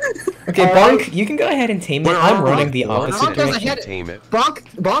 Okay, Bonk, you can go ahead and tame it. Where I'm are running the we? Bonk opposite said goes I direction. ahead. can tame it.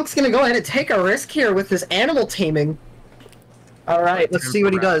 Bonk's gonna go ahead and take a risk here with this animal taming. Alright, let's see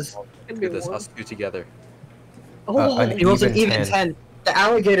what he does. Do this, us two together. Oh, an He rolls an Even even 10. 10. The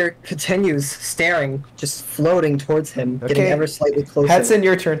alligator continues staring, just floating towards him, getting Okay. ever slightly closer. Hatson,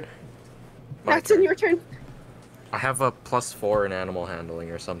 your turn. That's in your turn. I have a +4 in animal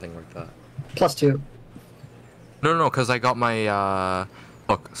handling or something like that. +2. No, because I got my,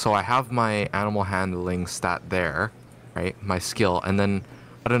 look, so I have my animal handling stat there, right? My skill, and then,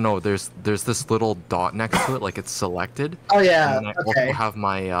 I don't know, there's this little dot next to it, like it's selected. Oh yeah, And I okay. also have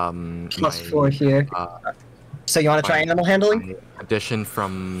my, +4 here. So you want to try animal handling? My addition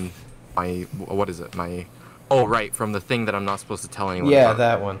from my, what is it, my, oh right, from the thing that I'm not supposed to tell anyone Yeah, about.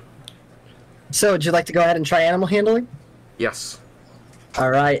 that one. So would you like to go ahead and try animal handling? Yes.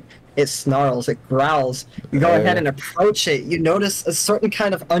 Alright. It snarls, it growls. You go ahead and approach it. You notice a certain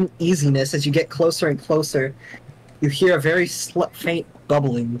kind of uneasiness as you get closer and closer. You hear a very faint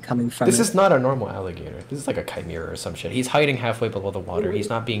bubbling coming from This it. is not a normal alligator. This is like a chimera or some shit. He's hiding halfway below the water. He's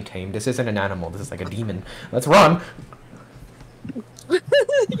not being tamed. This isn't an animal. This is like a demon. Let's run!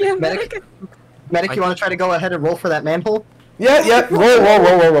 Yeah, Medic, you want to try to go ahead and roll for that manhole? Yeah.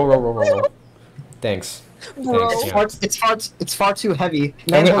 Roll. Thanks. Bro. Thanks, yeah. It's far too heavy.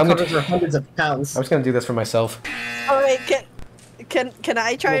 I'm Manhole gonna- covers are hundreds of pounds. I was gonna do this for myself. Alright, can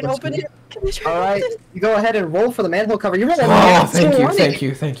I try and open it? Can I try and Alright, open it? you go ahead and roll for the manhole cover. You roll a Oh, nat 20.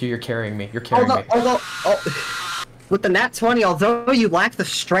 thank you. You're carrying me. You're carrying me. With the nat 20, although you lack the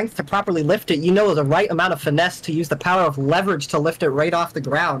strength to properly lift it, you know the right amount of finesse to use the power of leverage to lift it right off the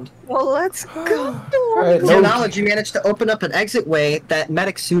ground. Well, let's go. Alright, To no- your knowledge, you managed to open up an exit way that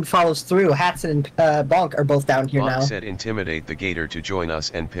Medic soon follows through. Hatson and Bonk are both down here Bonk now. said intimidate the gator to join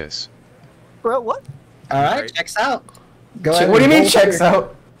us and piss. Bro, what? Alright, Right. checks out. Go ahead What do you and mean roll checks for-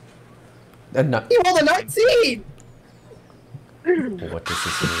 out? No. You rolled a 19! What does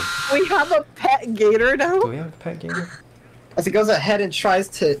this mean? We have a pet gator now? Do we have a pet gator? As he goes ahead and tries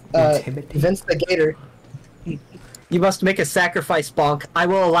to Intimidate. convince the gator. You must make a sacrifice, Bonk. I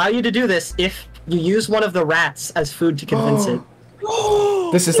will allow you to do this if you use one of the rats as food to convince it.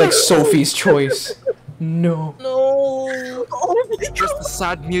 This is like Sophie's choice. No. No. Oh my Where's god. the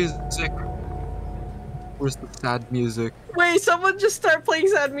sad music? Where's the sad music? Wait, someone just start playing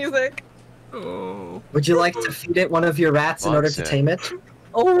sad music. Oh. Would you like to feed it one of your rats in Bonk order to said. tame it?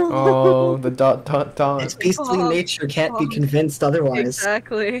 Oh. Oh, the ... Its beastly Bonk, nature can't be bonk. convinced otherwise.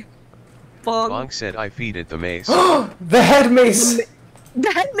 Exactly. Bonk. Bonk said I feed it the mace. The head mace!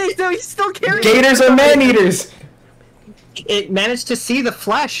 That makes no, he's still carrying. Gators are man-eaters! It managed to see the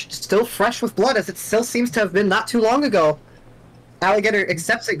flesh, still fresh with blood, as it still seems to have been not too long ago. Alligator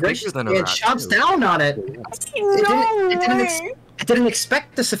accepts it graciously than a and rat, chomps too. down on it. No It didn't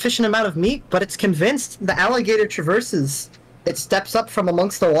expect a sufficient amount of meat, but it's convinced. The alligator traverses. It steps up from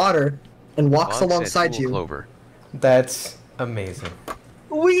amongst the water and walks Bonk said alongside fool you. Clover. That's amazing.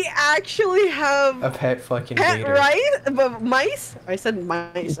 We actually have A pet fucking pet gator. rice, but mice. I said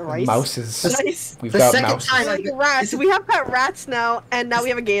mice, rice. Mouses. Mice. We've The got second mouses. time Like rats. We have pet rats now, and now we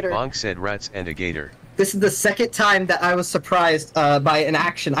have a gator. Bonk said rats and a gator. This is the second time that I was surprised by an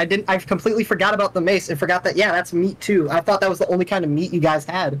action. I completely forgot about the mace and forgot that, yeah, that's meat too. I thought that was the only kind of meat you guys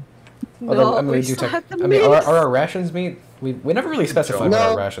had. Although, No, I mean, we we do still have the I mean, are mace. our rations meat? We never really specified what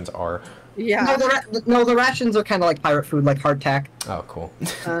No. our rations are. Yeah. No, the rations are kind of like pirate food, like hardtack. Oh, cool.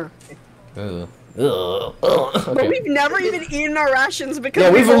 Uh, Ugh. But Okay. we've never even eaten our rations because Yeah,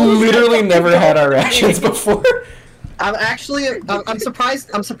 we've always had literally something never had our going. rations before. I'm surprised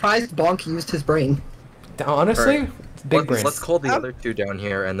Bonk used his brain. Honestly, Alright. big brain. Let's call the other two down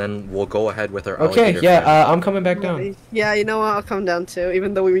here, and then we'll go ahead with our Okay, alligator yeah, friend. I'm coming back down. Yeah, you know what? I'll come down too.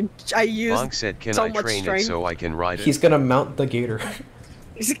 Even though I used. Bonk said can so I much train it strength. so I can ride it? He's gonna mount the gator.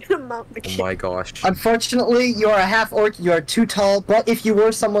 He's gonna mount the Oh kid. my gosh. Unfortunately, you are a half orc. You are too tall. But if you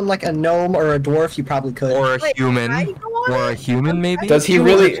were someone like a gnome or a dwarf, you probably could. Or a Wait, human. can I go on Or a it? human, maybe? Does he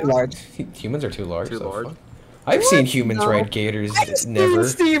Humans really? are too large. Humans are too large. Too so large? far. I've seen humans No. ride gators. I've seen Never.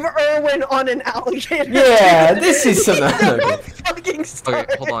 Steve Irwin on an alligator. Yeah, this is some. Don't Okay. fucking start.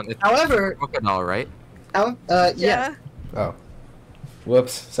 Okay, hold on. It's However, crocodile, right? yeah. Yeah. Oh.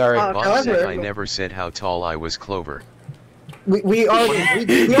 Whoops. Sorry. Oh, Bonk said However- I never said how tall I was, Clover. We already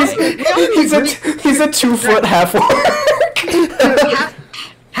He's a 2 foot half orc.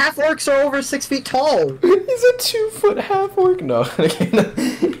 half orcs are over 6 feet tall. He's a 2 foot half orc. No.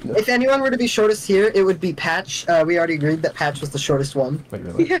 If anyone were to be shortest here, it would be Patch. We already agreed that Patch was the shortest one. Wait,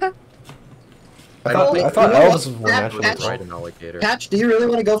 really? Yeah. I thought You know elves what? were Patch- naturally Patch- tall. Ride an alligator. Patch, do you really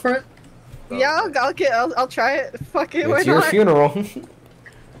want to go for it? Yeah, I'll try it. Fuck it, why It's your not? funeral.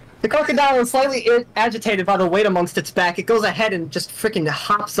 The crocodile is slightly agitated by the weight amongst its back. It goes ahead and just freaking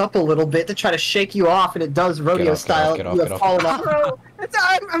hops up a little bit to try to shake you off, and it does rodeo style. get off, You get have off. fallen off. Bro,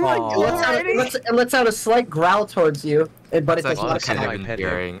 I'm like, Aw. It lets out, already. it lets out a slight growl towards you, but it That's does not actually Bonk attack. said kind I of pet him.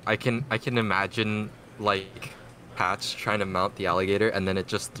 endearing. I can imagine like Patch trying to mount the alligator, and then it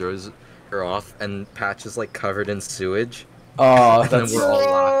just throws her off, and Patch is like covered in sewage. Oh, And then that's. we're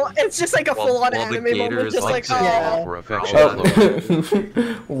all laughing. It's just like a While- full-on while the anime gator moment, is just like like, Box oh. said roll for affection.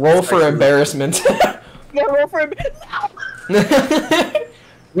 Oh. Roll for embarrassment. Yeah, roll for him.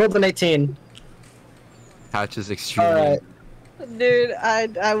 Rolled an 18. Patch is extremely. Alright. Dude,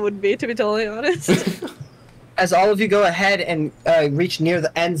 I would be, to be totally honest. As all of you go ahead and reach near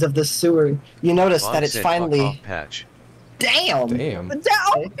the ends of the sewer, you notice that Box it's said fuck finally. off, Patch. Damn! Damn.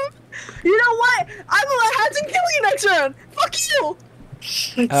 You know what? I'm gonna let Hudson kill you next round. Fuck you.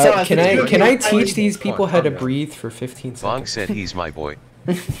 So Can I finally- teach these people how to breathe for 15 Bonk seconds? said he's my boy.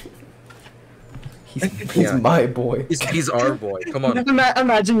 He's Yeah. my boy. He's our boy. Come on.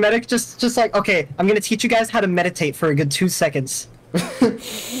 Imagine Medic just like, okay, I'm gonna teach you guys how to meditate for a good 2 seconds. No,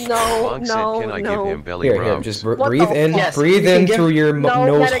 Bonk said, can I give him belly Here, rubs? just What breathe the in, fuck? breathe Yes, in you can through your No,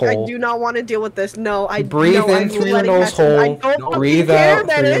 nose Medic, I hole. do not want to deal with this. No, I Breathe no, in I'm through your letting nose Hudson- I hole. don't fucking Breathe care, out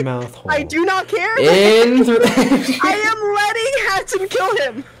through your Medic. mouth hole. I do not care. In through. I am letting Hudson kill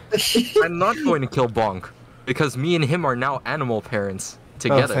him. I'm not going to kill Bonk because me and him are now animal parents Oh,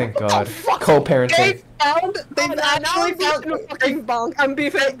 together. thank God. They Co-parenting. they've actually found, Fucking bonk. I'm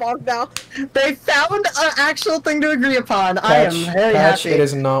beefing with bonk now. they found an actual thing to agree upon. I am very Patch, happy. it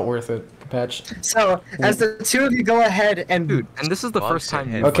is not worth it. Patch. So, as the two of you go ahead and Dude, and this is the Bonk first said time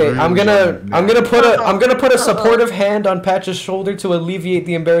head you. Okay, I'm gonna put a supportive hand on Patch's shoulder to alleviate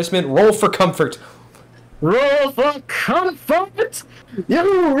the embarrassment. Roll for comfort. roll for comfort.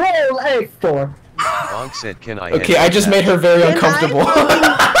 You roll a 4. Bonk said, can I Okay, head I just Patch? made her very Can uncomfortable. Can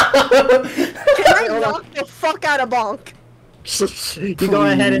I knock the fuck out of bonk? You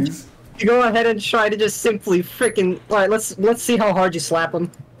go ahead and try to just simply freaking. All right, let's see how hard you slap him.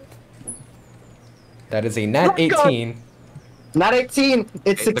 That is a nat 18. Not 18.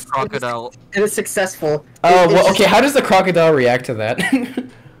 It's The crocodile. It is successful. Oh, It's well, just- okay. How does the crocodile react to that?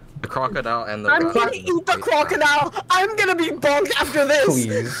 The crocodile and the. I'm rat. gonna eat the crocodile. I'm gonna be bonked after this.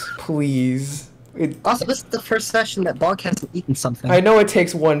 Please, please. Also, this is the first session that Bonk hasn't eaten something. I know it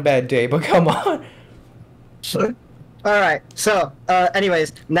takes one bad day, but come on. Alright, so,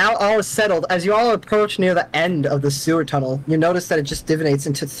 anyways, now all is settled. As you all approach near the end of the sewer tunnel, you notice that it just divides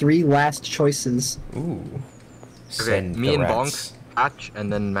into 3 last choices. Ooh. Okay, Send me the and rats. Bonk, Patch,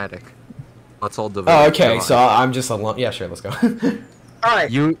 and then Medic. Let's all divide. Oh, okay. divide. So I'm just alone. Yeah, sure. Let's go.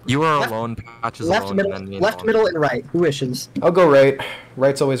 Alright, You are Left- alone. Patch is left, alone, middle, and then me and left, Bonk. middle, and right. Who wishes? I'll go right.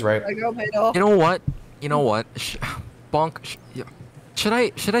 Right's always right. I go middle. You know what? Bonk.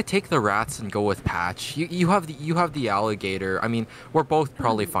 Should I take the rats and go with Patch? You have the alligator. I mean, we're both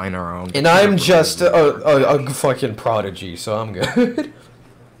probably fine around. And I'm just a fucking prodigy, so I'm good.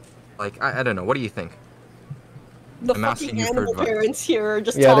 Like I don't know. What do you think? The I'm asking fucking you for animal advice. parents here are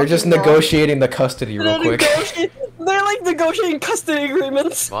just Yeah, they're just talking now. negotiating the custody real quick. They're like negotiating custody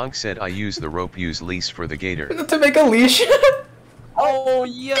agreements. Bonk said I use the rope use leash for the gator. To make a leash. Oh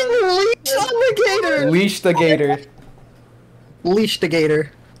yeah. Leash on the gator! Leash the gator. Leash the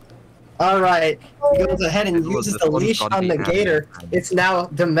gator. Alright, he goes ahead and Look, uses this the one's leash gotta on be the animal. gator. It's now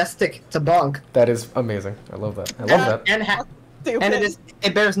domestic to Bonk. That is amazing. I love that. I love that. And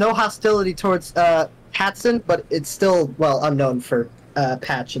it bears no hostility towards Hatson, but it's still well unknown for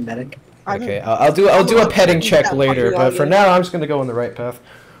Patch and Medic. Okay, I'll do a petting check later, but for now I'm just gonna go on the right path.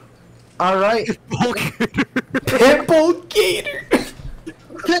 All right, Pitbull gator.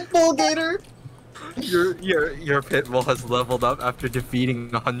 Pitbull Gator. Your pit bull has leveled up after defeating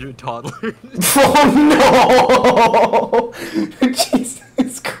 100 toddlers. Oh no!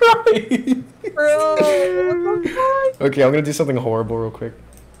 Jesus Christ! Bro, what the fuck? Okay, I'm gonna do something horrible real quick.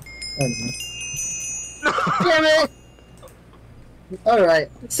 Damn it! All right,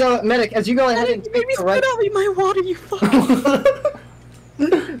 so Medic, as you go ahead and Baby, take the spit right, out me my water, you fuck.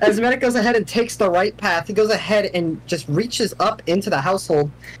 as Medic goes ahead and takes the right path, he goes ahead and just reaches up into the household.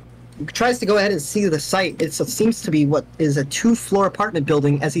 Tries to go ahead and see the site. It seems to be what is a 2-floor apartment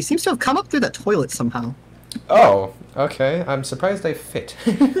building, as he seems to have come up through that toilet somehow. Oh, okay. I'm surprised I fit.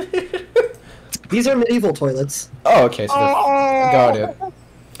 These are medieval toilets. Oh, okay. So got it.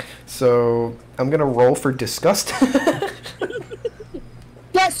 So I'm gonna roll for disgust.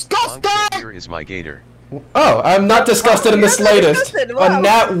 Disgusting! Bonk said here is my gator. Oh, I'm not disgusted in the You're not slightest. disgusted, A wow.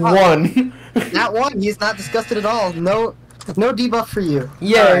 nat 1. That one, he's not disgusted at all. No debuff for you.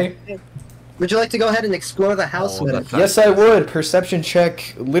 Yay. Alright. Would you like to go ahead and explore the house, Oh, Medic? that's- Yes, I would. Perception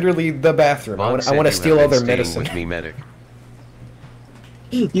check. Literally the bathroom. I Bonk want said to you steal have all been their staying medicine. with me, medic.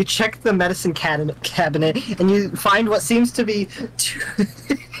 You check the medicine cabinet, and you find what seems to be two...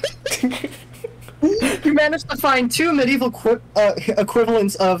 you managed to find 2 medieval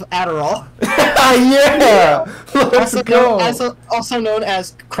equivalents of Adderall. Yeah! Let's go! Also known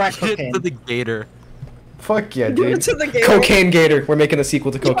as crack Hit cocaine. to the gator. Fuck yeah, Give it dude. to the gator. Cocaine Gator. We're making a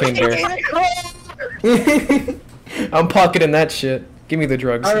sequel to Cocaine Bear. I'm pocketing that shit. Give me the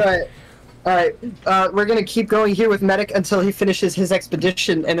drugs. Alright. We're gonna keep going here with Medic until he finishes his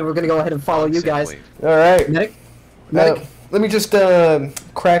expedition, and then we're gonna go ahead and follow you guys. Alright. Medic? Let me just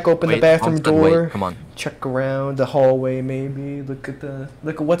crack open the bathroom door. Come on. Check around the hallway, maybe. Look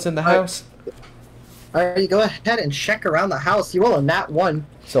at what's in the house. Alright, you go ahead and check around the house. You roll a nat 1.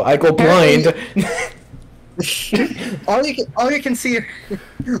 So I go blind. all you can see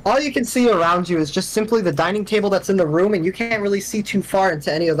around you is just simply the dining table that's in the room, and you can't really see too far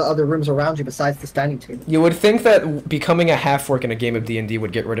into any of the other rooms around you besides this dining table. You would think that becoming a half-orc in a game of D&D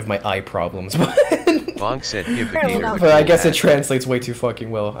would get rid of my eye problems, but Bonk said give the gator the but I cool guess it hat. translates way too fucking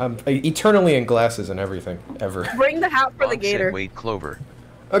well. I'm eternally in glasses and everything, ever. Bring the hat for the Bonk said gator. wait Clover.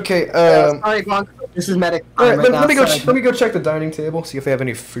 Okay, Sorry, Bonk. This is Medic. alright, Right let me now, go check the dining table, see if they have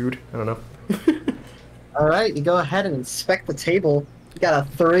any food. I don't know. Alright, you go ahead and inspect the table. You got a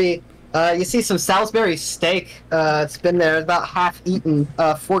 3. You see some Salisbury steak. It's been there, about half eaten.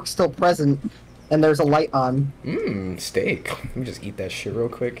 Fork still present, and there's a light on. Mmm, steak. Let me just eat that shit real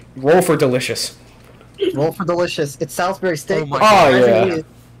quick. Roll for delicious. Roll for delicious. It's Salisbury steak. Oh my God. It's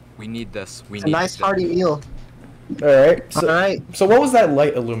We need this. We a need nice this. hearty meal. Alright, so, Alright, so what was that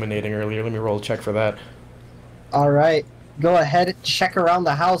light illuminating earlier? Let me roll a check for that. alright. Go ahead, check around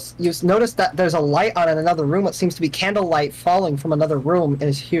the house. You notice that there's a light on in another room. It seems to be candlelight falling from another room,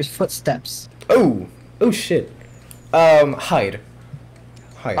 and here's footsteps. Oh shit. Hide.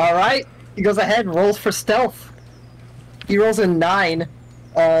 Alright, he goes ahead, rolls for stealth. He rolls a 9.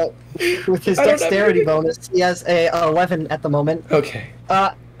 With his I don't have dexterity any- bonus, he has a 11 at the moment. Okay.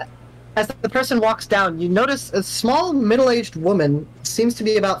 As the person walks down, you notice a small middle-aged woman, seems to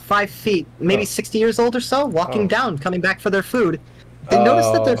be about 5 feet, maybe Oh. 60 years old or so, walking Oh. down, coming back for their food. They notice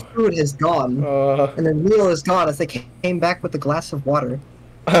that their food is gone, and their meal is gone as they came back with a glass of water.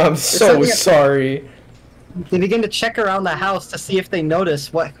 I'm so something- sorry. They begin to check around the house to see if they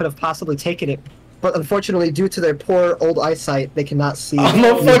notice what could have possibly taken it. But unfortunately, due to their poor old eyesight, they cannot see. I'm you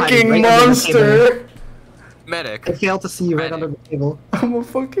a hiding fucking right under the table. monster. Medic. They fail to see you right under the table. I'm a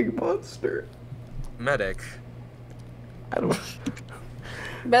fucking monster. Medic. I don't.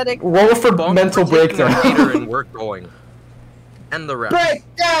 Medic. Roll for Bonk, mental we're taking our gator breakdown. and we're going. And the rest.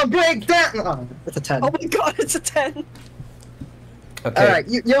 Break down! Break down! Oh, it's a 10. Oh my god, it's a 10. Okay. Alright,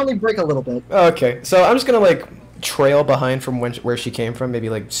 you only break a little bit. Okay, so I'm just gonna like trail behind from where she came from, maybe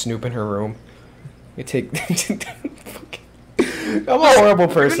like snoop in her room. You take. I'm a horrible You're gonna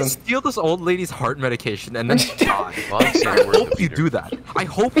person. steal this old lady's heart medication and then die. Bonk I said worth hope the you beater. do that. I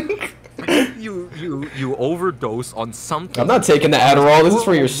hope you overdose on something. I'm not taking the Adderall. This is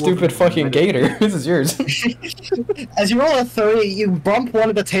for your stupid fucking gator. This is yours. As you roll a 30, you bump one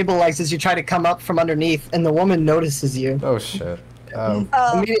of the table legs as you try to come up from underneath, and the woman notices you. Oh shit.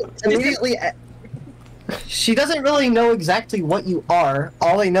 Immediately, she doesn't really know exactly what you are.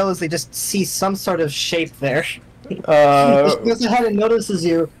 All they know is they just see some sort of shape there. She goes ahead and notices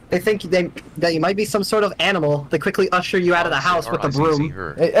you. They think that you might be some sort of animal. They quickly usher you out of the house with a broom.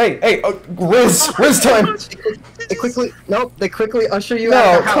 Hey, Riz time. They quickly usher you No,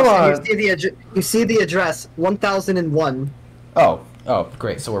 out of the house. come And on. you see the address, 1001. Oh,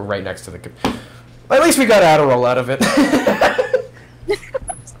 great. So we're right next to the. At least we got Adderall out of it.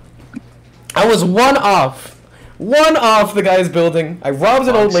 I was one off the guy's building. I robbed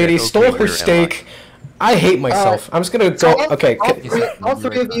an old lady, stole her steak. I hate myself. I'm just gonna go. Okay. All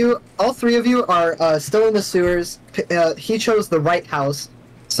three of you are still in the sewers. He chose the right house,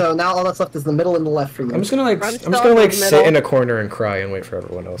 so now all that's left is the middle and the left for you. I'm just gonna I'm sit still in a corner and cry and wait for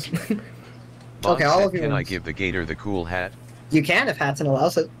everyone else. Okay, all of you. Can I give the gator the cool hat? You can if Hatson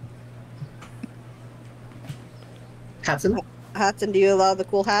allows it. Hatson, Hatson, do you allow the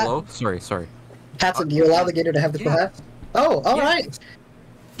cool hat? Hello? Sorry. Hatson, do you allow the gator to have the cool Yeah. hat? Oh, all Yeah. right.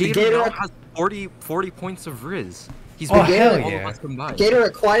 Gator gator- now has 40 points of Riz. He's Oh, been hell all yeah. of us combined. Gator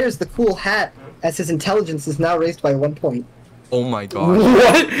acquires the cool hat as his intelligence is now raised by 1 point. Oh my god.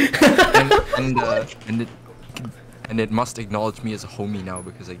 What? and it must acknowledge me as a homie now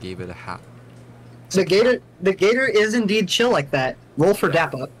because I gave it a hat. The gator is indeed chill like that. Roll for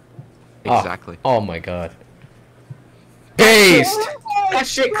dap up. Exactly. Oh my god. Based. That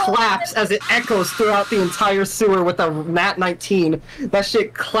shit claps as it echoes throughout the entire sewer with a nat 19. That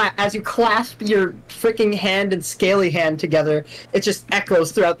shit as you clasp your freaking hand and scaly hand together, it just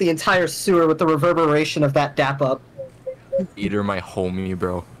echoes throughout the entire sewer with the reverberation of that dap up. Gator, my homie,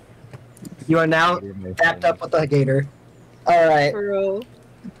 bro. You are now wrapped up with the gator. All right. Bro.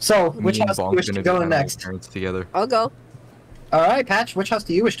 So, which Me and house do you Bonk wish to gonna go be in animal next? parents together. I'll go. All right, Patch. Which house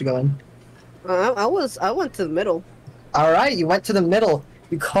do you wish to go in? I went to the middle. All right, you went to the middle.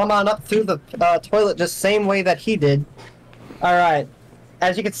 You come on up through the toilet just same way that he did. All right.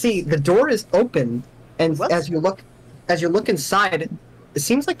 As you can see, the door is open, and What? as you look inside, it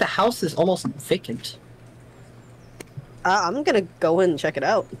seems like the house is almost vacant. I'm gonna go in and check it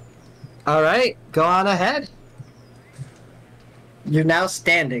out. All right, go on ahead. You're now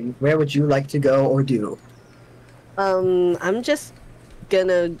standing. Where would you like to go or do? I'm just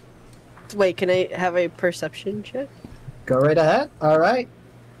gonna... Wait, can I have a perception check? Go right ahead. All right.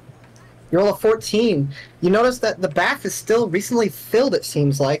 You roll a 14. You notice that the bath is still recently filled, it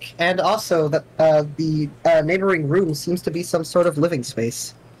seems like, and also that the neighboring room seems to be some sort of living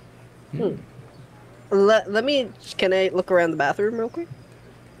space. Let me... Can I look around the bathroom real quick?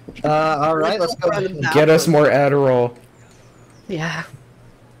 All right, let's go. Around the Get us bathroom. more Adderall. Yeah.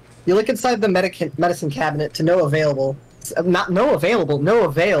 You look inside the medicine cabinet to no available. Not no available, no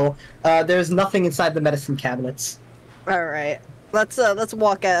avail. There's nothing inside the medicine cabinets. All right. Let's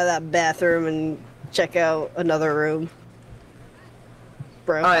walk out of that bathroom and check out another room.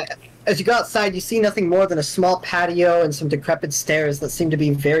 Bro. As you go outside, you see nothing more than a small patio and some decrepit stairs that seem to be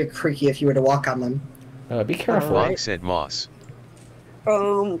very creaky if you were to walk on them. Be careful. Alright. Bonk said Moss.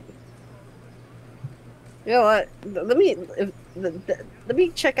 You know what? Let me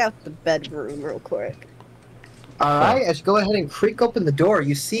check out the bedroom real quick. Alright, as you go ahead and creak open the door,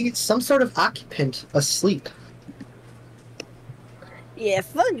 you see some sort of occupant asleep. Yeah,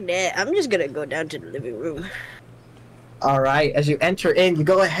 fuck that. I'm just gonna go down to the living room. Alright, as you enter in, you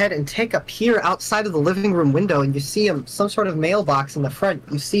go ahead and take a peer outside of the living room window and you see some sort of mailbox in the front.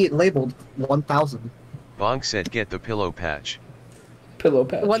 You see it labeled 1000. Bonk said get the pillow patch. Pillow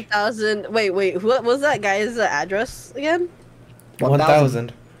patch. 1,000. Wait. What was that guy's address again?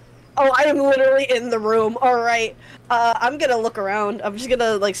 1,000. Oh, I am literally in the room. All right. I'm gonna look around. I'm just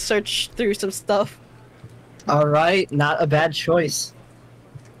gonna like search through some stuff. Alright, not a bad choice.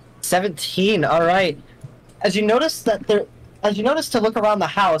 17, alright. As you notice to look around the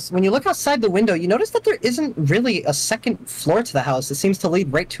house, when you look outside the window, you notice that there isn't really a second floor to the house. It seems to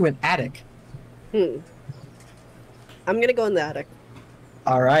lead right to an attic. I'm gonna go in the attic.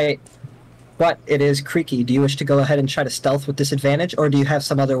 Alright. But it is creaky. Do you wish to go ahead and try to stealth with disadvantage, or do you have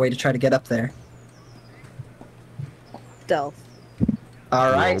some other way to try to get up there? Stealth.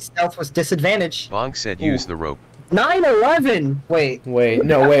 Alright, No. stealth with disadvantage. Bonk said use the rope. 9/11! Wait. Wait,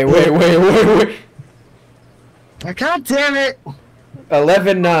 no, wait. God damn it!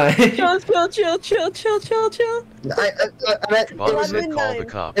 11-9. Chill. I meant, Bonk said call the 11-9.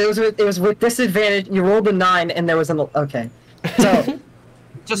 cops. it was with disadvantage. You rolled a 9 and there was an... Okay. So...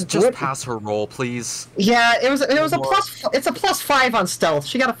 Just pass her roll, please. Yeah, it was a plus. It's a +5 on stealth.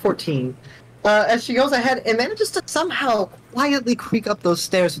 She got a 14. As she goes ahead and manages to somehow quietly creak up those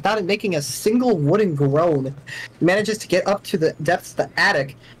stairs without it making a single wooden groan, manages to get up to the depths of the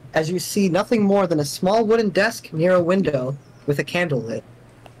attic. As you see nothing more than a small wooden desk near a window with a candle lit.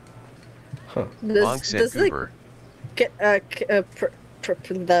 Bonk said goober.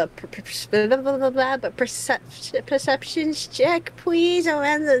 Perceptions check, please,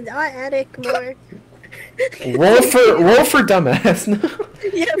 around the attic more. roll for dumbass.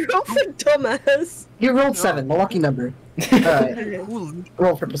 Yeah, roll for dumbass. You rolled 7, the lucky number. Alright. Who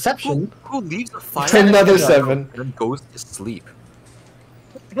Roll for perception. leaves a fire? Another 7. And goes to sleep.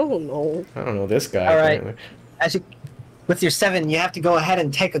 Oh no. I don't know this guy. Alright. apparently. As you, with your 7, you have to go ahead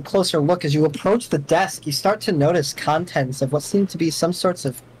and take a closer look. As you approach the desk, you start to notice contents of what seem to be some sorts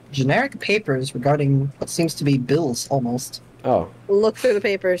of generic papers regarding what seems to be bills, almost. Oh. Look through the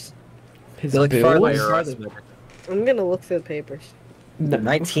papers. His They look bills? farther and farther. I'm gonna look through the papers.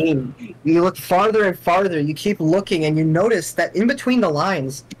 19. You look farther and farther. You keep looking, and you notice that in between the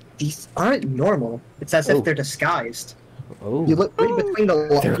lines, these aren't normal. It's as Oh. if they're disguised. Oh. You read between the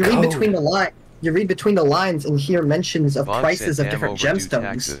They're You read between the lines and hear mentions of Bonk prices said of different damn overdue gemstones.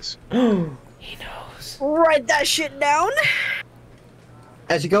 taxes. He knows. Write that shit down.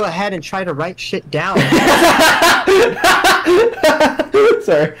 As you go ahead and try to write shit down,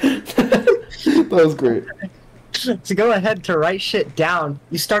 Sorry. That was great. to go ahead to write shit down,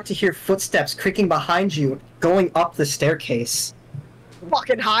 you start to hear footsteps creaking behind you, going up the staircase.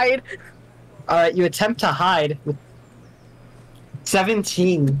 Fucking hide. Alright, you attempt to hide with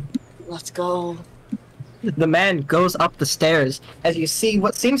 17. Let's go. The man goes up the stairs as you see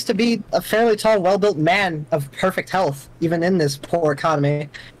what seems to be a fairly tall, well-built man of perfect health, even in this poor economy.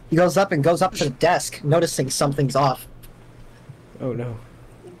 He goes up to the desk, noticing something's off. Oh no.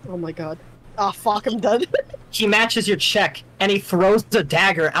 Oh my god. Oh fuck, I'm done. He matches your check, and he throws a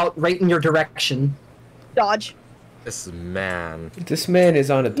dagger out right in your direction. Dodge. This man. This man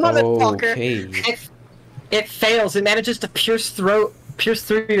is on a. Motherfucker. Okay. It fails. It manages to pierce through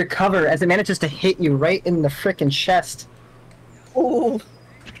your cover as it manages to hit you right in the frickin' chest. Ooh.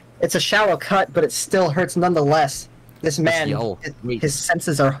 It's a shallow cut, but it still hurts nonetheless. This man, yell. his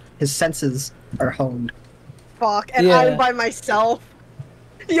senses are honed. Fuck, and Yeah. I'm by myself.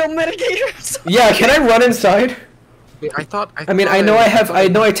 Yo, mitigators. Yeah, can I run inside? Wait, I thought. I mean, I know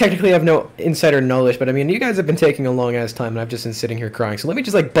I technically have no insider knowledge, but I mean, you guys have been taking a long ass time, and I've just been sitting here crying. So let me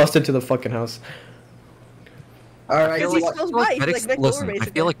just like bust into the fucking house. All right. Because he smells right. Medic's, Like listen, I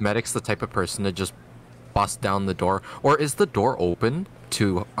basically. feel like Medic's the type of person to just bust down the door. Or is the door open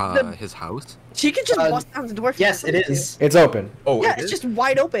to his house? She could just bust down the door. Yes, it is. It's open. Oh, Yeah, it it's is? just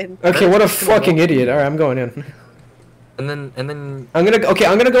wide open. Okay, what a That's gonna fucking roll. idiot. All right, I'm going in. And then. I'm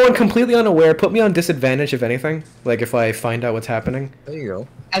gonna go in completely unaware. Put me on disadvantage if anything. Like if I find out what's happening. There you go.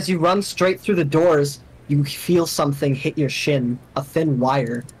 As you run straight through the doors, you feel something hit your shin. A thin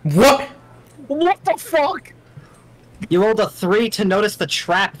wire. What? What the fuck? You rolled a 3 to notice the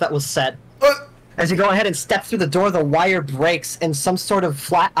trap that was set. As you go ahead and step through the door, the wire breaks, and some sort of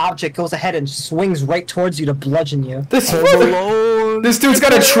flat object goes ahead and swings right towards you to bludgeon you. This dude's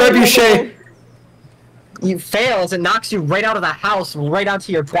got a trebuchet. You fail as it knocks you right out of the house, right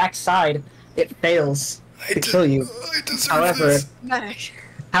onto your backside. It fails to kill you.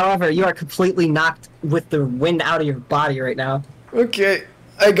 However, you are completely knocked with the wind out of your body right now. Okay,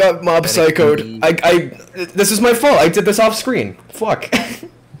 I got mob psychoed. This is my fault. I did this off screen. Fuck.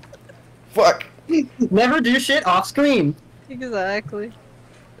 Fuck. Never do shit off screen. Exactly.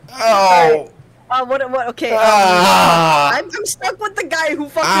 Oh. What? Okay. Ah. I'm stuck with the guy who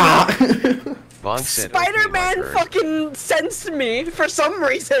fucking. Ah. Bonk said, "Okay, my Spider-Man turn." fucking sensed me for some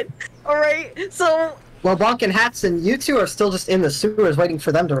reason. Alright, so. Well, Bonk and Hatson, you two are still just in the sewers waiting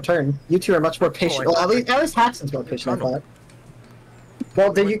for them to return. You two are much more patient. Well, at least Hatson's more patient, I thought.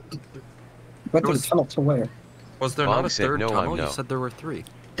 Well, did you... Went through the tunnel to where? Was there Bonk not a said, third "No, tunnel? I'm no." You said there were 3.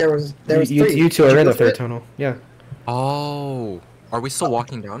 There was You 3. two are Did in you the go third through it? tunnel. Yeah. Oh. Are we still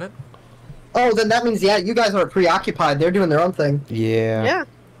walking down it? Oh, then that means, yeah, you guys are preoccupied. They're doing their own thing. Yeah. Yeah.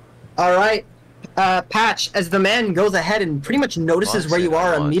 Alright. Patch, as the man goes ahead and pretty much notices where you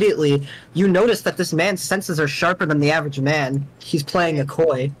are immediately, you notice that this man's senses are sharper than the average man. He's playing a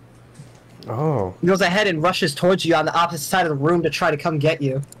coy. Oh. He goes ahead and rushes towards you on the opposite side of the room to try to come get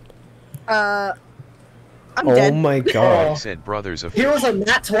you. I'm Oh dead. my Bonk god. said, "Brothers of." Here was a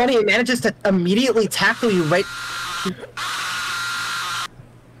nat 20 and manages to immediately tackle you right...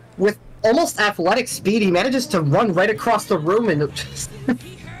 With almost athletic speed, he manages to run right across the room and just...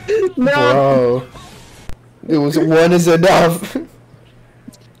 No! Bro. It was one is enough.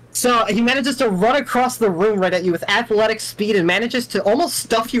 So, he manages to run across the room right at you with athletic speed and manages to almost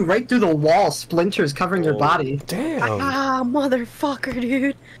stuff you right through the wall, splinters covering your body. Damn. Ah, motherfucker,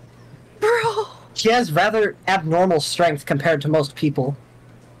 dude. Bro. He has rather abnormal strength compared to most people.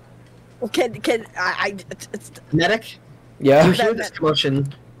 It's, Medic, you Yeah. hear this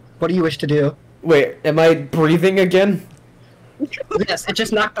commotion. What do you wish to do? Wait, am I breathing again? Yes, it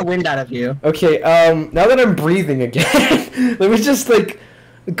just knocked the wind out of you. Okay, now that I'm breathing again, let me just, like,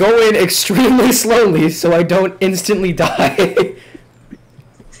 go in extremely slowly so I don't instantly die.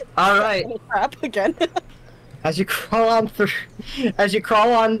 Alright, crap again. as you crawl on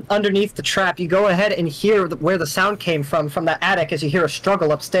underneath the trap, you go ahead and hear where the sound came from the attic as you hear a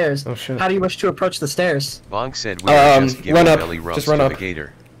struggle upstairs. Oh, shit. How do you wish to approach the stairs? Bonk said, "We were just giving run up. belly rubs Just run to up. the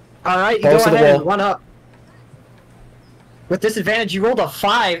gator." Alright, you Balls go to the ahead and wall. run up. With disadvantage, you rolled a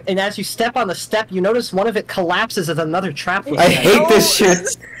 5, and as you step on the step, you notice one of it collapses as another trap was I set. hate this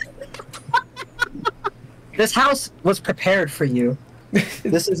shit. This house was prepared for you.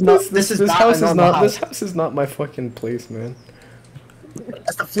 This is not. This is not house a is normal not. This house. house is not my fucking place, man.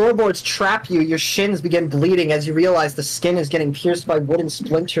 As the floorboards trap you, your shins begin bleeding as you realize the skin is getting pierced by wooden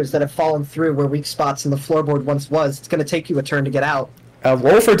splinters that have fallen through where weak spots in the floorboard once was. It's going to take you a turn to get out.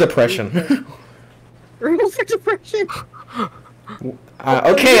 Roll for depression. Roll for depression.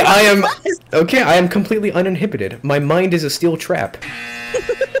 Okay, I am completely uninhibited. My mind is a steel trap.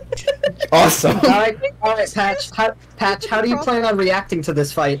 Awesome. Alright, Patch. Patch, how do you plan on reacting to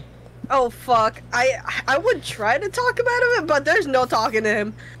this fight? Oh fuck. I would try to talk about him, but there's no talking to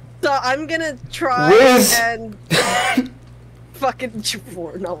him. So I'm gonna try Riz. and fucking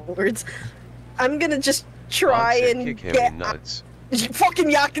no words. I'm gonna just try Bonk said, and "Kick him get in nuts." fucking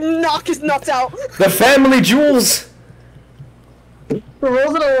knock his nuts out. The family jewels.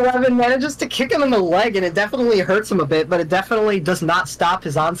 Rolls an 11, manages to kick him in the leg, and it definitely hurts him a bit, but it definitely does not stop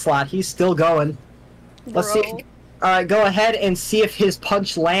his onslaught. He's still going. Let's see. Alright, go ahead and see if his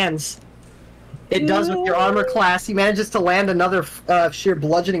punch lands. It does with your armor class. He manages to land another sheer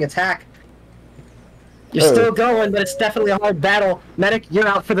bludgeoning attack. You're still going, but it's definitely a hard battle. Medic, you're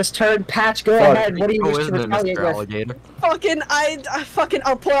out for this turn. Patch, go ahead. What do you wish to retaliate with?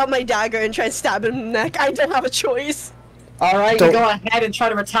 I'll pull out my dagger and try and stab him in the neck. I don't have a choice. Alright, you go ahead and try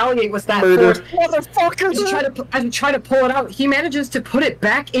to retaliate with that force. Motherfucker! As you try to pull it out, he manages to put it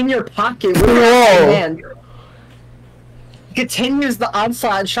back in your pocket with his hand. Continues the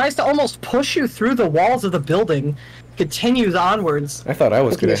onslaught and tries to almost push you through the walls of the building. Continues onwards. I thought I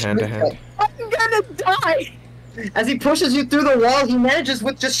was good at hand-to-hand. I'm gonna die! As he pushes you through the wall, he manages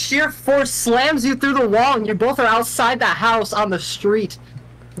with just sheer force, slams you through the wall, and you both are outside the house on the street.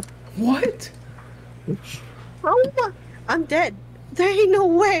 What? Oh, I'm dead. There ain't no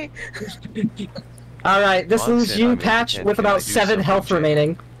way. Alright, this leaves you, Patch, with about 7 health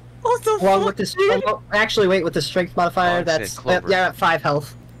remaining. What the Along fuck, with this, dude? actually, wait, with the strength modifier, that's yeah, at 5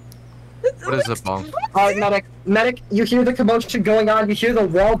 health. What is it, Bonk? Alright, medic, you hear the commotion going on. You hear the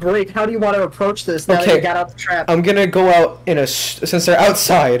wall break. How do you want to approach this now that you got out the trap? I'm gonna go out in a since they're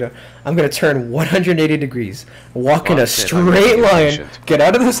outside. I'm gonna turn 180 degrees, walk in a straight line, get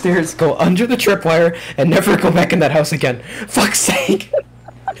out of the stairs, go under the tripwire, and never go back in that house again. Fuck's sake!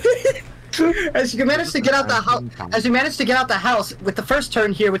 As you manage to get out the house, with the first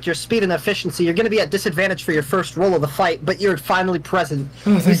turn here with your speed and efficiency, you're going to be at disadvantage for your first roll of the fight, but you're finally present.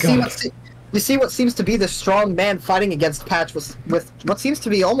 Oh, thank God. You see what seems to be the strong man fighting against Patch with what seems to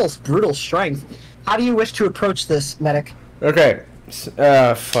be almost brutal strength. How do you wish to approach this, medic? Okay.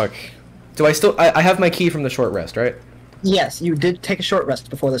 Fuck. Do I still... I have my key from the short rest, right? Yes, you did take a short rest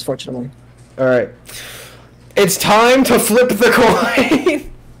before this, fortunately. Alright. It's time to flip the coin!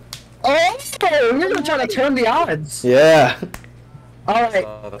 Oh, you're gonna try to turn the odds. Yeah. Alright,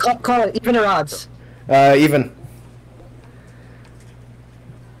 call it even or odds. Even.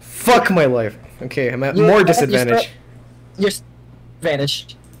 Fuck my life. Okay, I'm at more disadvantage. You're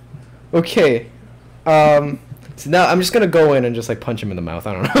advantage. Okay. So now I'm just gonna go in and just like punch him in the mouth.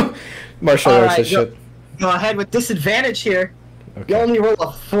 I don't know. Martial arts and shit. Go ahead with disadvantage here. Okay. You only roll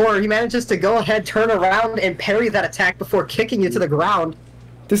a 4. He manages to go ahead, turn around, and parry that attack before kicking you to the ground.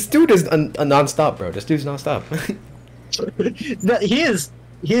 This dude is a non-stop, bro. This dude's non-stop. He is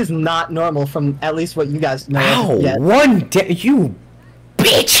not normal from at least what you guys know. Ow! Yet. You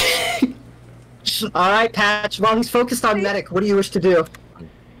bitch! Alright, Patch, while he's focused on medic, what do you wish to do?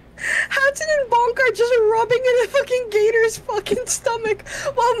 Hatton and Bonk are just rubbing in a fucking gator's fucking stomach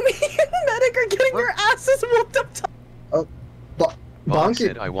while me and Medic are getting our asses whooped up top. Oh, Bonk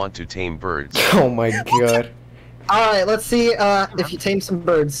said I want to tame birds. Oh my god. Alright, let's see if you tame some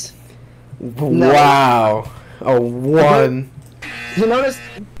birds. Wow. A 1. You notice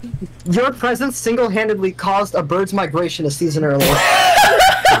your presence single-handedly caused a bird's migration a season earlier.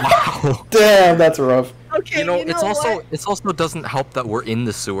 Wow. Damn, that's rough. Okay, You know, it's also doesn't help that we're in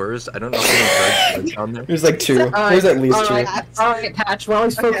the sewers. I don't know how many birds are down there. There's like 2. There's at least 2. Alright, Patch, while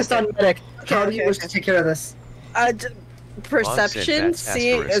he's focused on medic, how do you wish to take care of this? Perception,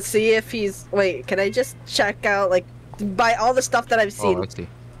 see if he's... Wait, can I just check out, like, by all the stuff that I've seen, Oh, I see.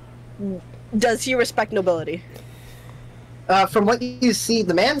 does he respect nobility? From what you see,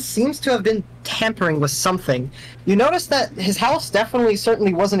 the man seems to have been tampering with something. You notice that his house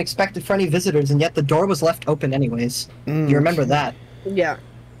certainly wasn't expected for any visitors, and yet the door was left open anyways. You remember that. Yeah.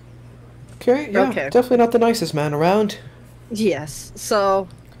 Okay, yeah, definitely not the nicest man around. Yes, so...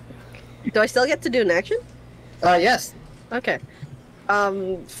 Do I still get to do an action? Yes. Okay.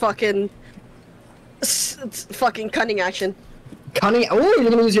 Fucking cunning action. Cunning? Oh, you're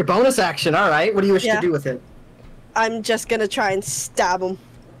gonna use your bonus action, alright. What do you wish to do with it? I'm just gonna try and stab him.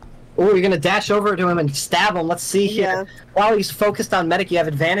 Oh, you're gonna dash over to him and stab him. Let's see here. Yeah. While he's focused on medic, you have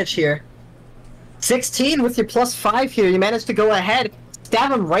advantage here. 16 with your +5 here. You managed to go ahead,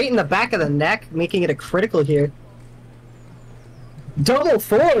 stab him right in the back of the neck, making it a critical here. Double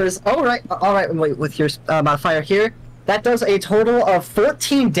 4s. Alright, wait, with your modifier here. That does a total of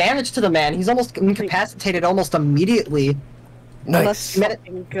 14 damage to the man. He's almost incapacitated almost immediately. Nice.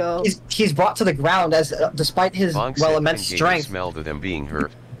 Go. He's brought to the ground as, despite his immense strength. Smell to them being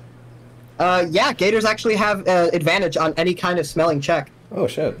hurt. Yeah, gators actually have advantage on any kind of smelling check. Oh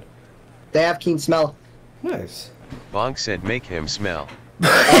shit. They have keen smell. Nice. Bonk said make him smell.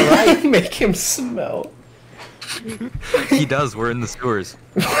 Alright. Make him smell. He does, we're in the sewers.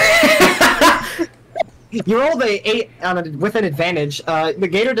 You rolled a 8 with an advantage. The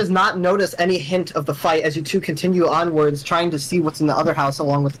gator does not notice any hint of the fight as you two continue onwards, trying to see what's in the other house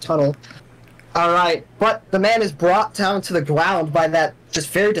along with the tunnel. Alright, but the man is brought down to the ground by that just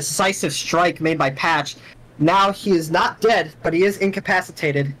very decisive strike made by Patch. Now he is not dead, but he is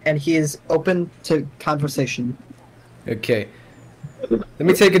incapacitated, and he is open to conversation. Okay. Let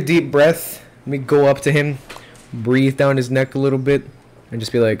me take a deep breath. Let me go up to him, breathe down his neck a little bit, and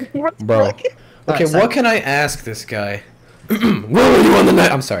just be like, bro. Okay, what can I ask this guy? Where were you on the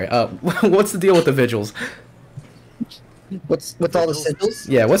night? I'm sorry. What's the deal with the vigils? What's with all the sigils?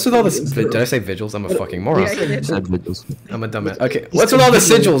 Yeah, what's with all the... Did I say vigils? I'm a fucking moron. I'm a dumbass. Okay, what's with all the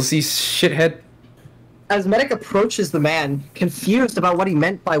sigils, you shithead? As Medic approaches the man, confused about what he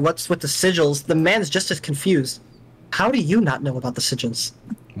meant by what's with the sigils, the man's just as confused. How do you not know about the sigils?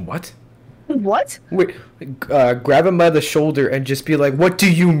 What? What? Wait, grab him by the shoulder and just be like, what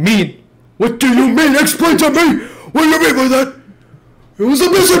do you mean? What do you mean? Explain to me! What do you mean by that? It was a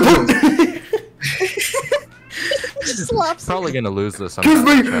misinput! Probably gonna lose this. Give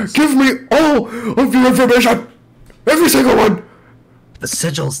me all of your information! Every single one! The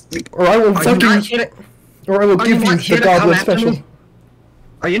sigils. Or I will fucking... Or I will give you the goblin special.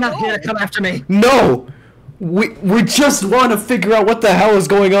 Are you not here to come after me? No! We just want to figure out what the hell is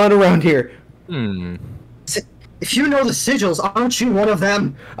going on around here. If you know the sigils, aren't you one of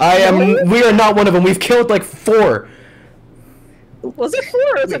them? We are not one of them. We've killed like 4. Was it 4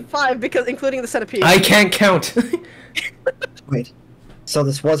 or was it 5? Because including the centipede. I can't count. Wait. So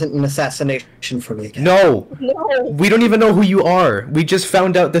this wasn't an assassination for me? No. No. We don't even know who you are. We just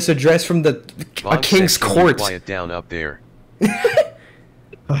found out this address from a king's court. Quiet down up there.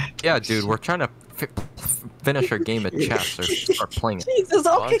 Yeah, dude, we're trying to finish our game at chess or start playing it. Jesus,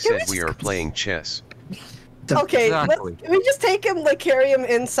 okay, Bob said we are playing chess. Okay, Exactly. can we just take him, like, carry him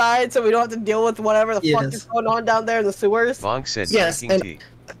inside so we don't have to deal with whatever the fuck is going on down there in the sewers? Bonk said yes, drinking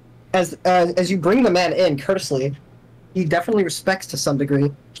and tea. as you bring the man in courteously, he definitely respects to some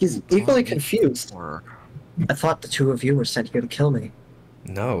degree. He's equally confused. I thought the two of you were sent here to kill me.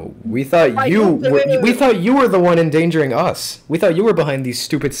 No, we thought we thought you were the one endangering us. We thought you were behind these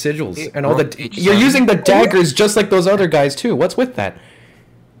stupid sigils and all the. You're using the daggers just like those other guys too. What's with that?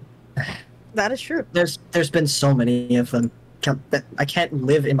 That is true. There's been so many of them. I can't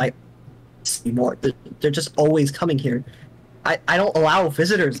live in my anymore. They're just always coming here. I don't allow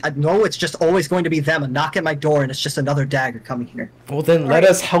visitors. I know it's just always going to be them. A knock at my door and it's just another dagger coming here. Well then let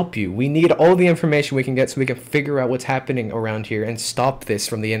us help you. We need all the information we can get so we can figure out what's happening around here and stop this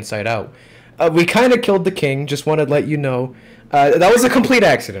from the inside out. We kind of killed the king. Just wanted to let you know. That was a complete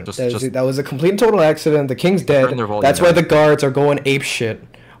accident. That was a complete and total accident. The king's dead. That's why the guards are going ape shit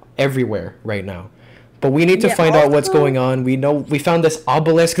everywhere right now. But we need to find out what's going on. We found this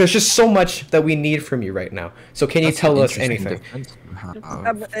obelisk. There's just so much that we need from you right now. So can you tell us anything?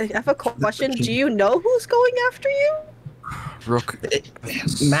 I have a question. Do you know who's going after you? Rook.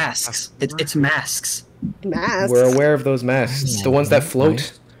 Masks. It's masks. Masks? We're aware of those masks. The ones that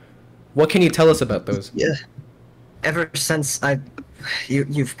float. What can you tell us about those? Yeah. Ever since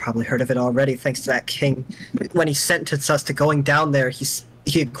you've probably heard of it already, thanks to that king. When he sentenced us to going down there,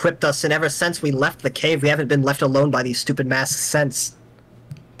 he equipped us, and ever since we left the cave, we haven't been left alone by these stupid masks since.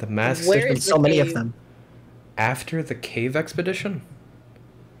 The masks? There's been so many of them. After the cave expedition?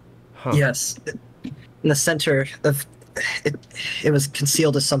 Huh. Yes. In the center of... It was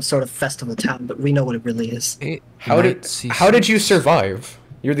concealed as some sort of festival town, but we know what it really is. How did you survive?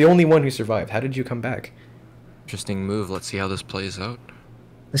 You're the only one who survived. How did you come back? Interesting move. Let's see how this plays out.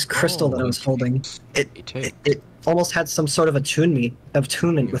 This crystal that I was holding, it almost had some sort of attunement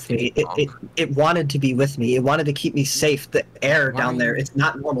with me. It wanted to be with me. It wanted to keep me safe. The air down there, it's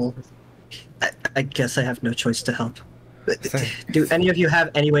not normal. I guess I have no choice to help. Do any of you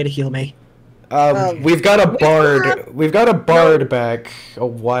have any way to heal me? We've got a bard. We've got a bard back a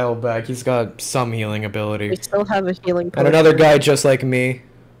while back. He's got some healing ability. We still have a healing potion. And another guy just like me.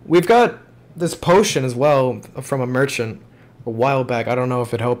 We've got this potion as well from a merchant a while back. I don't know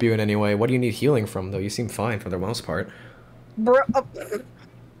if it helped you in any way. What do you need healing from, though? You seem fine for the most part. Bro,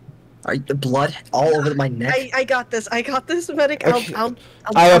 Are you blood all over my neck? I got this. I got this, medic.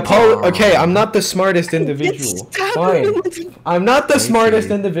 Okay, I'm not the smartest individual. Fine. I'm not the smartest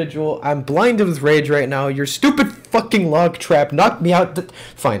individual. I'm blind with rage right now. Your stupid fucking log trap knocked me out.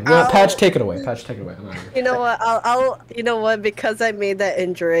 Fine. Patch, take it away. Patch, take it away. You know what? I'll. You know what? Because I made that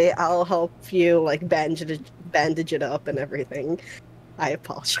injury, I'll help you like bandage it up and everything. I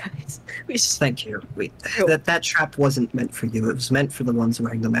apologize. Thank you. That trap wasn't meant for you. It was meant for the ones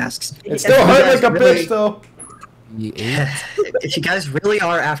wearing the masks. It still hurt like a bitch, though. Yeah. if you guys really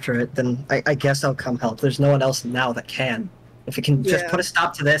are after it, then I guess I'll come help. There's no one else now that can. If it can just put a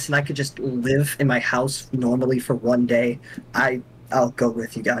stop to this and I could just live in my house normally for one day, I'll go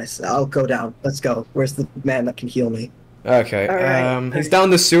with you guys. I'll go down. Let's go. Where's the man that can heal me? Okay. Alright. He's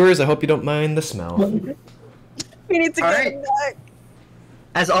down the sewers. I hope you don't mind the smell. We need to get him back.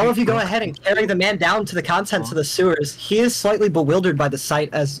 As all of you go ahead and carry the man down to the contents of the sewers, he is slightly bewildered by the sight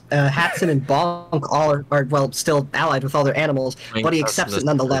as Hatson and Bonk all are well, still allied with all their animals, but he accepts it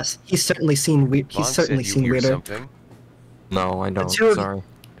nonetheless. He's certainly seen weirder. Something? No, I don't. two of- Sorry.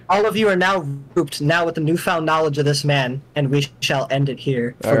 All of you are now grouped, now with the newfound knowledge of this man, and we shall end it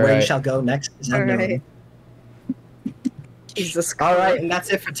here. For where you Alright. shall go next is unknown. Alright. Jesus Christ. Alright, and that's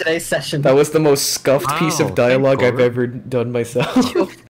it for today's session. That was the most scuffed piece Wow, of dialogue thank I've you. ever done myself.